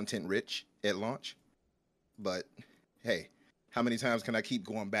content rich at launch. But hey, how many times can I keep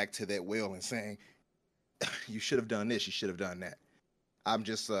going back to that well and saying, you should have done this, you should have done that? I'm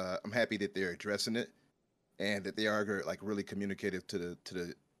just, I'm happy that they're addressing it and that they are like really communicative to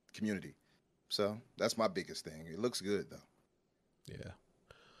the community. So that's my biggest thing. It looks good though. Yeah.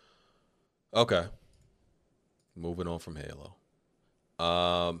 Okay. Moving on from Halo.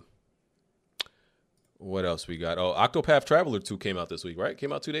 What else we got? Oh, Octopath Traveler 2 came out this week, right?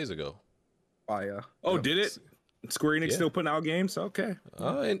 Came out 2 days ago. Oh, did it? Square Enix still putting out games? Okay.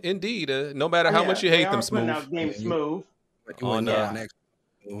 Indeed. No matter how much you hate them, Smooth. Out games Smooth. And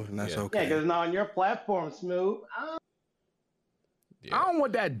that's okay. Yeah, because it's not on your platform, Smooth. I don't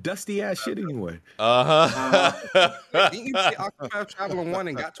want that dusty ass shit anyway. Didn't you see Octopath Traveler 1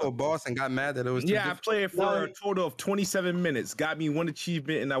 and got to a boss and got mad that it was too I played it for a total of 27 minutes. Got me one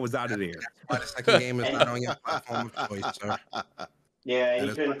achievement and I was out of there. That's why the second game is not on your platform of choice, sir. Yeah, and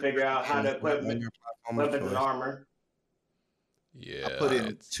you couldn't figure out how to equip weapons and armor. Yeah. I put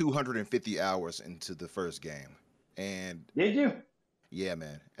in 250 hours into the first game. And did you? Yeah,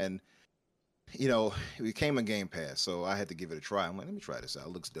 man. And it became a Game Pass, so I had to give it a try. I'm like, let me try this out. It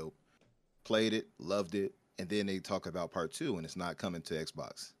looks dope. Played it, loved it, and then they talk about part 2, and it's not coming to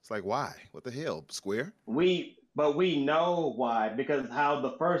Xbox. It's like, why? What the hell, Square? But we know why, because how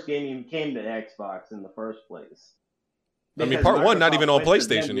the first game even came to Xbox in the first place. Because part 1 not even on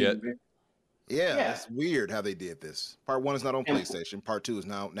PlayStation yet. Yeah, it's weird how they did this. Part 1 is not on PlayStation. Part 2 is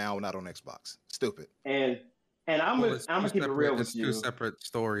now not on Xbox. Stupid. And I'm gonna keep it real with you. It's 2 separate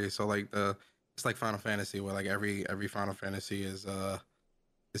stories. So it's like Final Fantasy, where like every Final Fantasy is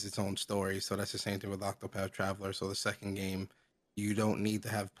its own story. So that's the same thing with Octopath Traveler. So the second game, you don't need to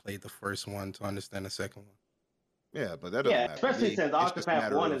have played the first one to understand the second one. Yeah, but that doesn't matter. Especially since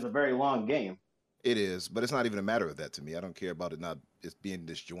Octopath 1 is a very long game. It is, but it's not even a matter of that to me. I don't care about it not being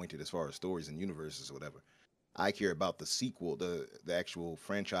disjointed as far as stories and universes or whatever. I care about the sequel, the actual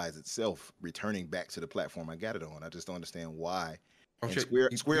franchise itself returning back to the platform I got it on. I just don't understand why. And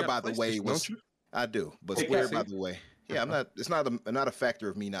Square by the way, I do, but Square by the way, yeah, I'm not. It's not a factor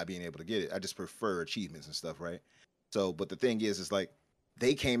of me not being able to get it. I just prefer achievements and stuff, right? So, but the thing is, it's like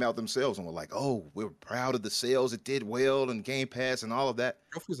they came out themselves and were like, "Oh, we're proud of the sales. It did well and Game Pass and all of that."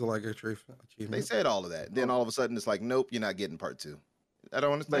 Trophies are like a achievement. They said all of that. Then all of a sudden, it's like, "Nope, you're not getting part 2." I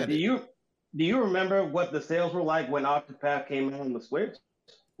don't understand. But do you remember what the sales were like when Octopath came out on the Switch,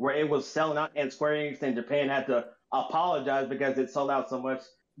 where it was selling out and Square Enix in Japan had to apologize because it sold out so much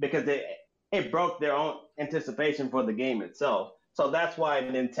because it broke their own anticipation for the game itself. So that's why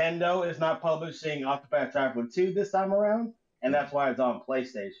Nintendo is not publishing Octopath Traveler 2 this time around, and that's why it's on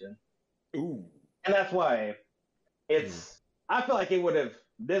PlayStation. Ooh. And that's why I feel like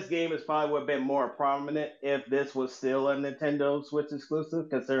this game is probably would have been more prominent if this was still a Nintendo Switch exclusive,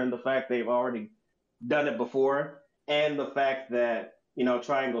 considering the fact they've already done it before, and the fact that,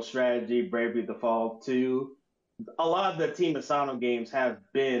 Triangle Strategy, Bravely Default 2, a lot of the Team Asano games have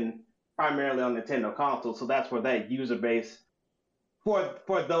been primarily on Nintendo console, so that's where that user base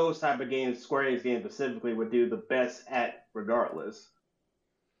for those type of games, Square Enix games specifically would do the best at regardless.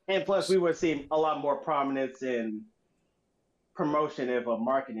 And plus, we would see a lot more prominence in promotion of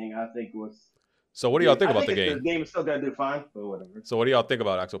marketing. I think was. So what do y'all think about the game? The game is still gonna do fine, but whatever. So what do y'all think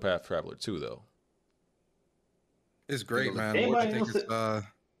about Octopath Traveler 2 though? It's great, man. I think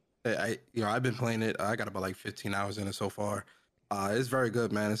it's, I've been playing it. I got about like 15 hours in it so far. It's very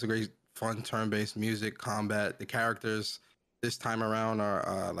good, man. It's a great, fun turn-based music, combat. The characters this time around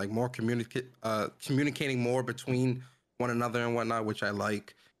are like more communicating more between one another and whatnot, which I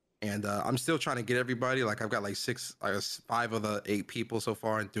like. And I'm still trying to get everybody. Like I've got like 5 of the 8 people so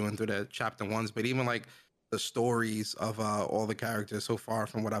far and doing through the chapter 1s. But even like the stories of all the characters so far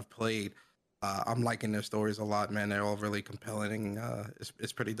from what I've played, I'm liking their stories a lot, man. They're all really compelling.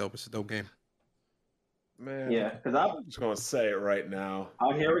 It's pretty dope. It's a dope game. Man, yeah, because I'm just gonna say it right now.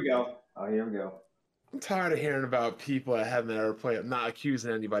 Oh, here we go. I'm tired of hearing about people that haven't ever played. I'm not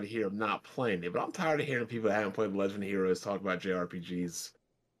accusing anybody here of not playing it, but I'm tired of hearing people that haven't played Legend of Heroes talk about JRPGs.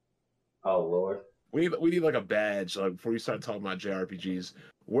 Oh Lord, we need like a badge, like before you start talking about JRPGs.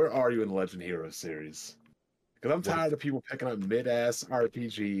 Where are you in the Legend of Heroes series? Because I'm tired of people picking up mid-ass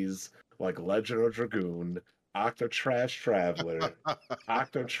RPGs like Legend of Dragoon, Octotrash Traveler,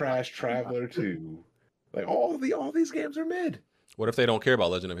 Octotrash Traveler 2. Like all these games are mid. What if they don't care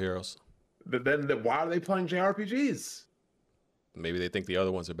about Legend of Heroes? Then why are they playing JRPGs? Maybe they think the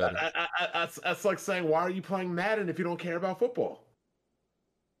other ones are better. That's like saying, why are you playing Madden if you don't care about football?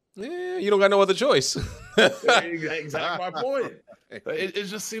 Yeah, you don't got no other choice. Exactly my point. It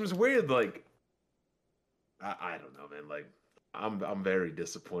just seems weird. Like I don't know, man. Like I'm very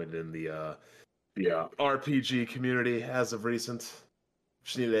disappointed in the RPG community as of recent.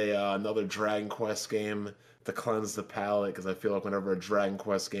 Just need another Dragon Quest game to cleanse the palate, because I feel like whenever a Dragon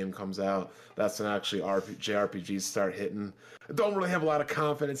Quest game comes out, that's when actually JRPGs start hitting. I don't really have a lot of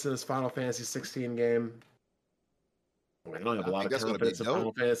confidence in this Final Fantasy 16 game. I don't have a lot of confidence in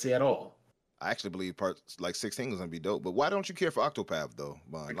Final Fantasy at all. I actually believe parts like 16 is gonna be dope. But why don't you care for Octopath though,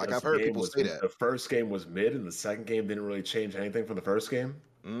 Bond? Like I've heard people say that the first game was mid, and the second game didn't really change anything from the first game.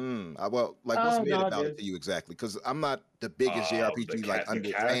 Well, like what's mid about it to you exactly? Because I'm not the biggest JRPG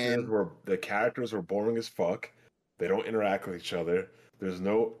the characters were boring as fuck. They don't interact with each other. There's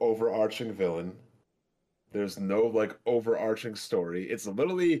no overarching villain. There's no like overarching story. It's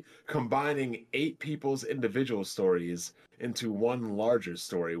literally combining 8 people's individual stories into one larger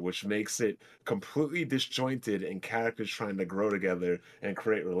story, which makes it completely disjointed and characters trying to grow together and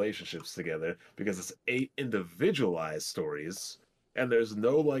create relationships together, because it's 8 individualized stories and there's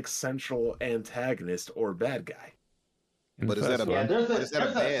no like central antagonist or bad guy. But is that a there's a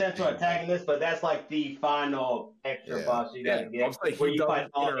central antagonist, but that's like the final extra boss you gotta get. Like where you fight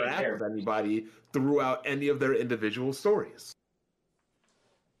interact with anybody throughout any of their individual stories.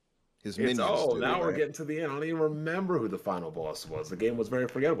 Now we're getting to the end. I don't even remember who the final boss was. The game was very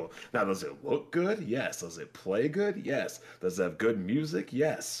forgettable. Now, does it look good? Yes. Does it play good? Yes. Does it have good music?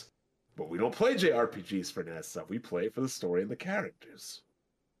 Yes. But we don't play JRPGs for that stuff. We play for the story and the characters.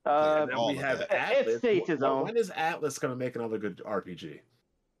 And then we have Atlas. When is Atlas going to make another good RPG?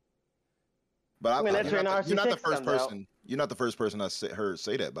 But you're not the first person. You're not the first person I heard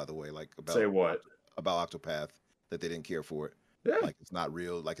say that, by the way. Like about say what about Octopath, that they didn't care for it. Yeah. Like it's not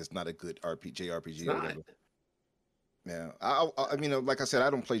real. Like it's not a good JRPG or whatever. Yeah, I mean, like I said,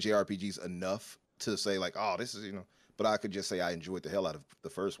 I don't play JRPGs enough to say like, oh, this is But I could just say I enjoyed the hell out of the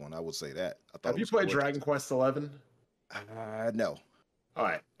first one. I would say that. Have you played Dragon Quest XI? No. All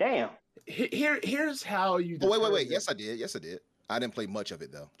right. Damn. Here's how you. Oh, wait. Yes, I did. I didn't play much of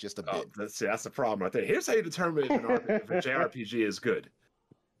it though, just a bit. That's the problem right there. Here's how you determine if a JRPG is good.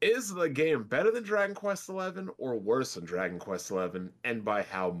 Is the game better than Dragon Quest XI or worse than Dragon Quest XI, and by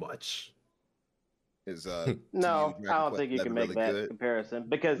how much? No, I don't think you can make that comparison,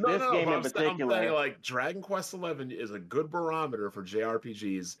 because this game in particular, I'm saying, like Dragon Quest XI is a good barometer for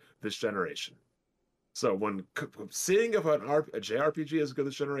JRPGs this generation. So when seeing if a JRPG is good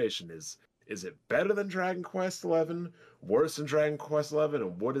this generation, is it better than Dragon Quest XI, worse than Dragon Quest XI,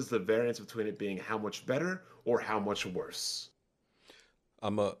 and what is the variance between it being how much better or how much worse?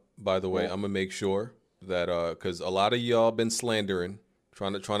 By the way, I'm gonna make sure that because a lot of y'all been slandering,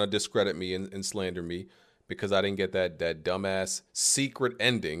 trying to discredit me and slander me because I didn't get that dumbass secret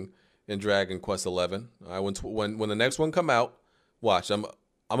ending in Dragon Quest XI. When the next one come out, watch. I'm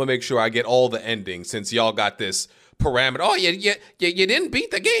gonna make sure I get all the endings, since y'all got this parameter. Oh, you didn't beat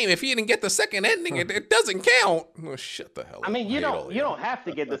the game if you didn't get the second ending. It doesn't count. Oh, shut the hell up. I mean, you don't have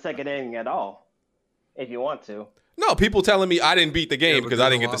to get the second ending at all if you want to. No, people telling me I didn't beat the game because I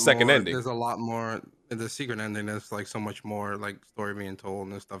didn't get the second ending. There's a lot more. the secret ending, there's like so much more like story being told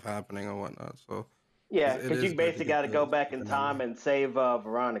and stuff happening and whatnot. So Yeah, it because is you good basically got to get go the back in secret time and save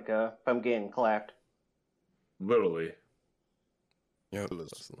Veronica from getting clapped. Literally. Yep.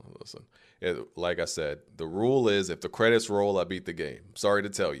 Listen. Like I said, the rule is if the credits roll, I beat the game. Sorry to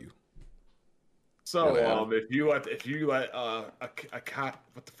tell you. So if you let a cat,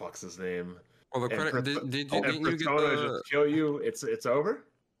 what the fuck's his name? Well, the credit didn't you get Persona the just kill you? It's over.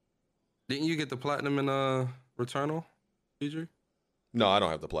 Didn't you get the platinum in Returnal, PG? No, I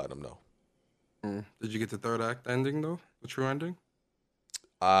don't have the platinum. No. Did you get the third act ending though? The true ending?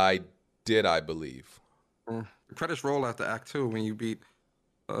 I did, I believe. The credits roll after Act 2 when you beat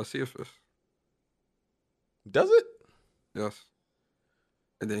Cephas. Does it? Yes.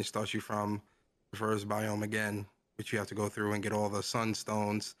 And then it starts you from the first biome again, which you have to go through and get all the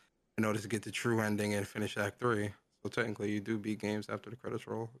sunstones in order to get the true ending and finish Act 3. So technically, you do beat games after the credits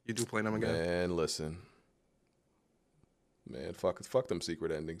roll. You do play them again. Man, listen. Man, fuck them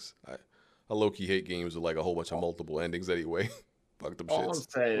secret endings. I low-key hate games with like a whole bunch of multiple endings anyway. Fuck them All I'm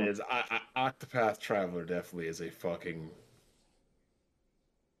shits. saying is, Octopath Traveler definitely is a fucking.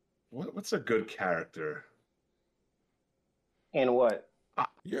 What's a good character? And what? I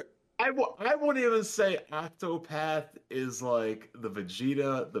wouldn't even say Octopath is like the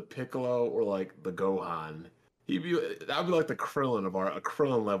Vegeta, the Piccolo, or like the Gohan. That'd be like the Krillin of a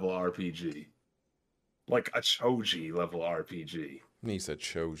Krillin level RPG, like a Choji level RPG. He said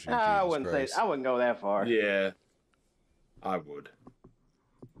Choji. I wouldn't go that far. Yeah, I would.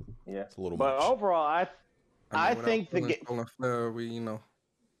 Yeah, it's a little but much. overall, I think the game.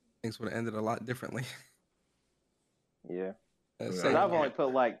 Things would have ended a lot differently. Yeah, Because I've only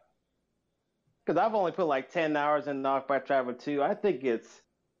put like 10 hours in Octopath Traveler 2. I think it's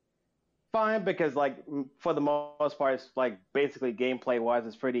fine because like for the most part, it's like basically gameplay wise,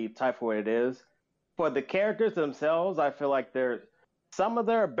 it's pretty tight for what it is. For the characters themselves, I feel like some of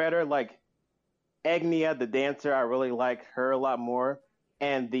them are better. Like Agnia, the dancer, I really like her a lot more,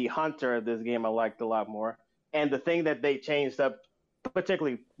 and the hunter of this game I liked a lot more. And the thing that they changed up,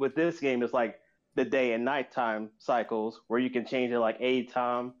 particularly with this game, is like the day and nighttime cycles, where you can change it like any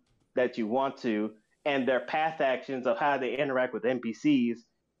time that you want to, and their path actions of how they interact with NPCs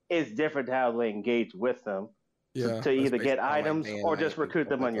is different to how they engage with them. Yeah, to either get like items day and or night just and recruit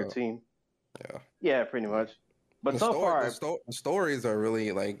stuff them on like your that. team. Yeah. Yeah, pretty much. But so far, the stories are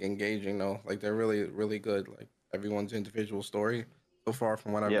really like engaging though. Like they're really, really good. Like everyone's individual story so far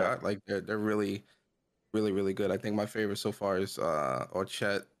from what I've got. Like they're really, really, really good. I think my favorite so far is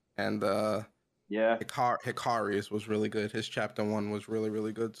Orchet and Hikari's was really good. His chapter 1 was really,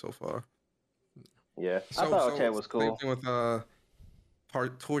 really good so far. Yeah, I thought Orchet was cool. Same thing with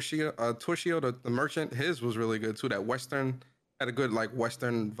Torshio, the merchant. His was really good too. That Western had a good like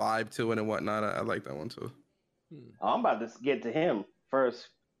Western vibe to it and whatnot. I like that one too. I'm about to get to him first,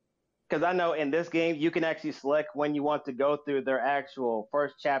 because I know in this game you can actually select when you want to go through their actual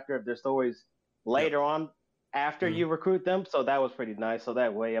first chapter of their stories later on after you recruit them. So that was pretty nice. So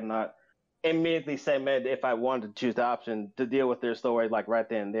that way I'm not immediately segmented if I wanted to choose the option to deal with their story like right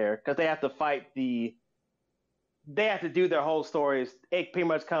then and there, because they have to fight they have to do their whole stories. It pretty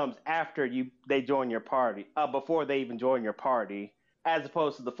much comes after they join your party, before they even join your party, as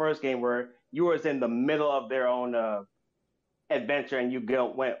opposed to the first game where you was in the middle of their own adventure and you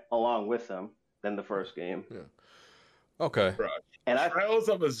went along with them than the first game. Yeah. Okay. And Trails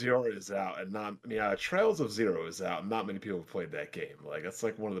of Zero is out, and Trails of Zero is out. Not many people have played that game. Like that's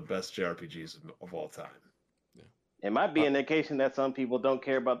like one of the best JRPGs of all time. It might be an indication that some people don't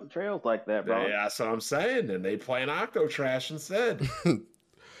care about the trails like that, bro. Yeah, that's what I'm saying. And they play an Octo Trash instead. All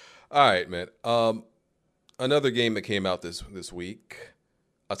right, man. Another game that came out this week,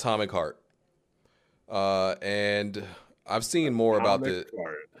 Atomic Heart. And I've seen more about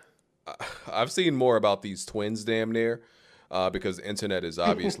I've seen more about these twins damn near, because the internet is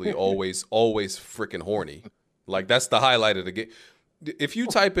obviously always freaking horny. Like that's the highlight of the game. If you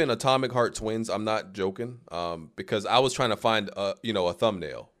type in Atomic Heart Twins, I'm not joking, because I was trying to find a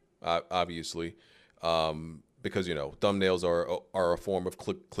thumbnail, obviously, because thumbnails are a form of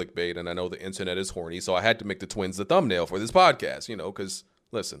clickbait, and I know the internet is horny, so I had to make the twins the thumbnail for this podcast, because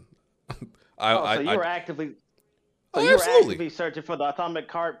listen, so you were actively searching for the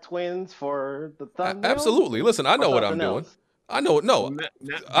Atomic Heart Twins for the thumbnail? Absolutely. Listen, I know what I'm doing. I know. No,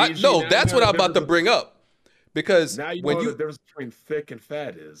 that's what I'm about to bring up. Because now you know the difference between thick and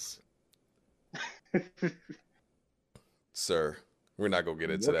fat is. Sir, we're not gonna get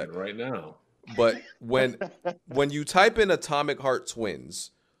into that right now. But when you type in Atomic Heart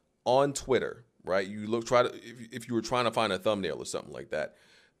Twins on Twitter, right? You if you were trying to find a thumbnail or something like that,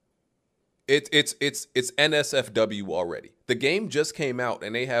 It's NSFW already. The game just came out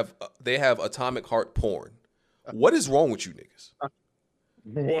and they have Atomic Heart porn. What is wrong with you niggas?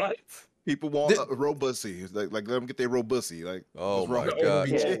 What? People want robussy. Like let them get their robussy. Like, oh my god.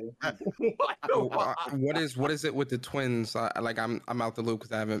 What is it with the twins? I'm out the loop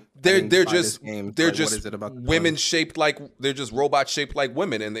because I haven't. They're tried just this game. they're Like, just what is it about the women twins? shaped like they're just robots shaped like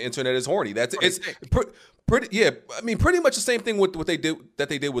women, and the internet is horny. That's it's pretty. Yeah, I mean, pretty much the same thing with what they did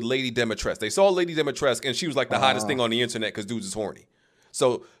with Lady Demetresque. They saw Lady Demetresque, and she was like the hottest thing on the internet because dudes is horny.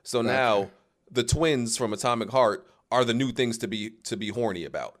 So now the twins from Atomic Heart are the new things to be horny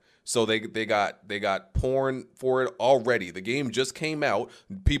about. So they got porn for it already. The game just came out.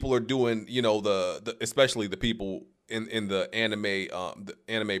 People are doing, the especially the people in the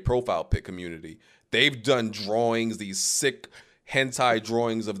anime profile pic community. They've done drawings, these sick hentai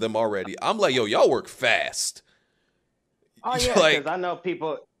drawings of them already. I'm like, yo, y'all work fast. Oh yeah, because I know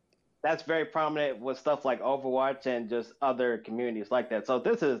people that's very prominent with stuff like Overwatch and just other communities like that. So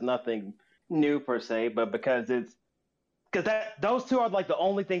this is nothing new per se, but because those two are like the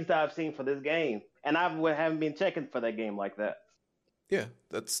only things that I've seen for this game, and I haven't been checking for that game like that. Yeah,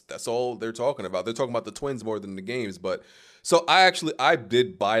 that's all they're talking about. They're talking about the twins more than the games. But so I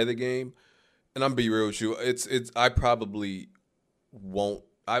did buy the game, and I'm be real with you. I probably won't.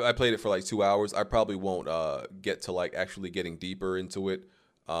 I played it for like 2 hours. I probably won't get to like actually getting deeper into it,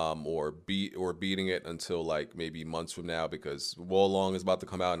 or beating it until like maybe months from now, because Wolong is about to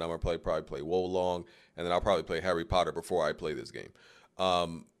come out, and I'm gonna probably play Wolong, and then I'll probably play Harry Potter before I play this game.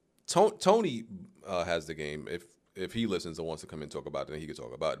 Tony has the game. If he listens and wants to come and talk about it, then he can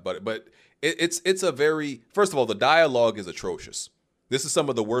talk about it. But it's a very, first of all, the dialogue is atrocious. This is some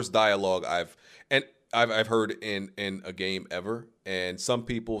of the worst dialogue I've heard in a game ever. And some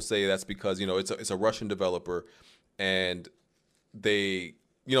people say that's because it's a Russian developer, and they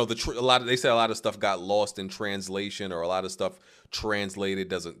they say a lot of stuff got lost in translation, or a lot of stuff translated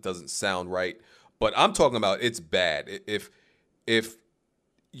doesn't sound right. But I'm talking about it's bad. If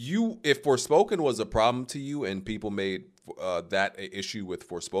Forspoken was a problem to you and people made that an issue with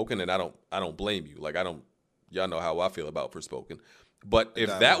Forspoken, and I don't blame you. Like y'all know how I feel about Forspoken. But if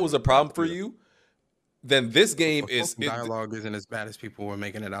that was a problem for you, then this game dialogue isn't as bad as people were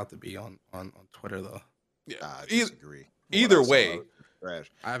making it out to be on Twitter though. Yeah, I disagree. Either way, trash.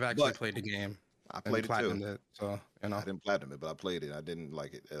 I've actually played the game. I played it too. I didn't platinum it, but I played it. I didn't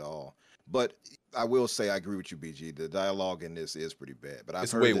like it at all. But I will say I agree with you, BG. The dialogue in this is pretty bad. But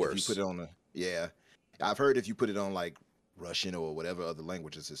it's way worse. If you put it on I've heard if you put it on like Russian or whatever other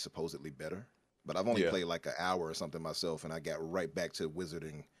languages, it's supposedly better. But I've only played like an hour or something myself, and I got right back to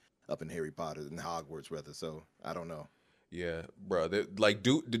wizarding up in Harry Potter and Hogwarts rather. So I don't know. Yeah, bro. The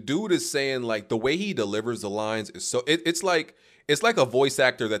dude is saying, like, the way he delivers the lines is so it's like a voice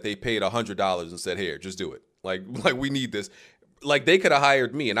actor that they paid $100 and said, "Here, just do it." Like we need this. Like, they could have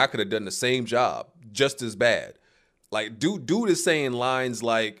hired me and I could have done the same job just as bad. Like, dude is saying lines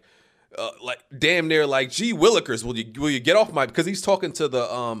like damn near like, "Gee Willikers, will you get off my?" Because he's talking to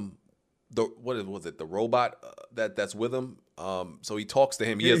the the robot that's with him. So he talks to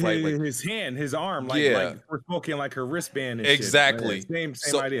him. He has like his hand, his arm, like we're smoking like her wristband. And exactly. Shit. Right?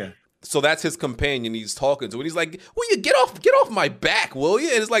 Same idea. So that's his companion he's talking to, and he's like, "Will you get off my back, will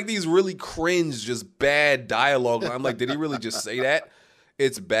you?" And it's like these really cringe, just bad dialogue. I'm like, did he really just say that?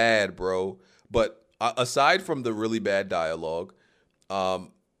 It's bad, bro. But aside from the really bad dialogue,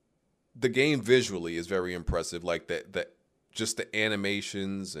 the game visually is very impressive. Like that just the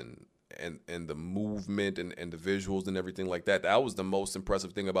animations and the movement and the visuals and everything like that. That was the most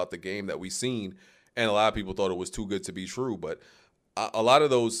impressive thing about the game that we seen. And a lot of people thought it was too good to be true, but a lot of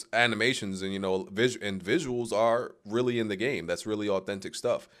those animations and visuals are really in the game. That's really authentic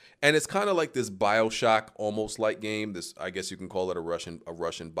stuff. And it's kind of like this BioShock almost like game. This, I guess you can call it a Russian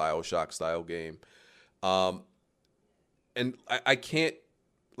BioShock style game. And I can't,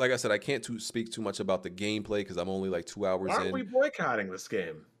 like I said, I can't speak too much about the gameplay because I'm only like 2 hours in. Why are we boycotting this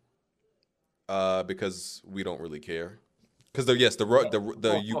game? Because we don't really care. Because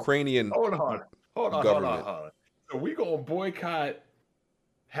the Ukrainian government. Hold on. So we gonna boycott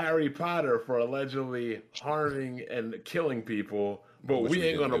Harry Potter for allegedly harming and killing people, but we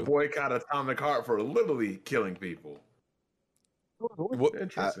ain't gonna boycott Atomic Heart for literally killing people.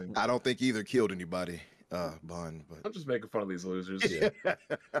 Interesting. I don't think either killed anybody, Bond. But I'm just making fun of these losers.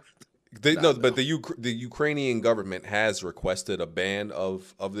 But the Ukrainian government has requested a ban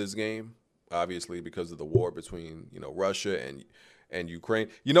of this game, obviously because of the war between Russia and Ukraine.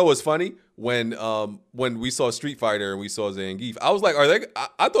 You know what's funny? When we saw Street Fighter and we saw Zangief, I was like,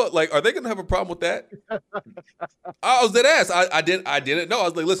 I thought like, are they gonna have a problem with that? I was dead ass. I didn't know. I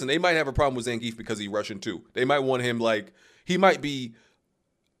was like, listen, they might have a problem with Zangief because he's Russian too. They might want him like he might be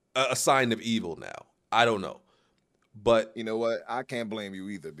a sign of evil now. I don't know. But you know what? I can't blame you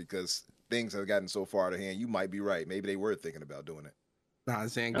either because things have gotten so far out of hand. You might be right. Maybe they were thinking about doing it. Nah,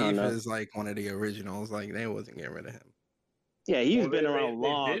 Zangief is like one of the originals. Like they wasn't getting rid of him. Yeah, he's been around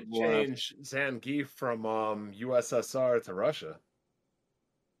long. They did change Zangief from USSR to Russia.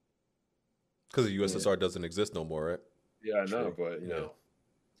 Because the USSR doesn't exist no more, right? Yeah, I know, but you know,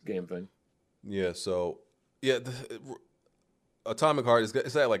 game thing. Yeah, so yeah, Atomic Heart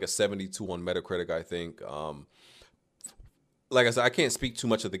is at like a 72 on Metacritic, I think. Like I said, I can't speak too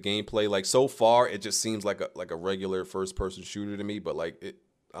much of the gameplay. Like so far, it just seems like a regular first person shooter to me. But like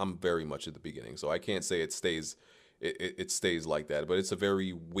I'm very much at the beginning, so I can't say it stays like that. But it's a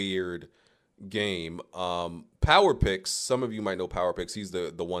very weird game. Power Picks. Some of you might know Power Picks. He's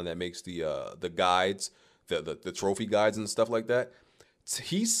the one that makes the guides, the trophy guides and stuff like that.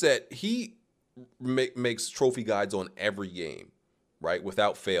 He said he makes trophy guides on every game, right,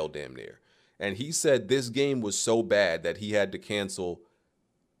 without fail, damn near. And he said this game was so bad that he had to cancel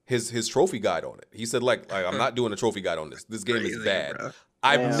his trophy guide on it. He said, like I'm not doing a trophy guide on this. This game is bad. Bro.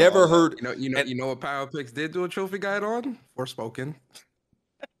 I've never heard. You know what Power Picks did do a trophy guide on? Forspoken.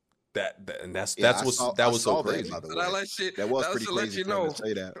 That was so crazy. That was pretty crazy.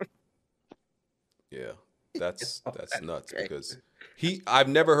 Say that. Yeah, that's nuts because I've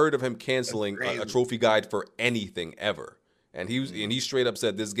never heard of him canceling a trophy guide for anything ever. And he straight up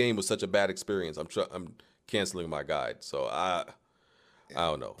said this game was such a bad experience. I'm canceling my guide. So I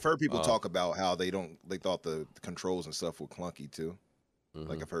don't know. I've heard people talk about how they thought the controls and stuff were clunky too. Mm-hmm.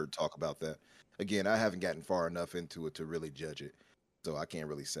 Like I've heard talk about that. Again, I haven't gotten far enough into it to really judge it, so I can't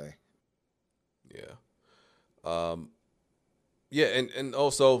really say. Yeah. Yeah, and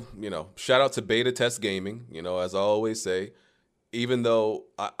also, shout out to Beta Test Gaming. As I always say, even though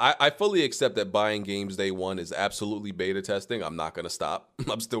I fully accept that buying games day one is absolutely beta testing, I'm not gonna stop.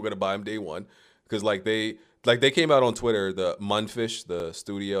 I'm still gonna buy them day one because they came out on Twitter, the Munfish, the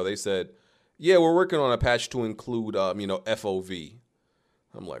studio, they said, yeah, we're working on a patch to include FOV.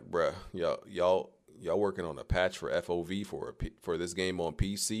 I'm like, bruh, y'all working on a patch for FOV for this game on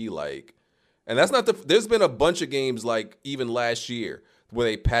PC, like, and that's not there's been a bunch of games like even last year where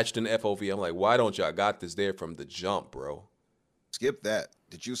they patched an FOV. I'm like, why don't y'all got this there from the jump, bro? Skip that.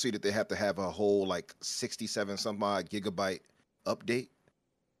 Did you see that they have to have a whole like 67 some odd gigabyte update?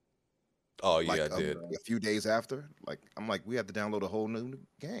 Oh yeah, I did. A few days after, I'm like, we have to download a whole new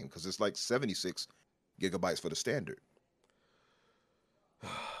game because it's like 76 gigabytes for the standard.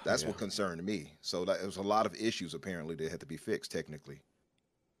 That's what concerned me. So there was a lot of issues apparently that had to be fixed technically.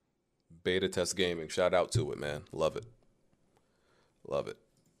 Beta Test Gaming, shout out to it, man. Love it.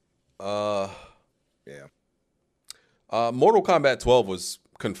 Yeah. Mortal Kombat 12 was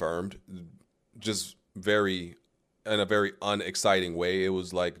confirmed, just in a very unexciting way. It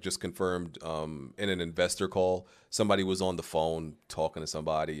was like just confirmed in an investor call. Somebody was on the phone talking to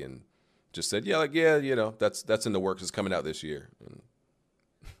somebody and just said, that's in the works. It's coming out this year. And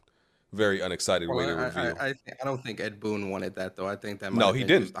very unexcited way to reveal. I don't think Ed Boon wanted that though. I think that he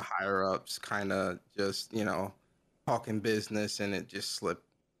didn't. Just the higher ups kind of just talking business and it just slipped.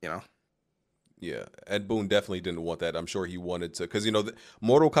 Yeah, Ed Boon definitely didn't want that. I'm sure he wanted to, because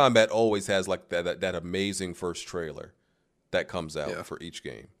Mortal Kombat always has like that amazing first trailer that comes out for each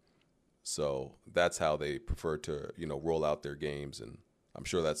game. So that's how they prefer to roll out their games, and I'm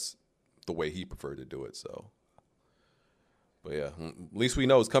sure that's the way he preferred to do it. So, but yeah, at least we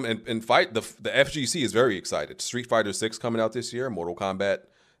know it's coming. And fight the FGC is very excited. Street Fighter 6 coming out this year. Mortal Kombat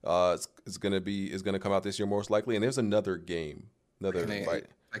is gonna come out this year most likely. And there's another game, fight.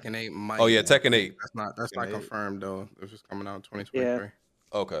 Tekken 8 might. Oh yeah, Tekken 8. That's not confirmed though. This is coming out in 2023. Yeah.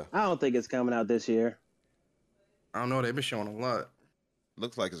 Okay. I don't think it's coming out this year. I don't know. They've been showing a lot.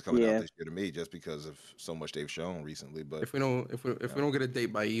 Looks like it's coming out this year to me, just because of so much they've shown recently. But if we don't get a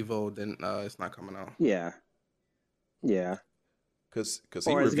date by Evo, then it's not coming out. Yeah. Because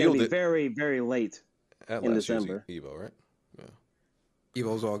he revealed it very, very late in December. Evo, right? Yeah.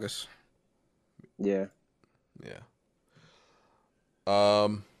 Evo's August. Yeah.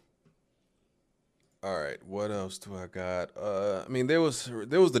 All right, what else do I got? I mean, there was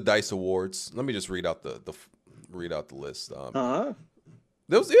the DICE Awards. Let me just read out the list. There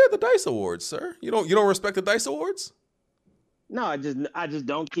was the DICE Awards, sir. You don't respect the DICE Awards? No, I just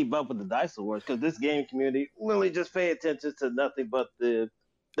don't keep up with the DICE Awards because this game community really just pay attention to nothing but the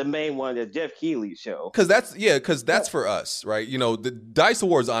the main one, the Jeff Keighley show. Because that's for us, right? You know, the Dice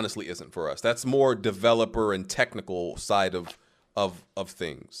Awards honestly isn't for us. That's more developer and technical side of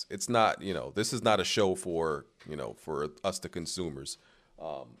things. It's not, you know, this is not a show for, you know, for us to consumers.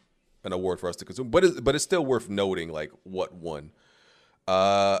 An award for us to consume, but it's still worth noting like what won.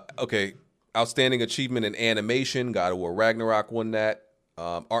 Okay, outstanding achievement in animation, God of War Ragnarok won that.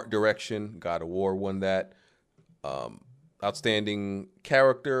 Art direction, God of War won that. Outstanding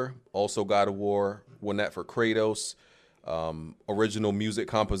character, also God of War won that for Kratos. Original music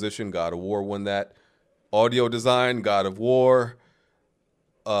composition, God of War won that. Audio design, God of War.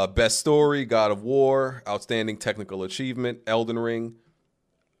 Best story, God of War. Outstanding technical achievement, Elden Ring.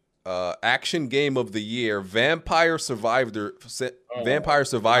 Action game of the year, Vampire Survivors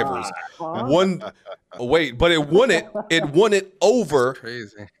won. Wait, but it won it. It won it over.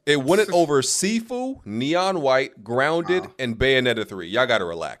 Crazy. It won it over Sifu, Neon White, Grounded, and Bayonetta 3. Y'all gotta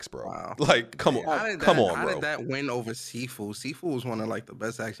relax, bro. Wow. Like, come on, come on, How bro. did that win over Sifu? Sifu was one of like the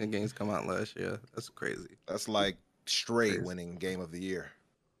best action games come out last year. That's crazy. That's like Stray winning game of the year.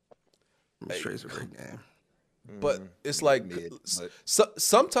 Stray's a great game. But it's like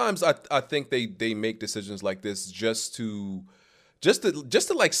sometimes I think they make decisions like this just to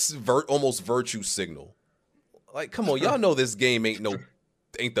like almost virtue signal. Like, come on, y'all know this game ain't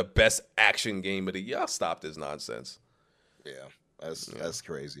the best action game of the year. Y'all stop this nonsense. Yeah, that's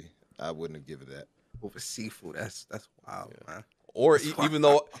crazy. I wouldn't have given that over Sifu. That's wild, man. Or even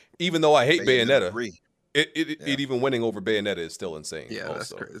though I hate Bayonetta, Bayonetta it even winning over Bayonetta is still insane. Yeah, also.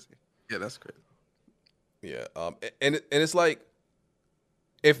 that's crazy. Yeah, that's crazy. Yeah, and it's like,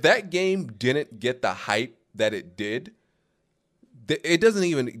 if that game didn't get the hype that it did, it doesn't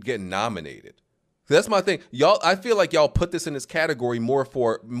even get nominated. That's my thing, y'all. I feel like y'all put this in this category more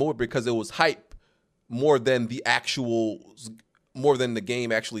because it was hype, more than the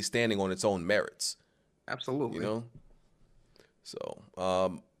game actually standing on its own merits. Absolutely, you know.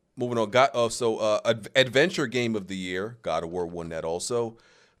 So, moving on. Adventure game of the year, God of War won that also.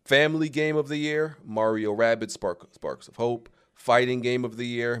 Family game of the year, Mario Rabbids Sparks of Hope. Fighting game of the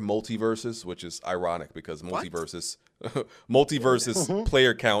year, Multiversus, which is ironic because Multiversus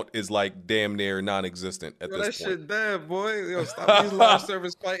player count is like damn near non-existent at this point. That shit dead, boy. Yo, stop these live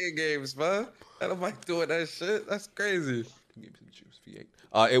service fighting games, man. Nobody doing that shit. That's crazy.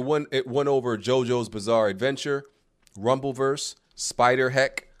 It won over JoJo's Bizarre Adventure, Rumbleverse, Spider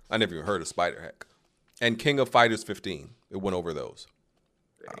Heck. I never even heard of Spider Heck, and King of Fighters 15. It went over those.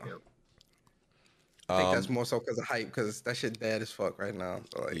 I think that's more so because of hype, because that shit dead as fuck right now.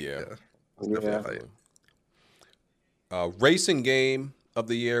 So like, yeah. Racing game of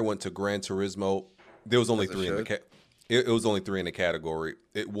the year went to Gran Turismo. There was only three in the it was only three in the category.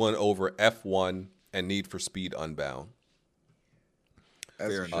 It won over F1 and Need for Speed Unbound.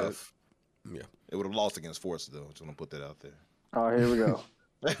 Fair enough. Yeah, it would have lost against Forza though. Just want to put that out there. Oh, here we go.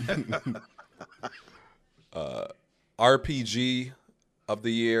 RPG of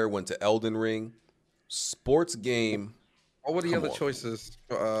the year went to Elden Ring. Sports game. What were the other choices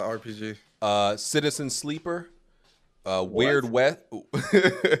for RPG? Citizen Sleeper, Weird West,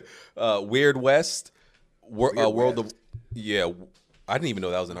 Weird West, World of. Yeah, I didn't even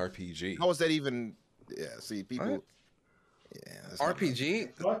know that was an RPG. How was that even? Yeah, see people. What? Yeah, RPG.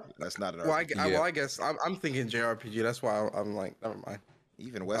 That's not an RPG. Well, I guess I'm thinking JRPG. That's why I'm like, never mind.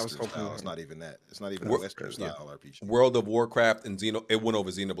 Even Western style, it's not even that. It's not even a Western style RPG. World of Warcraft and it went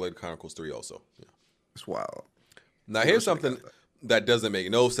over Xenoblade Chronicles 3 also. Yeah. It's wild. Now here's something that doesn't make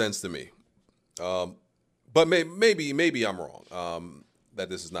no sense to me, but maybe I'm wrong. That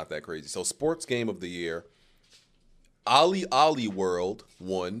this is not that crazy. So sports game of the year, Ali World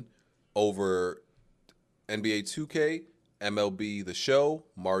won over NBA 2K, MLB The Show,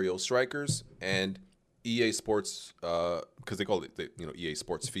 Mario Strikers, and EA Sports, because they call it, EA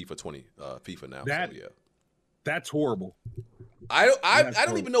Sports FIFA now. That's horrible. I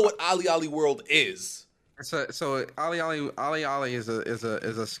don't even know what Ali World is. So Ali is a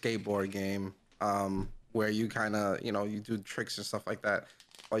skateboard game where you kind of you do tricks and stuff like that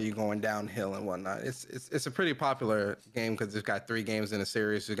while you're going downhill and whatnot. It's a pretty popular game because it's got 3 games in a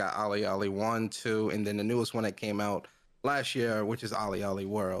series. You got Ali 1, 2, and then the newest one that came out last year, which is Ali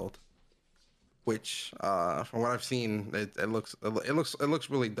World. Which, from what I've seen, it looks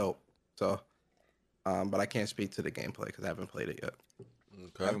really dope. So, but I can't speak to the gameplay because I haven't played it yet.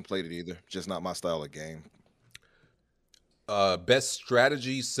 Okay. I haven't played it either. Just not my style of game. Best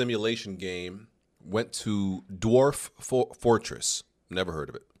strategy simulation game went to Dwarf Fortress. Never heard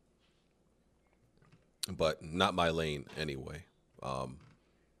of it, but not my lane anyway.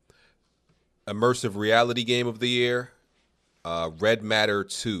 Immersive reality game of the year. Red Matter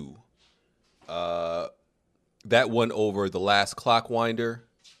 2. That won over The Last Clockwinder,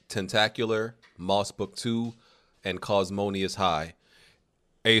 Tentacular, Moss Book 2, and Cosmonious High.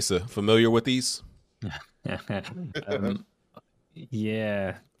 Asa, familiar with these?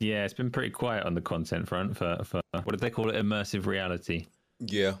 Yeah, it's been pretty quiet on the content front for what did they call it? Immersive reality.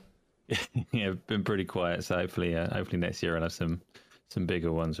 Yeah. Yeah, been pretty quiet. So hopefully next year I'll have some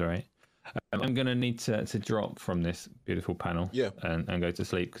bigger ones, right? I'm gonna need to drop from this beautiful panel, and go to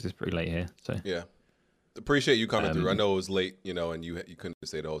sleep because it's pretty late here. So yeah, appreciate you coming through. I know it was late, and you couldn't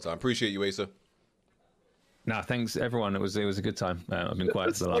stay the whole time. Appreciate you, Asa. No, thanks everyone. It was a good time. I've been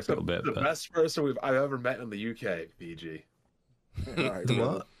quiet for the last little bit. The best person I've ever met in the UK, PG. Right,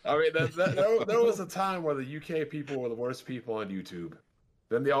 what? I mean, there was a time where the UK people were the worst people on YouTube.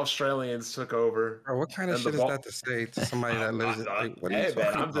 Then the Australians took over. Bro, what kind of shit is that to say to somebody that lives in? Like, what are you man,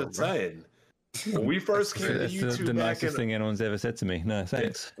 talking I'm about, just bro? saying. When we first came to That's YouTube the back nicest in, thing anyone's ever said to me. No,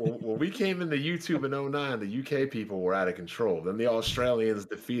 thanks. when we came into YouTube in 09, the UK people were out of control. Then the Australians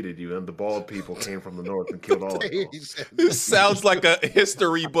defeated you, and the bald people came from the north and killed all of them. This sounds like a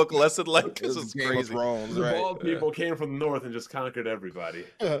history book lesson. Like this is Game of crazy. Thrones, The right? bald people came from the north and just conquered everybody.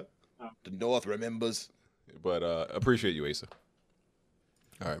 The North remembers. But appreciate you, Asa.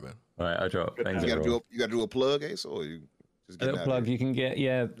 All right, man. All right, I drop. Thanks, You everyone. got to do a plug, Ace, or you just A get little plug. You can get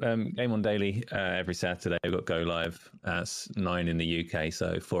Game On Daily every Saturday. We've got Go Live. That's 9 in the UK,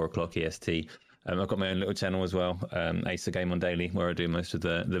 so 4:00 EST. I've got my own little channel as well, Asa Game On Daily, where I do most of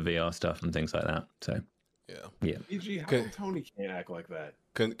the VR stuff and things like that. So yeah. PG, how come Tony can't act like that?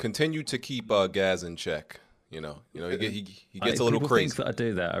 Continue to keep Gaz in check. He gets a little People crazy. think that I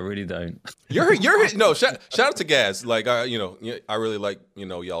do that. I really don't. You're no shout out to Gaz. Like I really like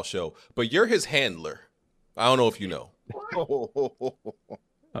y'all show, but you're his handler. I don't know if you know.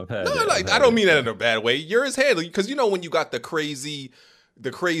 I've heard. No, I don't mean that in a bad way. You're his handler because when you got the crazy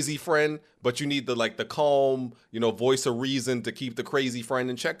friend, but you need the calm, voice of reason to keep the crazy friend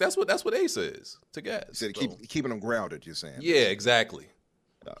in check. That's what Asa is to Gaz. So keeping them grounded. You're saying? Yeah, exactly.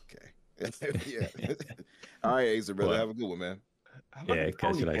 Okay. Yeah. All right, Asa, brother. Have a good one, man. Yeah,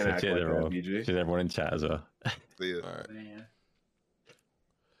 catch you later. Cheers, everyone. Cheers, everyone in chat as well. See ya. All right.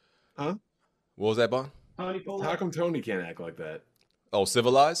 Huh? What was that, Bon? How come Tony can't act like that? Oh,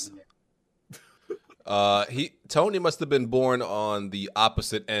 civilized. Tony must have been born on the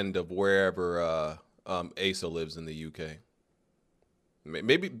opposite end of wherever Asa lives in the UK.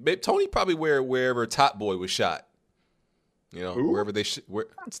 Maybe Tony probably wherever Top Boy was shot. Wherever where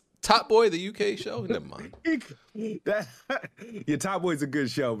Top Boy, the UK show. Never mind. Your Top Boy's a good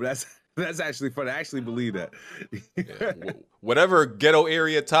show, but that's actually funny. I actually believe that. Whatever ghetto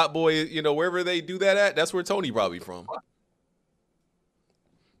area Top Boy, wherever they do that at, that's where Tony probably from.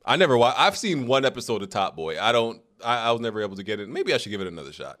 I never watched. I've seen one episode of Top Boy. I was never able to get it. Maybe I should give it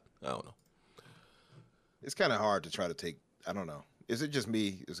another shot. I don't know. It's kind of hard to try to take. I don't know. Is it just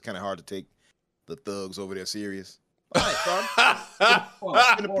me? It's kind of hard to take the thugs over there serious. All right, son.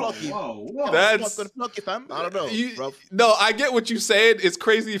 I'm gonna pluck you. That's gonna pluck you, fam. I don't know, bro. No, I get what you're saying. It's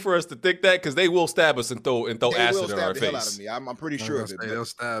crazy for us to think that because they will stab us and throw They will acid in stab our the hell out face. of me. I'm pretty sure of it. They'll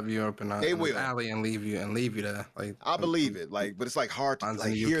stab you up in They an will. alley and leave you there. Like I believe it. But it's hard to Mine's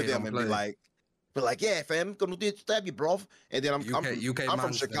in the hear UK them don't and play. be like, yeah, fam, gonna stab you, bro. And then I'm UK from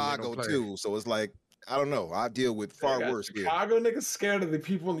mines, they Chicago don't play. too, so it's like I don't know. I deal with far worse here. Chicago niggas scared of the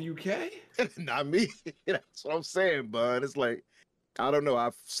people in the UK? Not me. That's what I'm saying, bud. It's like I don't know.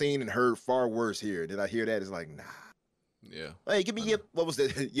 I've seen and heard far worse here. Did I hear that? It's like, nah. Yeah. Hey, give me what was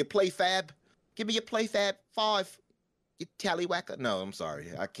that? Your play fab? Give me your play fab 5. You tallywhacker. No, I'm sorry.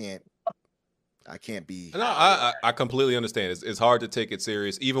 I can't be. No, I completely understand. It's hard to take it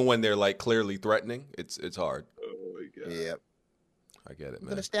serious, even when they're clearly threatening. It's hard. Oh my god. Yeah. I get it, I'm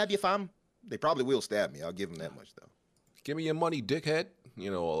man. gonna stab you, fam. They probably will stab me. I'll give them that much though. Give me your money, dickhead.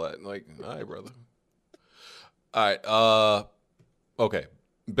 All that. All right, brother. All right. Okay.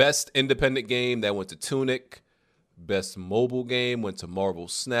 Best independent game that went to Tunic. Best mobile game went to Marvel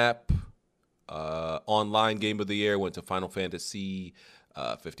Snap. Online game of the year went to Final Fantasy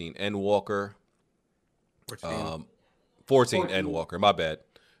 15 Endwalker. 14 Endwalker. My bad.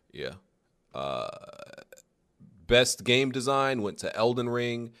 Yeah. Best game design went to Elden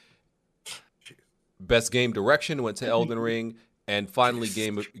Ring. Best game direction went to Elden Ring, and finally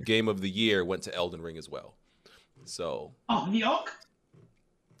game of the year went to Elden Ring as well. So. Oh, New York.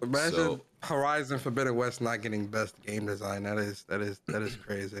 Imagine Horizon Forbidden West not getting best game design. That is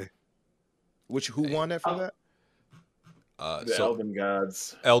crazy. Who won that for that? The Elden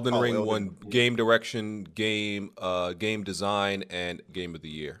Gods. Elden Ring won game direction, game design, and game of the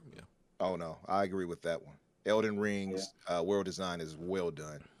year. Yeah. Oh no, I agree with that one. Elden Ring's world design is well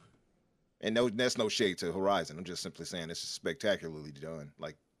done. And no, that's no shade to Horizon. I'm just simply saying it's spectacularly done.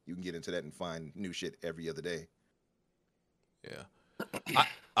 Like you can get into that and find new shit every other day. Yeah,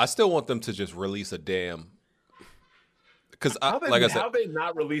 I still want them to just release a damn. Because How like I said, they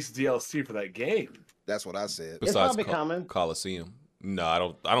not release DLC for that game? That's what I said. Besides Coliseum, no, I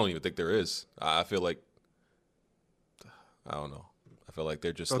don't even think there is. I feel like I don't know. I feel like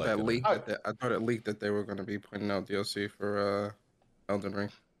they're just like I thought it leaked that they were going to be putting out DLC for Elden Ring.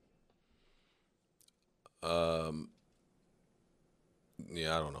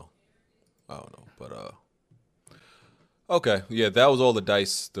 Yeah, I don't know, but okay, yeah, that was all the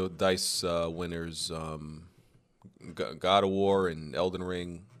dice winners. God of War and Elden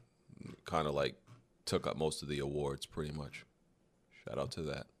Ring kind of like took up most of the awards, pretty much. Shout out to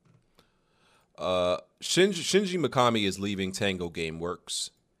that. Shinji Mikami is leaving Tango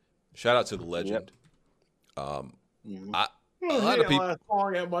Gameworks. Shout out to the legend. A lot of people.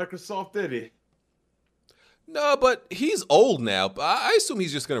 Long at Microsoft, did he? No, but he's old now. I assume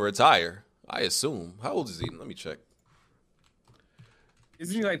he's just gonna retire. I assume. How old is he? Let me check.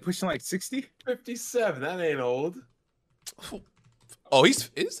 Isn't he like pushing like 60? 57. That ain't old. Oh,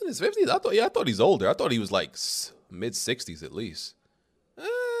 he's in his 50s. I thought he's older. I thought he was like mid 60s at least.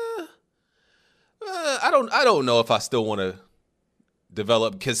 I don't know if I still want to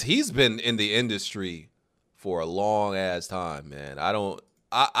develop because he's been in the industry for a long ass time, man.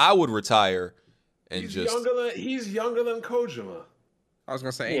 I would retire and He's just younger than Kojima. I was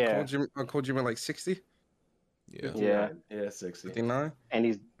gonna say, ain't Kojima like 60? Yeah, 60. 59? And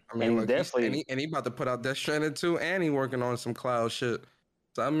he's definitely he about to put out Death Stranding 2, and he working on some cloud shit.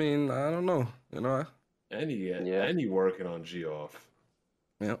 So I mean, I don't know, And he working on Geoff.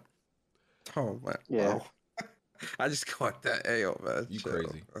 Yep. Oh man. Yeah. Wow. I just caught that. Ayo, man. You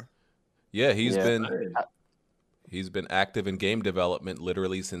crazy. Yeah, he's been active in game development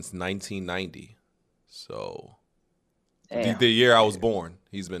literally since 1990. So the year I was born,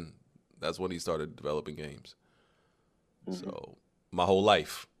 that's when he started developing games. Mm-hmm. So my whole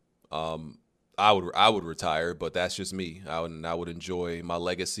life. I would retire, but that's just me. I would enjoy my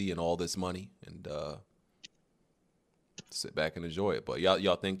legacy and all this money and sit back and enjoy it. But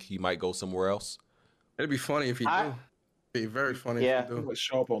y'all think he might go somewhere else? It'd be funny if he do. It'd be very funny if he do. He would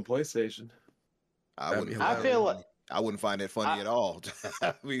show up on PlayStation. I wouldn't find that funny at all.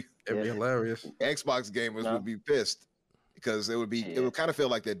 It'd be hilarious. Xbox gamers would be pissed because it would kind of feel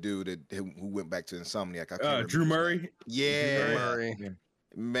like that dude who went back to Insomniac. Drew Murray. Yeah, Drew Murray.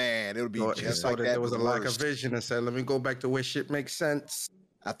 Man, it would be He just saw like that that. there was a lack of worst. vision and said, "Let me go back to where shit makes sense."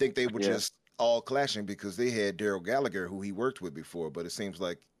 I think they were just all clashing because they had Daryl Gallagher, who he worked with before, but it seems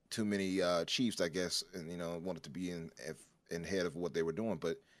like too many chiefs, I guess, and wanted to be in head of what they were doing.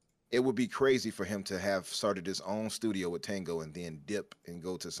 But it would be crazy for him to have started his own studio with Tango and then dip and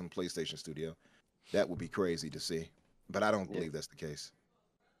go to some PlayStation studio. That would be crazy to see, but I don't believe that's the case.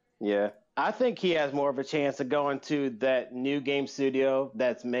 Yeah, I think he has more of a chance of going to that new game studio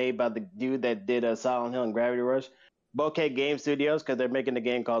that's made by the dude that did Silent Hill and Gravity Rush, Bokeh Game Studios, because they're making a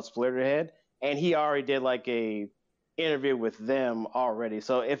game called Splinterhead, and he already did like a interview with them already.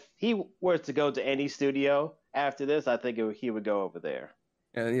 So if he were to go to any studio after this, I think he would go over there.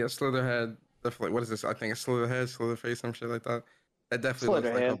 And yeah, Slitherhead, definitely. What is this? I think it's Slitherhead, Slitherface, some shit like that. That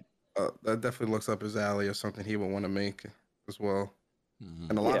definitely looks up his alley or something he would want to make as well.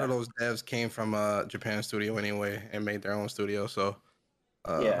 Mm-hmm. And a lot of those devs came from Japan studio anyway and made their own studio. So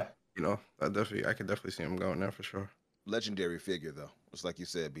I could definitely see him going there for sure. Legendary figure though. It's like you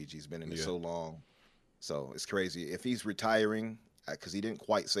said, BG. He's been in it so long, so it's crazy. If he's retiring, because he didn't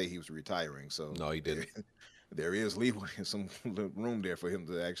quite say he was retiring, so no, he didn't. There is leeway and some room there for him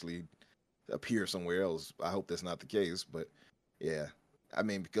to actually appear somewhere else. I hope that's not the case, but yeah. I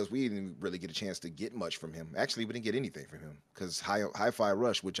mean, because we didn't really get a chance to get much from him. Actually, we didn't get anything from him because Hi-Fi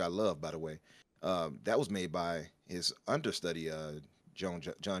Rush, which I love, by the way, that was made by his understudy, John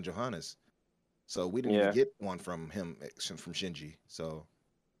Johannes. So we didn't even get one from him, from Shinji. So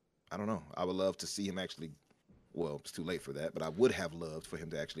I don't know. I would love to see him actually. Well, it's too late for that, but I would have loved for him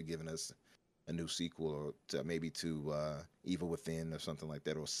to actually given us a new sequel or maybe to Evil Within or something like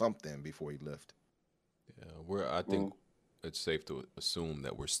that, or something before he left. Yeah, I think it's safe to assume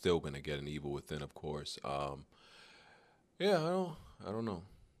that we're still going to get an Evil Within, of course. I don't know.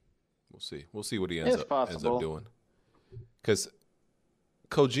 We'll see what he ends up doing. Because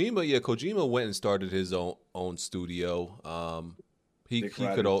Kojima went and started his own studio. He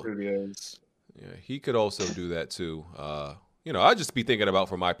could also do that too. I'd just be thinking about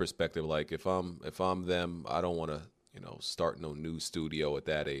from my perspective, like if I'm them, I don't want to, start no new studio at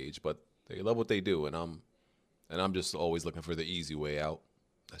that age. But they love what they do, and I'm And I'm just always looking for the easy way out.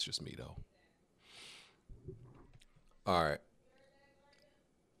 That's just me, though. All right.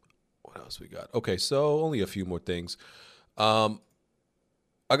 What else we got? Okay, so only a few more things. I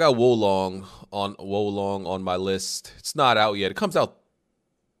got Wolong on my list. It's not out yet. It comes out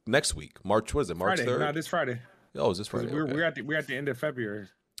next week. March, what is it? March Friday. 3rd? No, this Friday. Oh, is this Friday? Okay. We're at the end of February.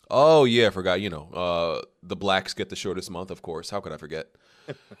 Oh, yeah, I forgot. You know, the blacks get the shortest month, of course. How could I forget?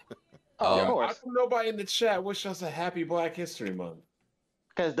 How come nobody in the chat wish us a happy Black History Month?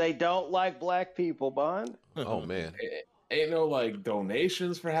 Because they don't like black people, Bond. Oh, man. Ain't no like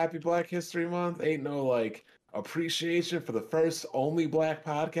donations for Happy Black History Month. Ain't no like appreciation for the first only black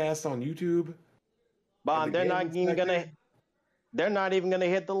podcast on YouTube. Bond, they're not even gonna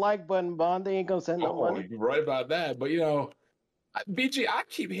hit the like button, Bond. They ain't gonna send no money. You're right about that. But BG, I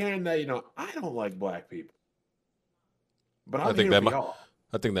keep hearing that, I don't like black people. But I'm here for y'all.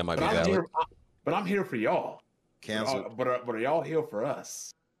 I think that might be I'm valid. here, but I'm here for y'all. Cancel. But are y'all here for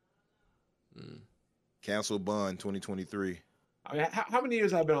us? Cancel Bond 2023. I mean, how many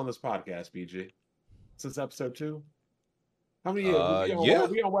years have I been on this podcast, BG? Since episode 2? How many years?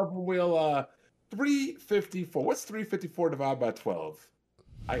 We on Weapon Wheel 354. What's 354 divided by 12?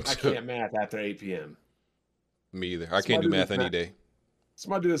 I can't math after 8 p.m. Me either. I can't do math any day.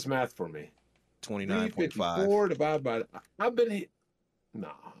 Somebody do this math for me. 29.5. 354 divided by... I've been... Nah,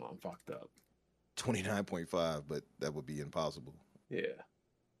 I'm fucked up. 29.5, but that would be impossible. Yeah.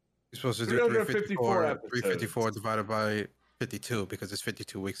 You're supposed to do 354 divided by 52 because it's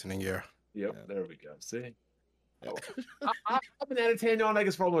 52 weeks in a year. Yep, there we go. See? I've been entertaining y'all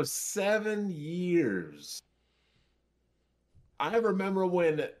niggas for almost 7 years. I remember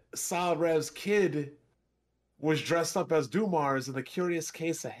when Solid Rev's kid was dressed up as Dumars in The Curious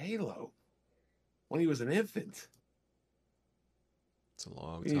Case of Halo when he was an infant. It's a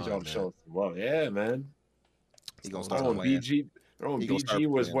long We need y'all time, to show man. us some love. Yeah, man. He gonna start when playing. BG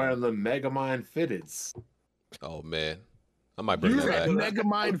was wearing the Megamind fitteds. Oh, man. I might bring that back.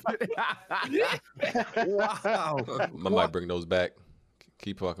 Megamind. Wow. I might bring those back.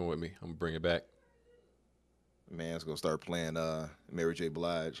 Keep fucking with me. I'm going to bring it back. Man's gonna start playing Mary J.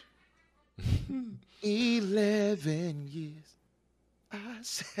 Blige. 11 years I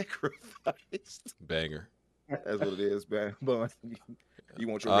sacrificed. Banger. That's what it is, man. But you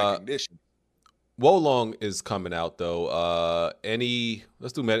want your recognition. Wolong is coming out, though.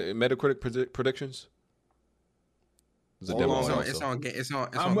 Let's do Metacritic predictions. It's a demo also. It's on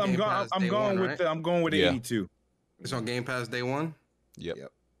I'm Game Pass going day one, with right? I'm going with 82. It's on Game Pass day 1.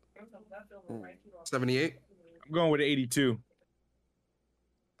 Yep. 78. I'm going with 82.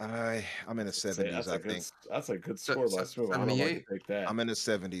 I'm in the 70s, I think. That's a good score. 78. Take that. I'm in the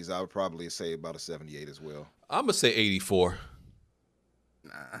 70s. I would probably say about a 78 as well. I'm gonna say 84.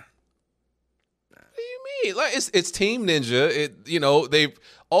 Nah. What do you mean? Like it's Team Ninja.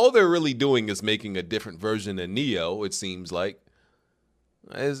 They're really doing is making a different version of Neo. It seems like.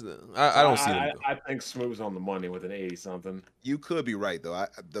 I don't see them. I think Smooth's on the money with an 80 something. You could be right though.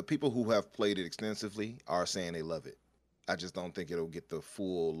 The people who have played it extensively are saying they love it. I just don't think it'll get the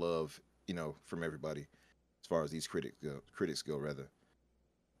full love, from everybody, as far as these critics go. Rather,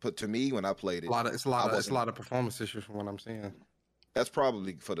 but to me, when I played it, It's a lot of performance issues from what I'm seeing. That's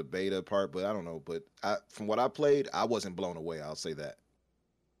probably for the beta part, but I don't know. But from what I played, I wasn't blown away. I'll say that.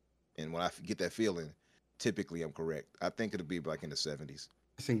 And when I get that feeling, typically I'm correct. I think it'll be like in the 70s.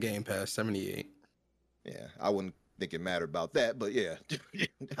 It's in Game Pass, 78. Yeah, I wouldn't think it mattered about that, but yeah,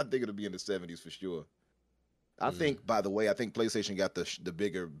 I think it'll be in the 70s for sure. I think, by the way, PlayStation got the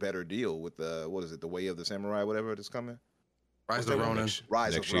bigger, better deal with the Way of the Samurai, whatever that's coming. Rise of Ronin.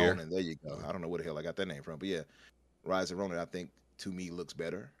 Rise of Ronin. There you go. I don't know where the hell I got that name from, but yeah, Rise of Ronin. I think to me looks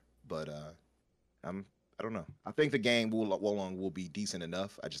better, but I don't know. I think the game will be decent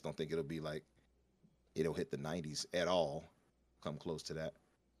enough. I just don't think it'll be like it'll hit the 90s at all. Come close to that.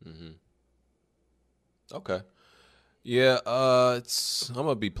 Mm-hmm. Okay. Yeah. I'm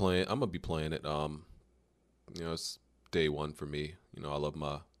gonna be playing it. It's day one for me. I love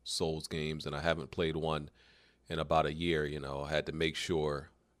my Souls games, and I haven't played one in about a year. I had to make sure.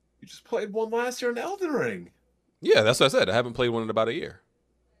 You just played one last year in Elden Ring. Yeah, that's what I said. I haven't played one in about a year.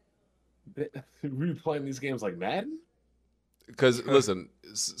 Were you playing these games like Madden? Because listen,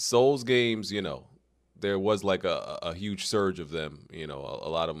 Souls games, there was like a huge surge of them. A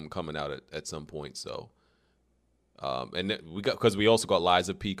lot of them coming out at some point. So, and we also got Lies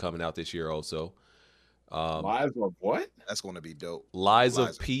of P coming out this year also. Lies of what? That's going to be dope. Lies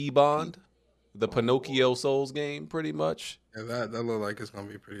of P Bond, the Pinocchio Souls game, pretty much. Yeah, that look like it's going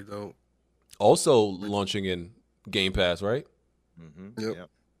to be pretty dope. Also launching in Game Pass, right? Mm-hmm. Yep.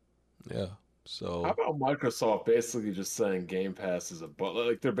 Yeah. So how about Microsoft basically just saying Game Pass is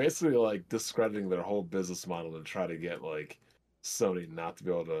like they're basically like discrediting their whole business model to try to get like Sony not to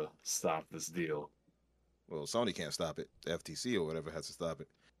be able to stop this deal. Well, Sony can't stop it. The FTC or whatever has to stop it.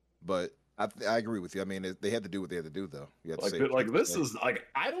 But I agree with you. I mean, they had to do what they had to do, though. You have to Like this is like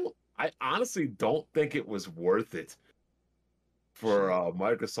I honestly don't think it was worth it for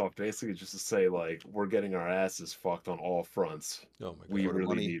Microsoft basically just to say like we're getting our asses fucked on all fronts. Oh my God. We For the really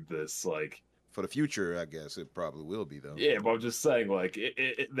money. need this. Like For the future, I guess it probably will be, though. yeah, but I'm just saying like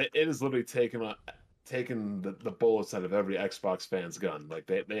it is literally taking the bullets out of every Xbox fan's gun. Like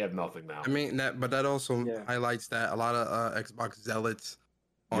they have nothing now. I mean that also highlights that a lot of Xbox zealots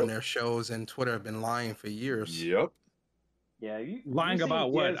on their shows and Twitter have been lying for years. Yep. Yeah, Lying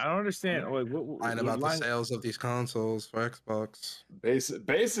about what? I don't understand. Wait, Lying about the sales of these consoles for Xbox.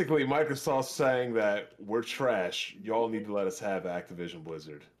 Basically, Microsoft's saying that we're trash. Y'all need to let us have Activision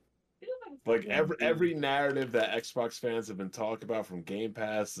Blizzard. Like every narrative that Xbox fans have been talking about, from Game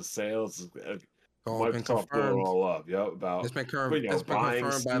Pass to sales, All been Microsoft blew it confirmed. all up. Yep, about It's been it's been buying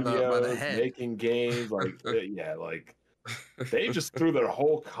confirmed by studios, the head. making games. Like yeah, like they just threw their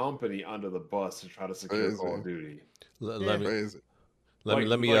whole company under the bus to try to secure Call of Duty. Let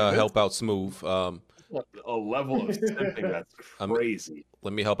me Like help out Smooth. a level of simping that's crazy.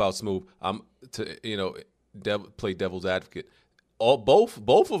 Let me help out Smooth. I'm play devil's advocate.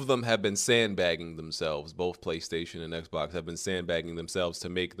 Both of them have been sandbagging themselves. Both PlayStation and Xbox have been sandbagging themselves to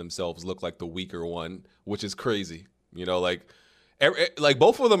make themselves look like the weaker one, which is crazy. Like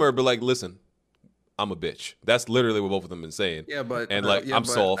both of them are like, listen, I'm a bitch. That's literally what both of them been saying. Yeah, but I'm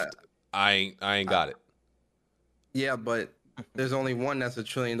soft. I ain't got it. Yeah, but there's only one that's $1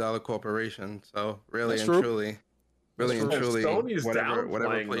 trillion corporation. So really That's and true. truly, Sony's whatever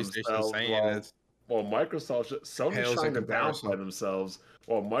downplaying PlayStation's themselves saying is while Sony's pales in trying to comparison. downplay themselves,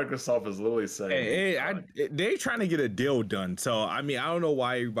 while Microsoft is literally saying, they trying to get a deal done. So I mean, I don't know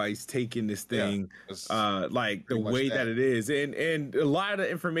why everybody's taking this thing like the way that it is, and a lot of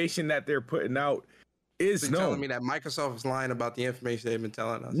the information that they're putting out is You're telling me that Microsoft is lying about the information they've been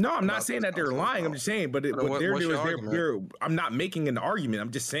telling us. No, I'm not saying that they're lying. I'm just saying, but what they're what's doing your is argument? they're. I'm not making an argument.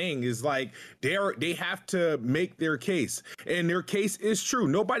 I'm just saying is like they have to make their case, and their case is true.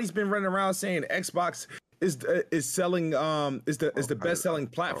 Nobody's been running around saying Xbox is selling is the best selling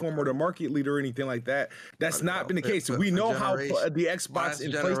platform or the market leader or anything like that. That's not been the case. We know how the Xbox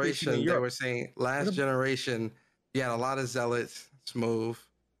and PlayStation in they Europe. were saying last generation, you had a lot of zealots, Smooth,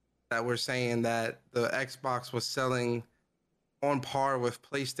 that were saying that the Xbox was selling on par with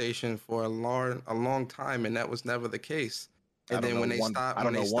PlayStation for a long time, and that was never the case. And then when they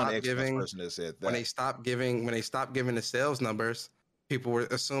stopped giving the sales numbers, people were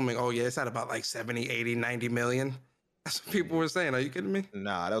assuming, oh yeah, it's at about like 70, 80, 90 million. That's what people were saying. Are you kidding me?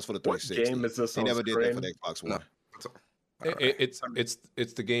 Nah, that was for the What 360. game is this They on never did that for screen? the Xbox One.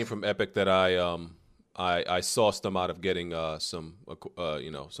 It's the game from Epic that I sauced them out of getting some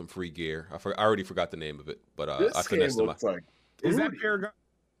free gear. I already forgot the name of it, but This I game finessed them. looks like Is that Paragon?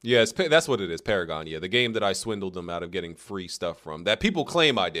 Yeah, that's what it is, Paragon. Yeah, the game that I swindled them out of getting free stuff from that people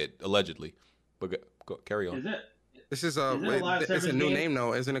claim I did allegedly. But carry on. Is it? This is it a live it's service a new game? name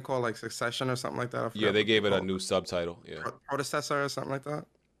though, isn't it called like Succession or something like that? I forgot Yeah, they what gave it a called. new subtitle. Yeah, Predecessor or something like that.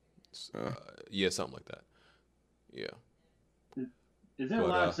 yeah, something like that. Yeah. Is it a But,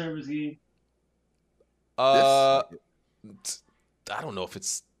 live service game? I don't know if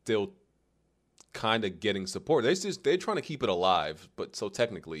it's still kind of getting support. They're trying to keep it alive, but so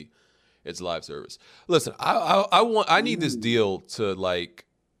technically, it's live service. Listen, I need this deal to like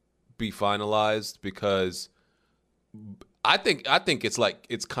be finalized because I think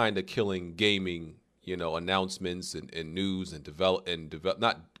it's kind of killing gaming, announcements and news and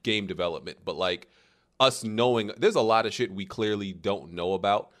not game development, but like us knowing there's a lot of shit we clearly don't know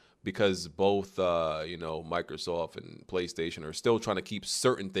about because both Microsoft and PlayStation are still trying to keep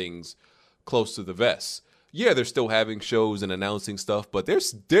certain things close to the vest. Yeah, they're still having shows and announcing stuff, but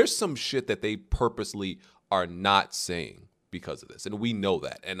there's some shit that they purposely are not saying because of this, and we know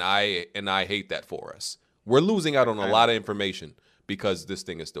that, and I hate that for us. We're losing out on a lot of information because this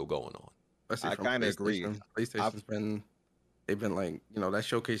thing is still going on. I kind of agree. PlayStation's they've been like, that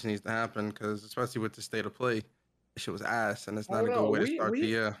showcase needs to happen because especially with the state of play, this shit was ass, and it's not a good way to start the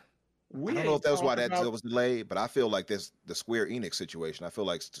year. I don't know if that's why that deal was delayed, but I feel like this the Square Enix situation. I feel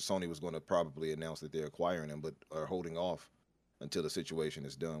like Sony was going to probably announce that they're acquiring them, but are holding off until the situation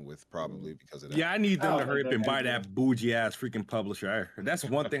is done with, probably because of that. Yeah, I need them to hurry up and buy that bougie ass freaking publisher. That's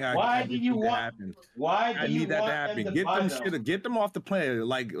one thing I Why do you need to want? happen. Why do I you need that want to happen. them to Get buy them them? get them off the planet.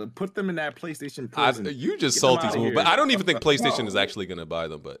 Like put them in that PlayStation prison. You just Get them salty outta smooth, here. but I don't even think PlayStation is actually going to buy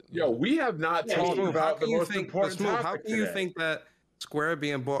them. But Yo, we have not talked Smooth, about the most Smooth, important topic how can you today. think that Square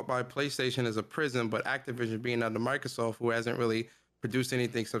being bought by PlayStation is a prison, but Activision being under Microsoft, who hasn't really produced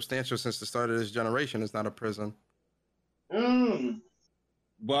anything substantial since the start of this generation, is not a prison?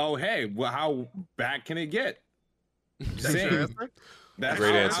 Well, hey, how bad can it get? That's your answer? That's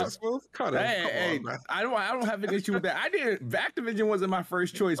Great how- answer. Hey, I don't have an issue with that. Activision wasn't my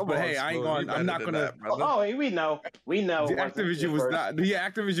first choice, Come but on, hey, I ain't Smooth, going. you I'm better not than gonna. that, brother. Oh, we know. The Activision was not. Yeah,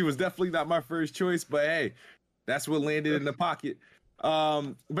 Activision was definitely not my first choice, but hey, that's what landed in the pocket.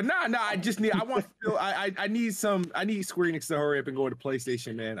 But nah, I just need. I want. I need some. I need Square Enix to hurry up and go to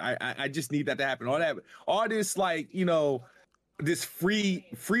PlayStation, man. I just need that to happen. All this like this free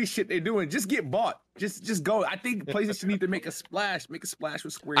shit they're doing. Just get bought. Just go. I think PlayStation need to make a splash. Make a splash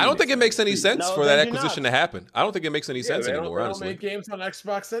with Square Enix. I don't think it makes any sense No, for they that do acquisition not. to happen. I don't think it makes any sense they anymore. don't Honestly, make games on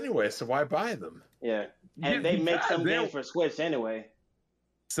Xbox anyway, so why buy them? Yeah, and they make some they'll- games for Switch anyway.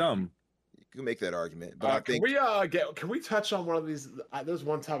 Some. You can make that argument, but I think Can we touch on one of these? There's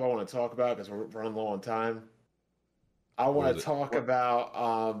one time I want to talk about because we're running low on time. I want What to is it? talk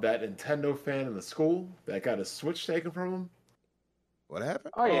about that Nintendo fan in the school that got his Switch taken from him. what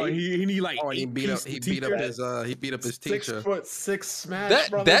happened? Oh yeah, Oh, he need like. He beat up his teacher. 6'6" Smash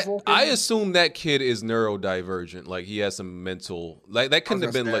Brothers. that looking. I assume that kid is neurodivergent. Like he has some mental. Like that couldn't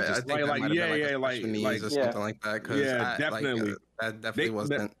have been like I just. think that Like, might have been yeah, a like- special needs like- or Yeah. something like that. 'Cause Yeah, I- definitely. that definitely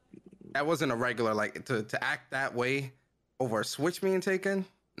wasn't. That wasn't a regular to act that way over a Switch being taken.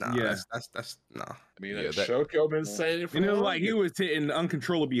 No, Yeah. that's no. I mean, Yeah, yeah, that- Shoko been saying it for And it was long. like he was hitting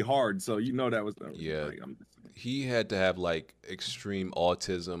uncontrollably hard, so that was Yeah. Like, He had to have like extreme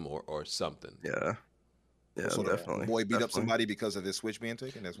autism or something. Yeah, So the definitely. boy beat up definitely. somebody because of his Switch being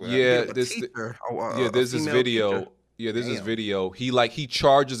taken. That's what Yeah, happened. this. Teacher, Yeah, a there's this female video. teacher. Yeah, there's this Damn. video. He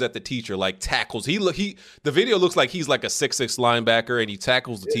charges at the teacher, like tackles. The video looks like he's like a 6'6" linebacker, and he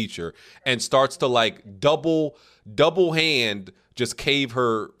tackles the teacher and starts to like double hand just cave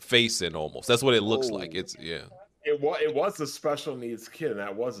her face in almost. That's what it looks like. It's It was a special needs kid, and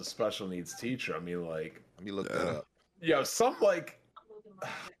that was a special needs teacher. I mean, like, Let me look that up. some like,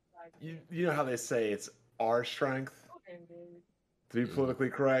 you know how they say it's our strength to be politically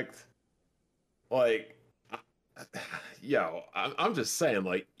correct. Like, I'm just saying,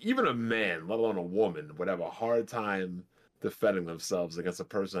 like, even a man, let alone a woman, would have a hard time defending themselves against a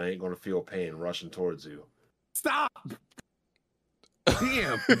person that ain't going to feel pain rushing towards you. Stop.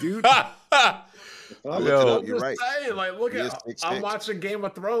 Damn, dude. I looked it up. I'm You're just right. saying, like, look He is at. 6'6". I'm watching Game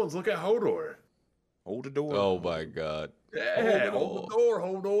of Thrones. Look at Hodor. Hold the door. oh my god. Yeah, hold the door,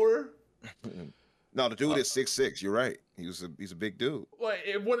 Hodor. No, the dude is 6'6". You're right. He's a big dude. Like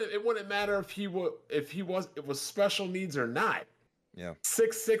it wouldn't matter if it was special needs or not. Yeah.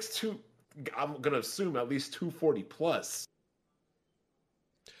 6'6", I'm gonna assume at least 240 plus.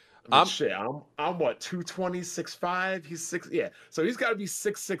 I mean, shit, I'm what 220, 6'5". He's 6. Yeah, so he's got to be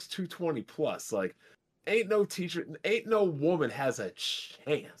 6'6", 220 plus. Like, ain't no woman has a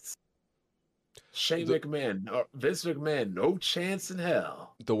chance. Shane McMahon, Vince McMahon, no chance in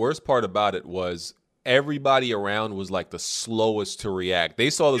hell. The worst part about it was everybody around was like the slowest to react. They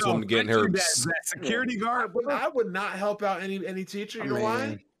saw this woman getting her. That security guard. I would not help out any teacher. You know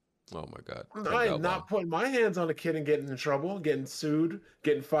why? Oh my god. I am not putting my hands on a kid and getting in trouble, getting sued,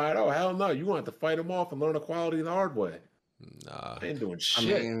 getting fired. Oh hell no! You want to fight him off and learn equality the hard way. Nah, I ain't doing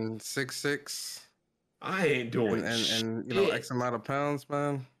shit. I mean, 6'6". I ain't doing and shit. X amount of pounds,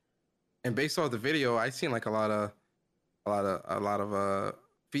 man. And based off the video, I seen like a lot of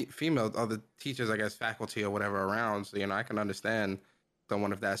female other teachers, I guess faculty or whatever around. So I can understand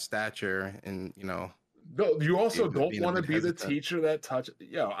someone of that stature and No, you also don't being a want to bit be the hesitant. teacher that touch.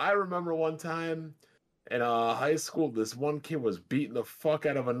 I remember one time in high school, this one kid was beating the fuck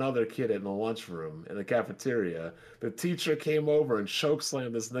out of another kid in the lunchroom in the cafeteria. The teacher came over and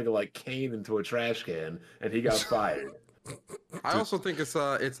chokeslammed this nigga like Kane into a trash can, and he got fired. I also think it's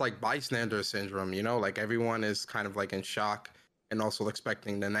like bystander syndrome, like everyone is kind of like in shock and also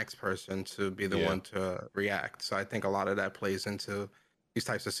expecting the next person to be the one to react. So I think a lot of that plays into these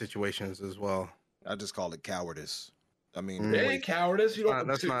types of situations as well. I just call it cowardice. I mean, It ain't cowardice. You don't.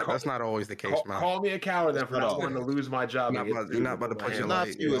 That's not always the case, man. Call me a coward then for not wanting to lose my job. You're not about to put your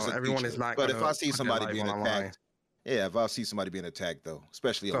life. Everyone is not. But if gonna I see put their somebody life being on the line. attacked, if I see somebody being attacked though,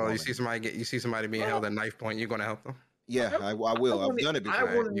 especially a So woman, you see somebody being held at knife point, you're gonna help them. yeah, I will. I've done it before.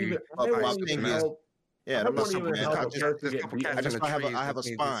 I wouldn't even. My thing is, Yeah, and I'm not saying There's I have a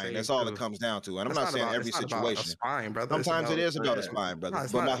spine. That's all it comes down to. And I'm not saying every situation. Spine, brother. Sometimes it is about a spine, brother.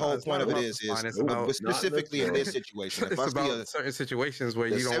 But my whole point of it is specifically in this situation. If I see certain situations where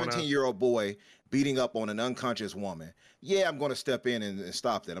you don't want 17-year-old boy beating up on an unconscious woman, yeah, I'm going to step in and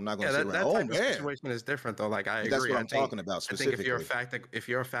stop that. I'm not going to sit around. That type of situation is different, though. Like I agree. That's what I'm talking about specifically. I think if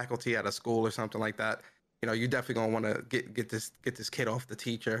you're a faculty at a school or something like that, you know, you definitely gonna want to get this kid off the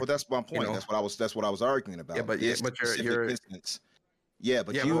teacher. Well, that's my point. You know? That's what I was arguing about. Yeah, but you're instance. Yeah,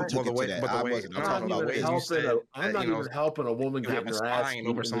 but you took it to that. I wasn't. I'm talking about ways. I'm not even helping a woman get her ass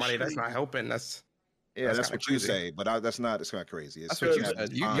over somebody. That's not helping. That's what you say, but that's not. It's not crazy. That's what you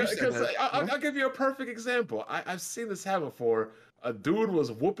said. I'll give you a perfect example. I've seen this happen before. A dude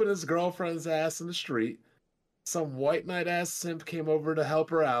was whooping his girlfriend's ass in the street. Some white knight ass simp came over to help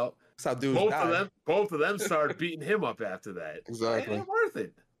her out. That's how dudes both of them started beating him up after that. Exactly. It ain't worth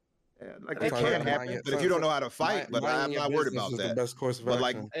it. Yeah, like it can happen, but if you don't know how to fight, but I'm not worried about that. The best course of but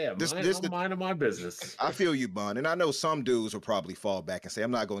action. like I'm minding my business. I feel you, Bun, and I know some dudes will probably fall back and say,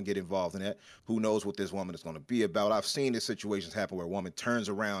 "I'm not going to get involved in that." Who knows what this woman is going to be about? I've seen these situations happen where a woman turns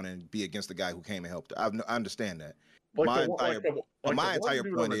around and be against the guy who came and helped her. I understand that. My entire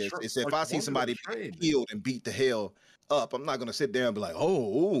point is if I see somebody killed and beat the hell up, I'm not going to sit there and be like,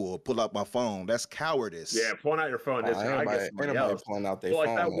 or pull out my phone. That's cowardice. Yeah, point out your phone. Anybody pulling out their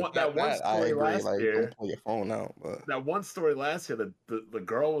phone. That one story last year. Don't pull your phone out. But that one story last year, the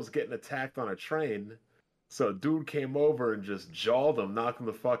girl was getting attacked on a train. So a dude came over and just jawed him, knocked him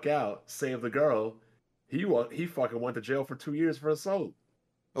the fuck out, saved the girl. He fucking went to jail for 2 years for assault.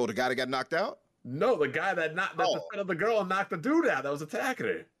 Oh, the guy that got knocked out? No, the guy that defended the girl and knocked the dude out that was attacking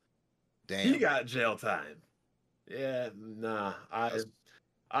her. Damn. He got jail time. Yeah, nah.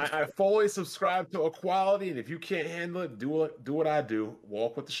 I fully subscribe to equality, and if you can't handle it, do what I do.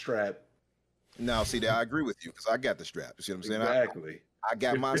 Walk with the strap. Now, see, I agree with you because I got the strap. You see what I'm saying? Exactly. I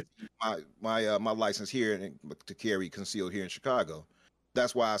got my license here to carry concealed here in Chicago.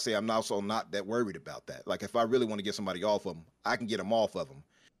 That's why I say I'm also not that worried about that. Like, if I really want to get somebody off of them, I can get them off of them.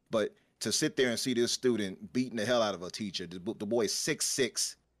 But to sit there and see this student beating the hell out of a teacher, the boy is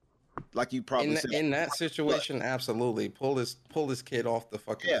 6'6", like you probably said. In that situation, absolutely. Pull this kid off the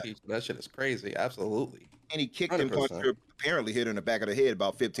fucking teacher. That shit is crazy. Absolutely. And he kicked and punched her, apparently hit her in the back of the head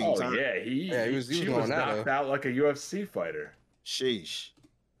about 15 times. Yeah, he was knocked out like a UFC fighter. Sheesh.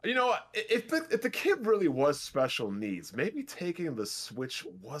 You know what? If the kid really was special needs, maybe taking the Switch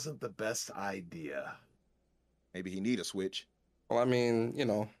wasn't the best idea. Maybe he need a Switch. Well, I mean, you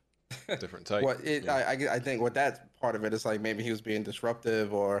know, different type. I think what that part of it is like maybe he was being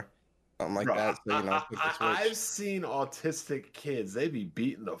disruptive or something like that. So, you know, I've seen autistic kids. They be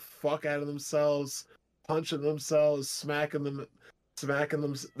beating the fuck out of themselves, punching themselves, smacking them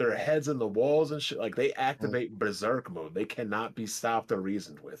their heads in the walls and shit. Like they activate berserk mode. They cannot be stopped or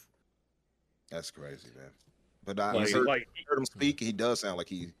reasoned with. That's crazy, man. But I heard him speak. He does sound like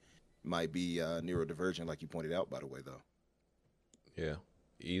he might be neurodivergent, like you pointed out, by the way, though. Yeah.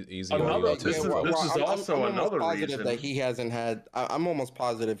 Easy. This is also another reason that he hasn't had. I'm almost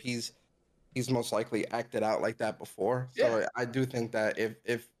positive he's most likely acted out like that before. So yeah. I do think that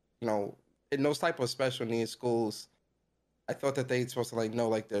if you know, in those type of special needs schools, I thought that they'd supposed to like know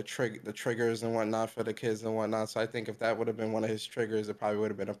like the triggers and whatnot for the kids and whatnot. So I think if that would have been one of his triggers, it probably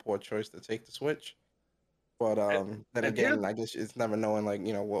would have been a poor choice to take the Switch. But then again, I guess it's never knowing like,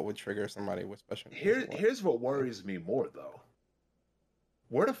 you know, what would trigger somebody with special needs. Here's what worries me more though.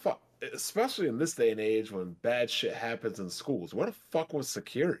 Where the fuck, especially in this day and age when bad shit happens in schools, where the fuck was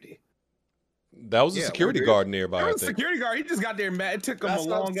security? That was a security guard nearby. There was a security guard. He just got there mad. It took him a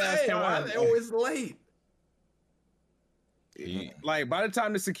long ass time. They always late. Like by the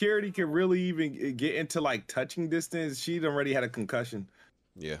time the security could really even get into like touching distance, she'd already had a concussion.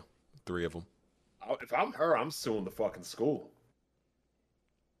 Yeah, 3 of them. If I'm her, I'm suing the fucking school.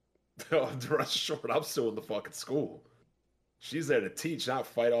 Rest short, I'm suing the fucking school. She's there to teach, not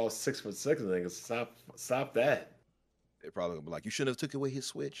fight all 6'6" niggas. Stop that. They're probably gonna be like, you shouldn't have took away his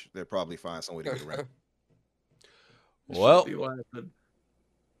Switch. They'll probably find some way to get around. Well,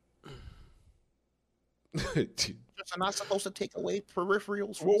 I'm not supposed to take away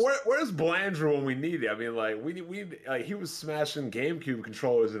peripherals. Well, where's Blandrew when we need it? I mean, like we like he was smashing GameCube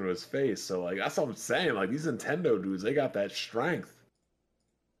controllers into his face. So like that's what I'm saying. Like these Nintendo dudes, they got that strength.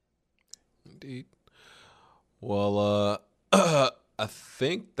 Indeed. Well, I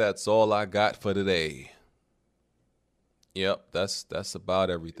think that's all I got for today. Yep, that's about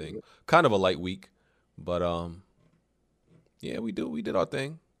everything. Kind of a light week, but yeah, we did our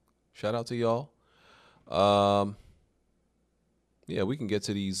thing. Shout out to y'all. Yeah, we can get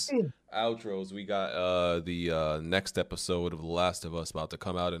to these outros. We got the next episode of The Last of Us about to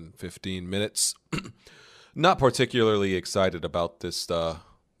come out in 15 minutes. Not particularly excited about this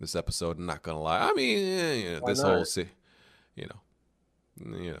this episode. I'm not gonna lie. I mean, this whole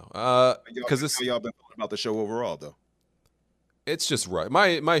because how y'all been feeling about the show overall, though? It's just right.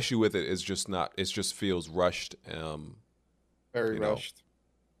 My issue with it is just not. It just feels rushed. Very rushed.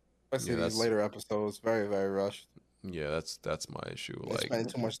 Especially these later episodes, very, very rushed. Yeah, that's my issue. They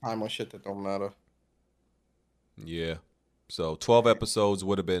spend too much time on shit that don't matter. Yeah. So 12 episodes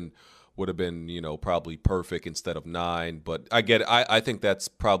would have been, probably perfect instead of 9. But I get it. I think that's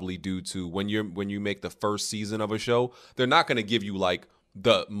probably due to when you make the first season of a show, they're not going to give you like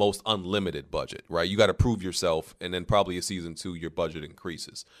the most unlimited budget, right? You got to prove yourself, and then probably a season 2, your budget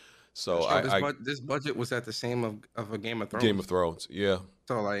increases. So this budget was at the same of a Game of Thrones. Game of Thrones, yeah.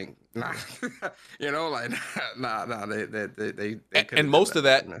 So like, nah, they and most of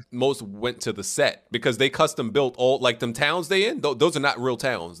that went to the set because they custom built all like them towns they in. Those are not real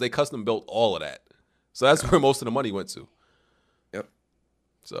towns. They custom built all of that. So that's where most of the money went to. Yep.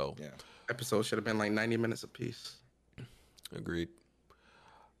 So yeah, episodes should have been like 90 minutes apiece. Agreed.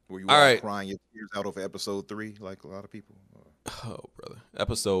 Were you all right crying your tears out over episode 3 like a lot of people? Oh, brother.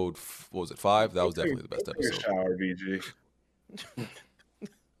 Episode, what was it, 5? That was definitely the best episode. Shower, BG.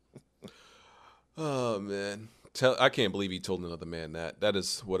 Oh, man. I can't believe he told another man that. That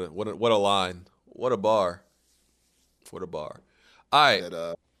is, what a line. What a bar. What a bar. All right.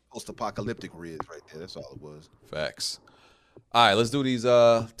 That post-apocalyptic Riz right there. That's all it was. Facts. All right, let's do these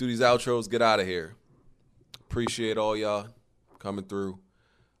outros. Get out of here. Appreciate all y'all coming through.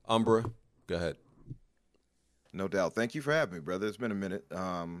 Umbra, go ahead. No doubt. Thank you for having me, brother. It's been a minute.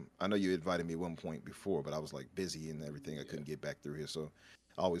 I know you invited me at one point before, but I was like busy and everything. I couldn't get back through here. So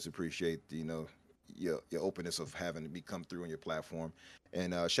I always appreciate, your openness of having me come through on your platform.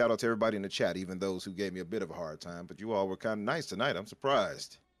 And shout out to everybody in the chat, even those who gave me a bit of a hard time. But you all were kind of nice tonight. I'm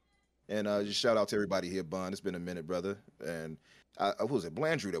surprised. And just shout out to everybody here, Bun. It's been a minute, brother. And who was it?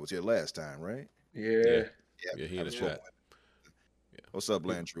 Blandrew that was here last time, right? Yeah. Yeah, he in the chat. Yeah. What's up,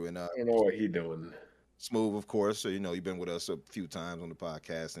 Blandrew? And I don't know what he doing. Smooth, of course. So you've been with us a few times on the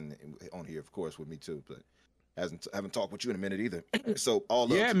podcast and on here, of course, with me too. But haven't talked with you in a minute either. So all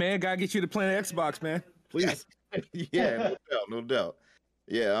yeah, man, gotta get you to play the Xbox, man. Please. Yeah, no doubt.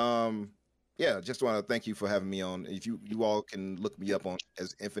 Yeah, just want to thank you for having me on. If you all can look me up on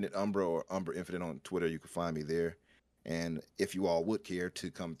as Infinite Umbra or Umbra Infinite on Twitter, you can find me there. And if you all would care to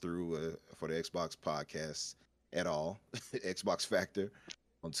come through for the Xbox podcast at all, Xbox Factor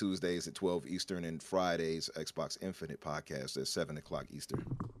on Tuesdays at 12 Eastern and Fridays, Xbox Infinite podcast at 7 o'clock Eastern.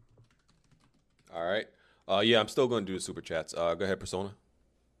 All right. Yeah, I'm still going to do the super chats. Go ahead, Persona.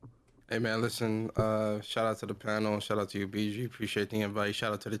 Hey, man, listen, shout out to the panel. Shout out to you, BG. Appreciate the invite.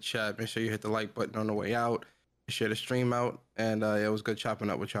 Shout out to the chat. Make sure you hit the like button on the way out. Share the stream out. And it was good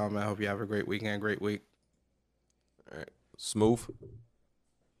chopping up with y'all, man. I hope you have a great weekend, great week. All right. Smooth.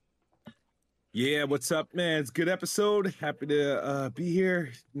 Yeah, what's up, man? It's a good episode. Happy to be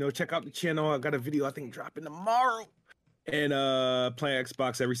here. Check out the channel. I got a video, I think, dropping tomorrow. And playing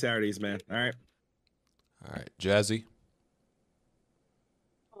Xbox every Saturdays, man. All right. All right. Jazzy.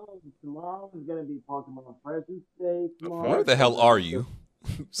 Tomorrow is gonna be Pokemon President's Day. Where the hell are you?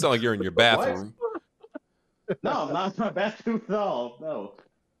 Sound like you're in your bathroom. No, I'm not in my bathroom at all. No.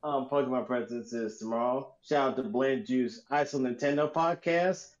 Pokemon President's is tomorrow. Shout out to Blend Juice ISO Nintendo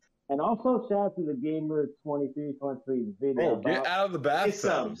podcast. And also shout out to the Gamer 2323 video. Oh, get out of the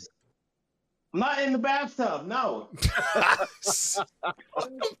bathtub. I'm not in the bathtub, no.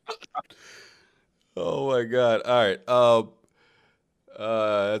 Oh my god. All right.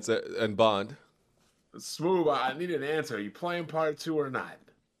 That's it. And Bond. Smooth, I need an answer. Are you playing part 2 or not?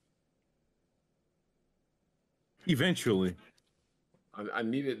 Eventually. I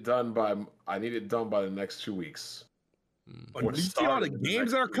need it done by the next 2 weeks. Do you see all the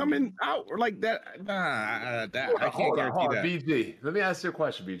games that are coming out like that? I can't guarantee that. BG, let me ask you a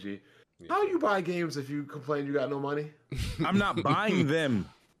question, BG. How you buy games if you complain you got no money? I'm not buying them.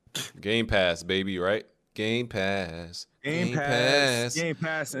 Game Pass, baby, right? Game Pass. Game Pass. And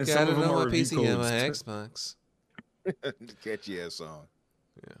some of them are PC review and my codes. Xbox. Catchy ass song.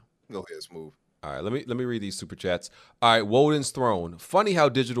 Yeah. Go ahead, Smooth. All right, let me read these super chats. All right, Woden's Throne. Funny how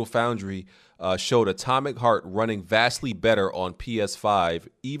Digital Foundry showed Atomic Heart running vastly better on PS5,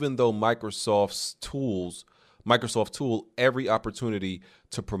 even though Microsoft tool every opportunity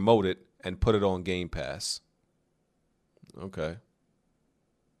to promote it and put it on Game Pass. Okay.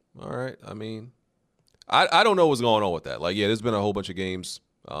 All right. I mean, I don't know what's going on with that. Like, yeah, there's been a whole bunch of games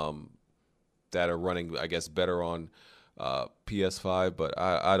that are running, I guess, better on PS5, but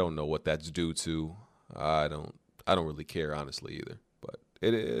I don't know what that's due to. I don't really care honestly either. But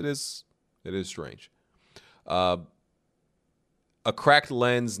it is strange. A cracked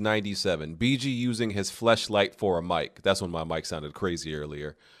lens 97. BG using his fleshlight for a mic. That's when my mic sounded crazy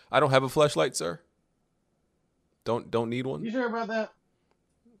earlier. I don't have a fleshlight, sir. Don't need one. You sure about that?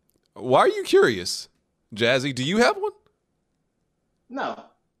 Why are you curious, Jazzy? Do you have one? No.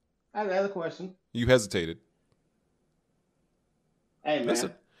 I had a question. You hesitated. Hey man.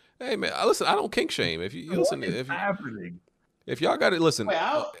 Listen, listen. I don't kink shame. If you listen, happening? If y'all got it, listen. Wait,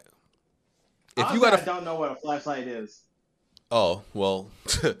 if you got I don't know what a flashlight is. Oh well,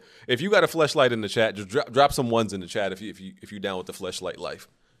 if you got a fleshlight in the chat, just drop some ones in the chat if you down with the fleshlight life.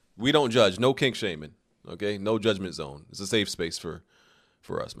 We don't judge, no kink shaming. Okay, no judgment zone. It's a safe space for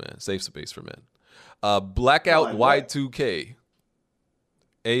us, man. Safe space for men. Blackout Y2K.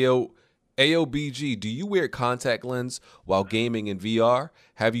 AOBG, do you wear contact lens while gaming in VR?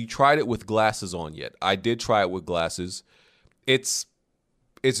 Have you tried it with glasses on yet? I did try it with glasses. It's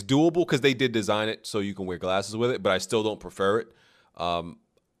doable because they did design it so you can wear glasses with it, but I still don't prefer it.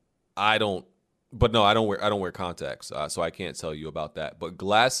 I don't wear contacts, so I can't tell you about that. But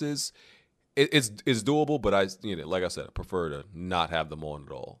glasses, it's doable, but like I said, I prefer to not have them on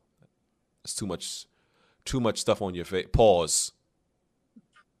at all. It's too much stuff on your face. Pause.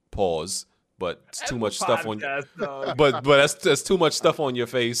 But it's too much stuff on. But that's too much stuff on your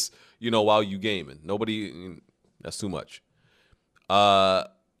face, while you gaming. That's too much.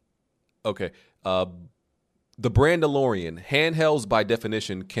 Okay. The Brandalorian. Handhelds, by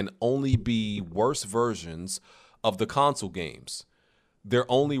definition, can only be worse versions of the console games.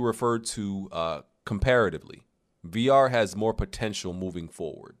 They're only referred to comparatively. VR has more potential moving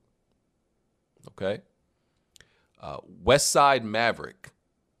forward. Okay. West Side Maverick.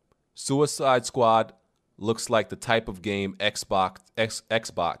 Suicide Squad looks like the type of game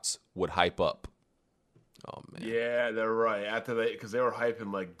Xbox would hype up. Oh man. Yeah, they're right. Because they were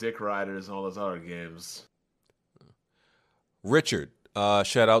hyping like Dick Riders and all those other games. Richard,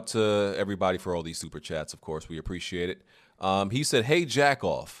 shout out to everybody for all these super chats. Of course, we appreciate it. He said, "Hey, jack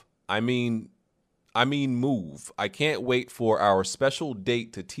off. I mean, move. I can't wait for our special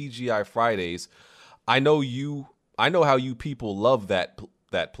date to TGI Fridays. I know how you people love that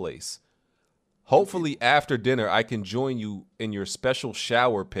place. Hopefully, after dinner, I can join you in your special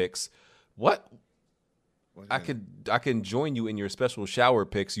shower pics. What? I can join you in your special shower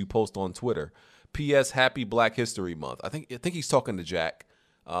pics you post on Twitter. P.S. Happy Black History Month." I think he's talking to Jack.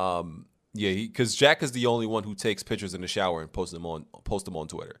 Because Jack is the only one who takes pictures in the shower and post them on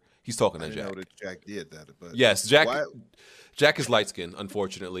Twitter. He's talking to Jack. I know that Jack did that, but yes, Jack. Jack is light skinned,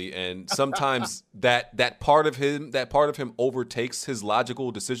 unfortunately, and sometimes that part of him overtakes his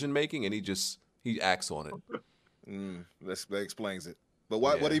logical decision making, and he acts on it. That explains it. But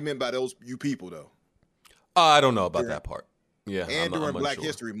what do you mean by those you people though? I don't know about that part. Yeah, and during Black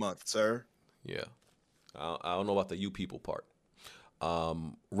History Month, sir. Yeah, I don't know about the you people part.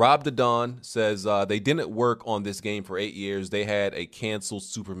 Rob the Don says they didn't work on this game for 8 years. They had a canceled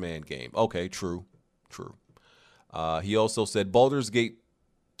Superman game. Okay, true. He also said Baldur's Gate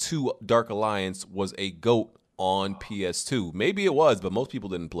 2 Dark Alliance was a GOAT on PS2. Maybe it was, but most people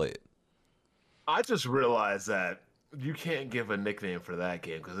didn't play it. I just realized that you can't give a nickname for that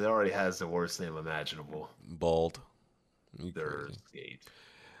game because it already has the worst name imaginable. Bald. Baldur's Gate.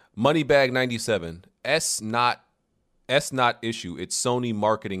 Moneybag 97. S not issue. It's Sony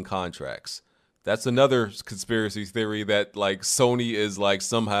marketing contracts. That's another conspiracy theory that like Sony is like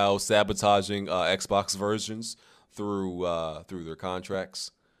somehow sabotaging Xbox versions through their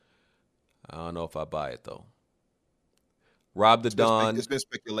contracts. I don't know if I buy it though. Rob the Don. There's been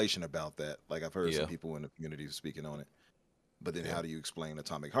speculation about that. Like I've heard some people in the community speaking on it. But then how do you explain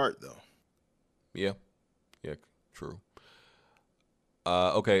Atomic Heart though? Yeah, true.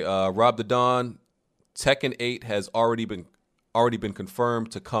 Okay, Rob the Don. Tekken 8 has already been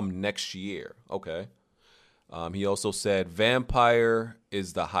confirmed to come next year. Okay. He also said Vampire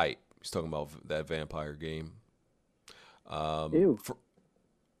is the hype. He's talking about that Vampire game.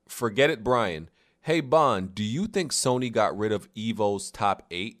 Forget it, Brian. Hey, Bond, do you think Sony got rid of Evo's top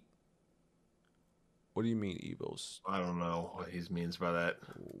 8? What do you mean, Evo's? I don't know what he means by that.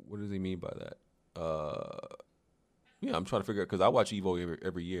 What does he mean by that? Yeah, I'm trying to figure out because I watch Evo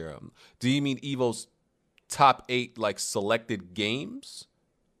every year. Do you mean Evo's top 8 like selected games?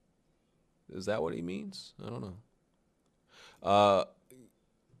 Is that what he means? I don't know.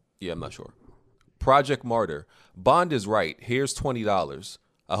 Yeah, I'm not sure. Project Martyr. Bond is right. Here's $20.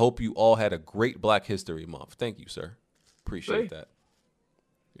 I hope you all had a great Black History Month. Thank you, sir. Appreciate that.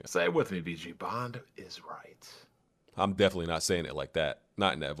 Yeah. Say it with me, BG. Bond is right. I'm definitely not saying it like that.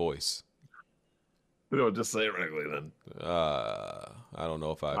 Not in that voice. We don't just say it regularly then. I don't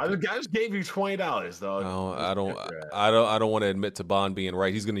know if I just gave you $20, dog. I don't want to admit to Bond being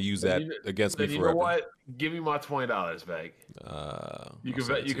right. He's going to use that against me forever. You know what? Give me my $20 back. You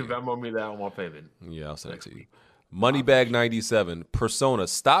can Venmo me that on my payment. Yeah, I'll send it to you. Moneybag97. Persona,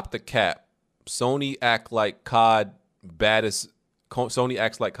 stop the cap. Sony acts like COD is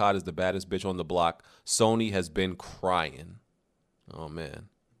the baddest bitch on the block. Sony has been crying. Oh man.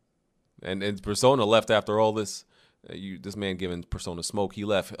 And Persona left after all this. This man giving Persona smoke. He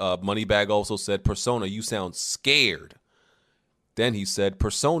left. Moneybag also said, Persona, you sound scared. Then he said,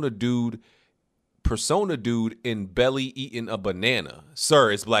 Persona dude in belly eating a banana.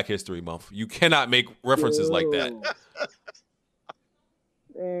 Sir, it's Black History Month. You cannot make references like that.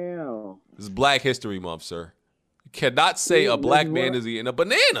 Damn. This is Black History Month, sir. You cannot say a black man is eating a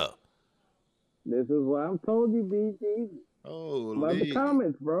banana. This is what I'm told you, BG. Oh, love the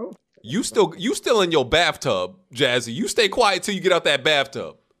comments, bro. You still in your bathtub, Jazzy. You stay quiet till you get out that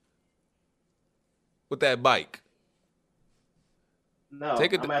bathtub with that bike. No,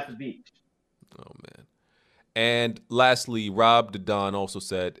 I'm at the beach. Oh man. And lastly, Rob Dedon also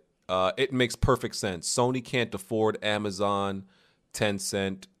said, it makes perfect sense. Sony can't afford Amazon,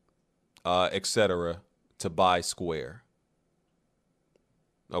 Tencent, etc. to buy Square.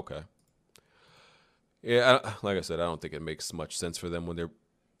 Okay. Yeah, like I said, I don't think it makes much sense for them when they're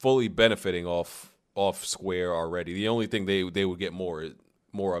fully benefiting off Square already. The only thing they would get more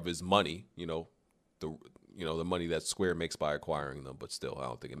of is money, the money that Square makes by acquiring them, but still I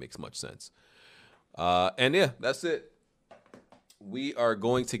don't think it makes much sense. And yeah, that's it. We are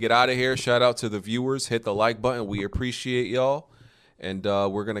going to get out of here. Shout out to the viewers. Hit the like button. We appreciate y'all. And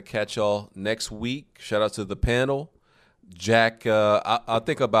we're going to catch y'all next week. Shout out to the panel. Jack, I'll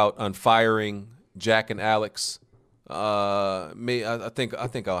think about unfiring Jack and Alex. I think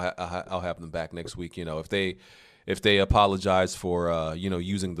I'll have them back next week. If they apologize for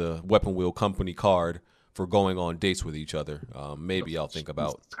using the Weapon Wheel Company card for going on dates with each other, maybe I'll think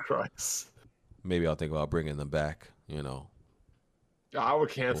about bringing them back. I would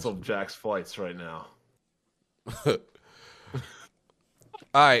cancel Jack's flights right now.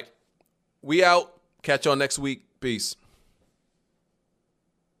 All right, we out. Catch y'all next week. Peace.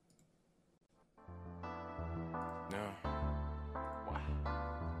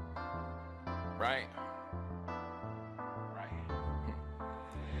 Right.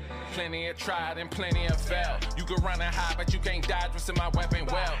 Plenty of tried and plenty of fell. You can run and hide, but you can't dodge what's in my weapon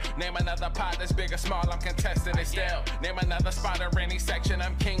well. Name another pot that's big or small, I'm contesting it still. Name another spot or any section,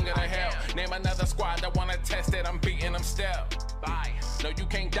 I'm king of the hell. Name another squad that wanna test it, I'm beating them still. Bye. No, you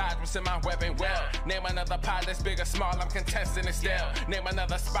can't dodge what's in my weapon well. Name another pot that's big or small, I'm contesting it still. Name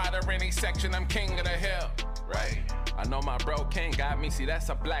another spot or any section, I'm king of the hill. Right. I know my bro King got me. See, that's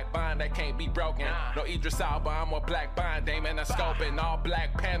a black bond that can't be broken. No Idris Elba, I'm a black bond. Aim in a scope and all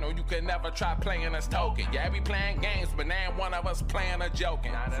black panel. You can never try playing us token. Yeah, we playing games, but now one of us playing or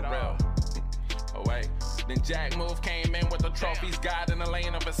joking. Not at all. Oh wait, then Jack Move came in with the trophies, God in a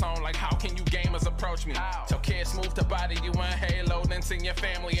lane of its own. Like, how can you gamers approach me? So kids move to body you in Halo, then send your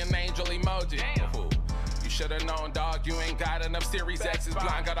family an angel emoji. You should've known, dog, you ain't got enough Series X's.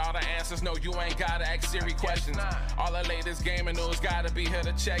 Blind got all the answers, no, you ain't gotta ask Siri questions. All the latest gaming news gotta be here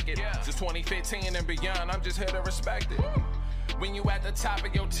to check it. Since 2015 and beyond, I'm just here to respect it. When you at the top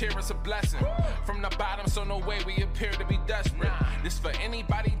of your tier, it's a blessing. From the bottom, so no way we appear to be desperate. This for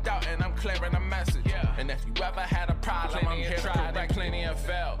anybody doubting, I'm clearing a message. And if you ever had a problem, I'm here to correct. Plenty of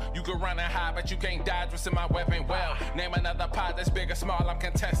fell. You can run and hide, but you can't dodge what's in my weapon well. Name another pot that's big or small, I'm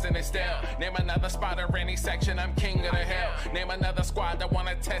contesting it still. Name another spot or any section, I'm king of the hill. Name another squad that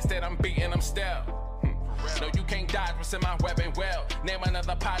wanna test it, I'm beating them still. No, you can't dodge what's in my weapon well. Name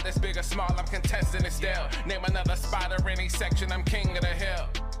another pot that's big or small, I'm contesting it still. Name another spot or any section, I'm king of the hill.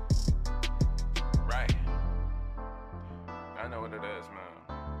 Right. I know what it is,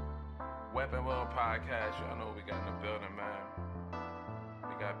 man. Weapon Wheel Podcast, y'all know what we got in the building, man.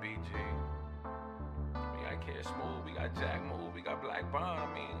 We got BG. We got Kid Smooth, we got Jack Move, we got Black Bond,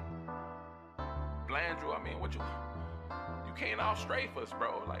 Blandrew, what you can't out strafe us,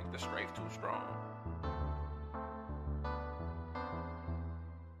 bro. Like, the strafe too strong.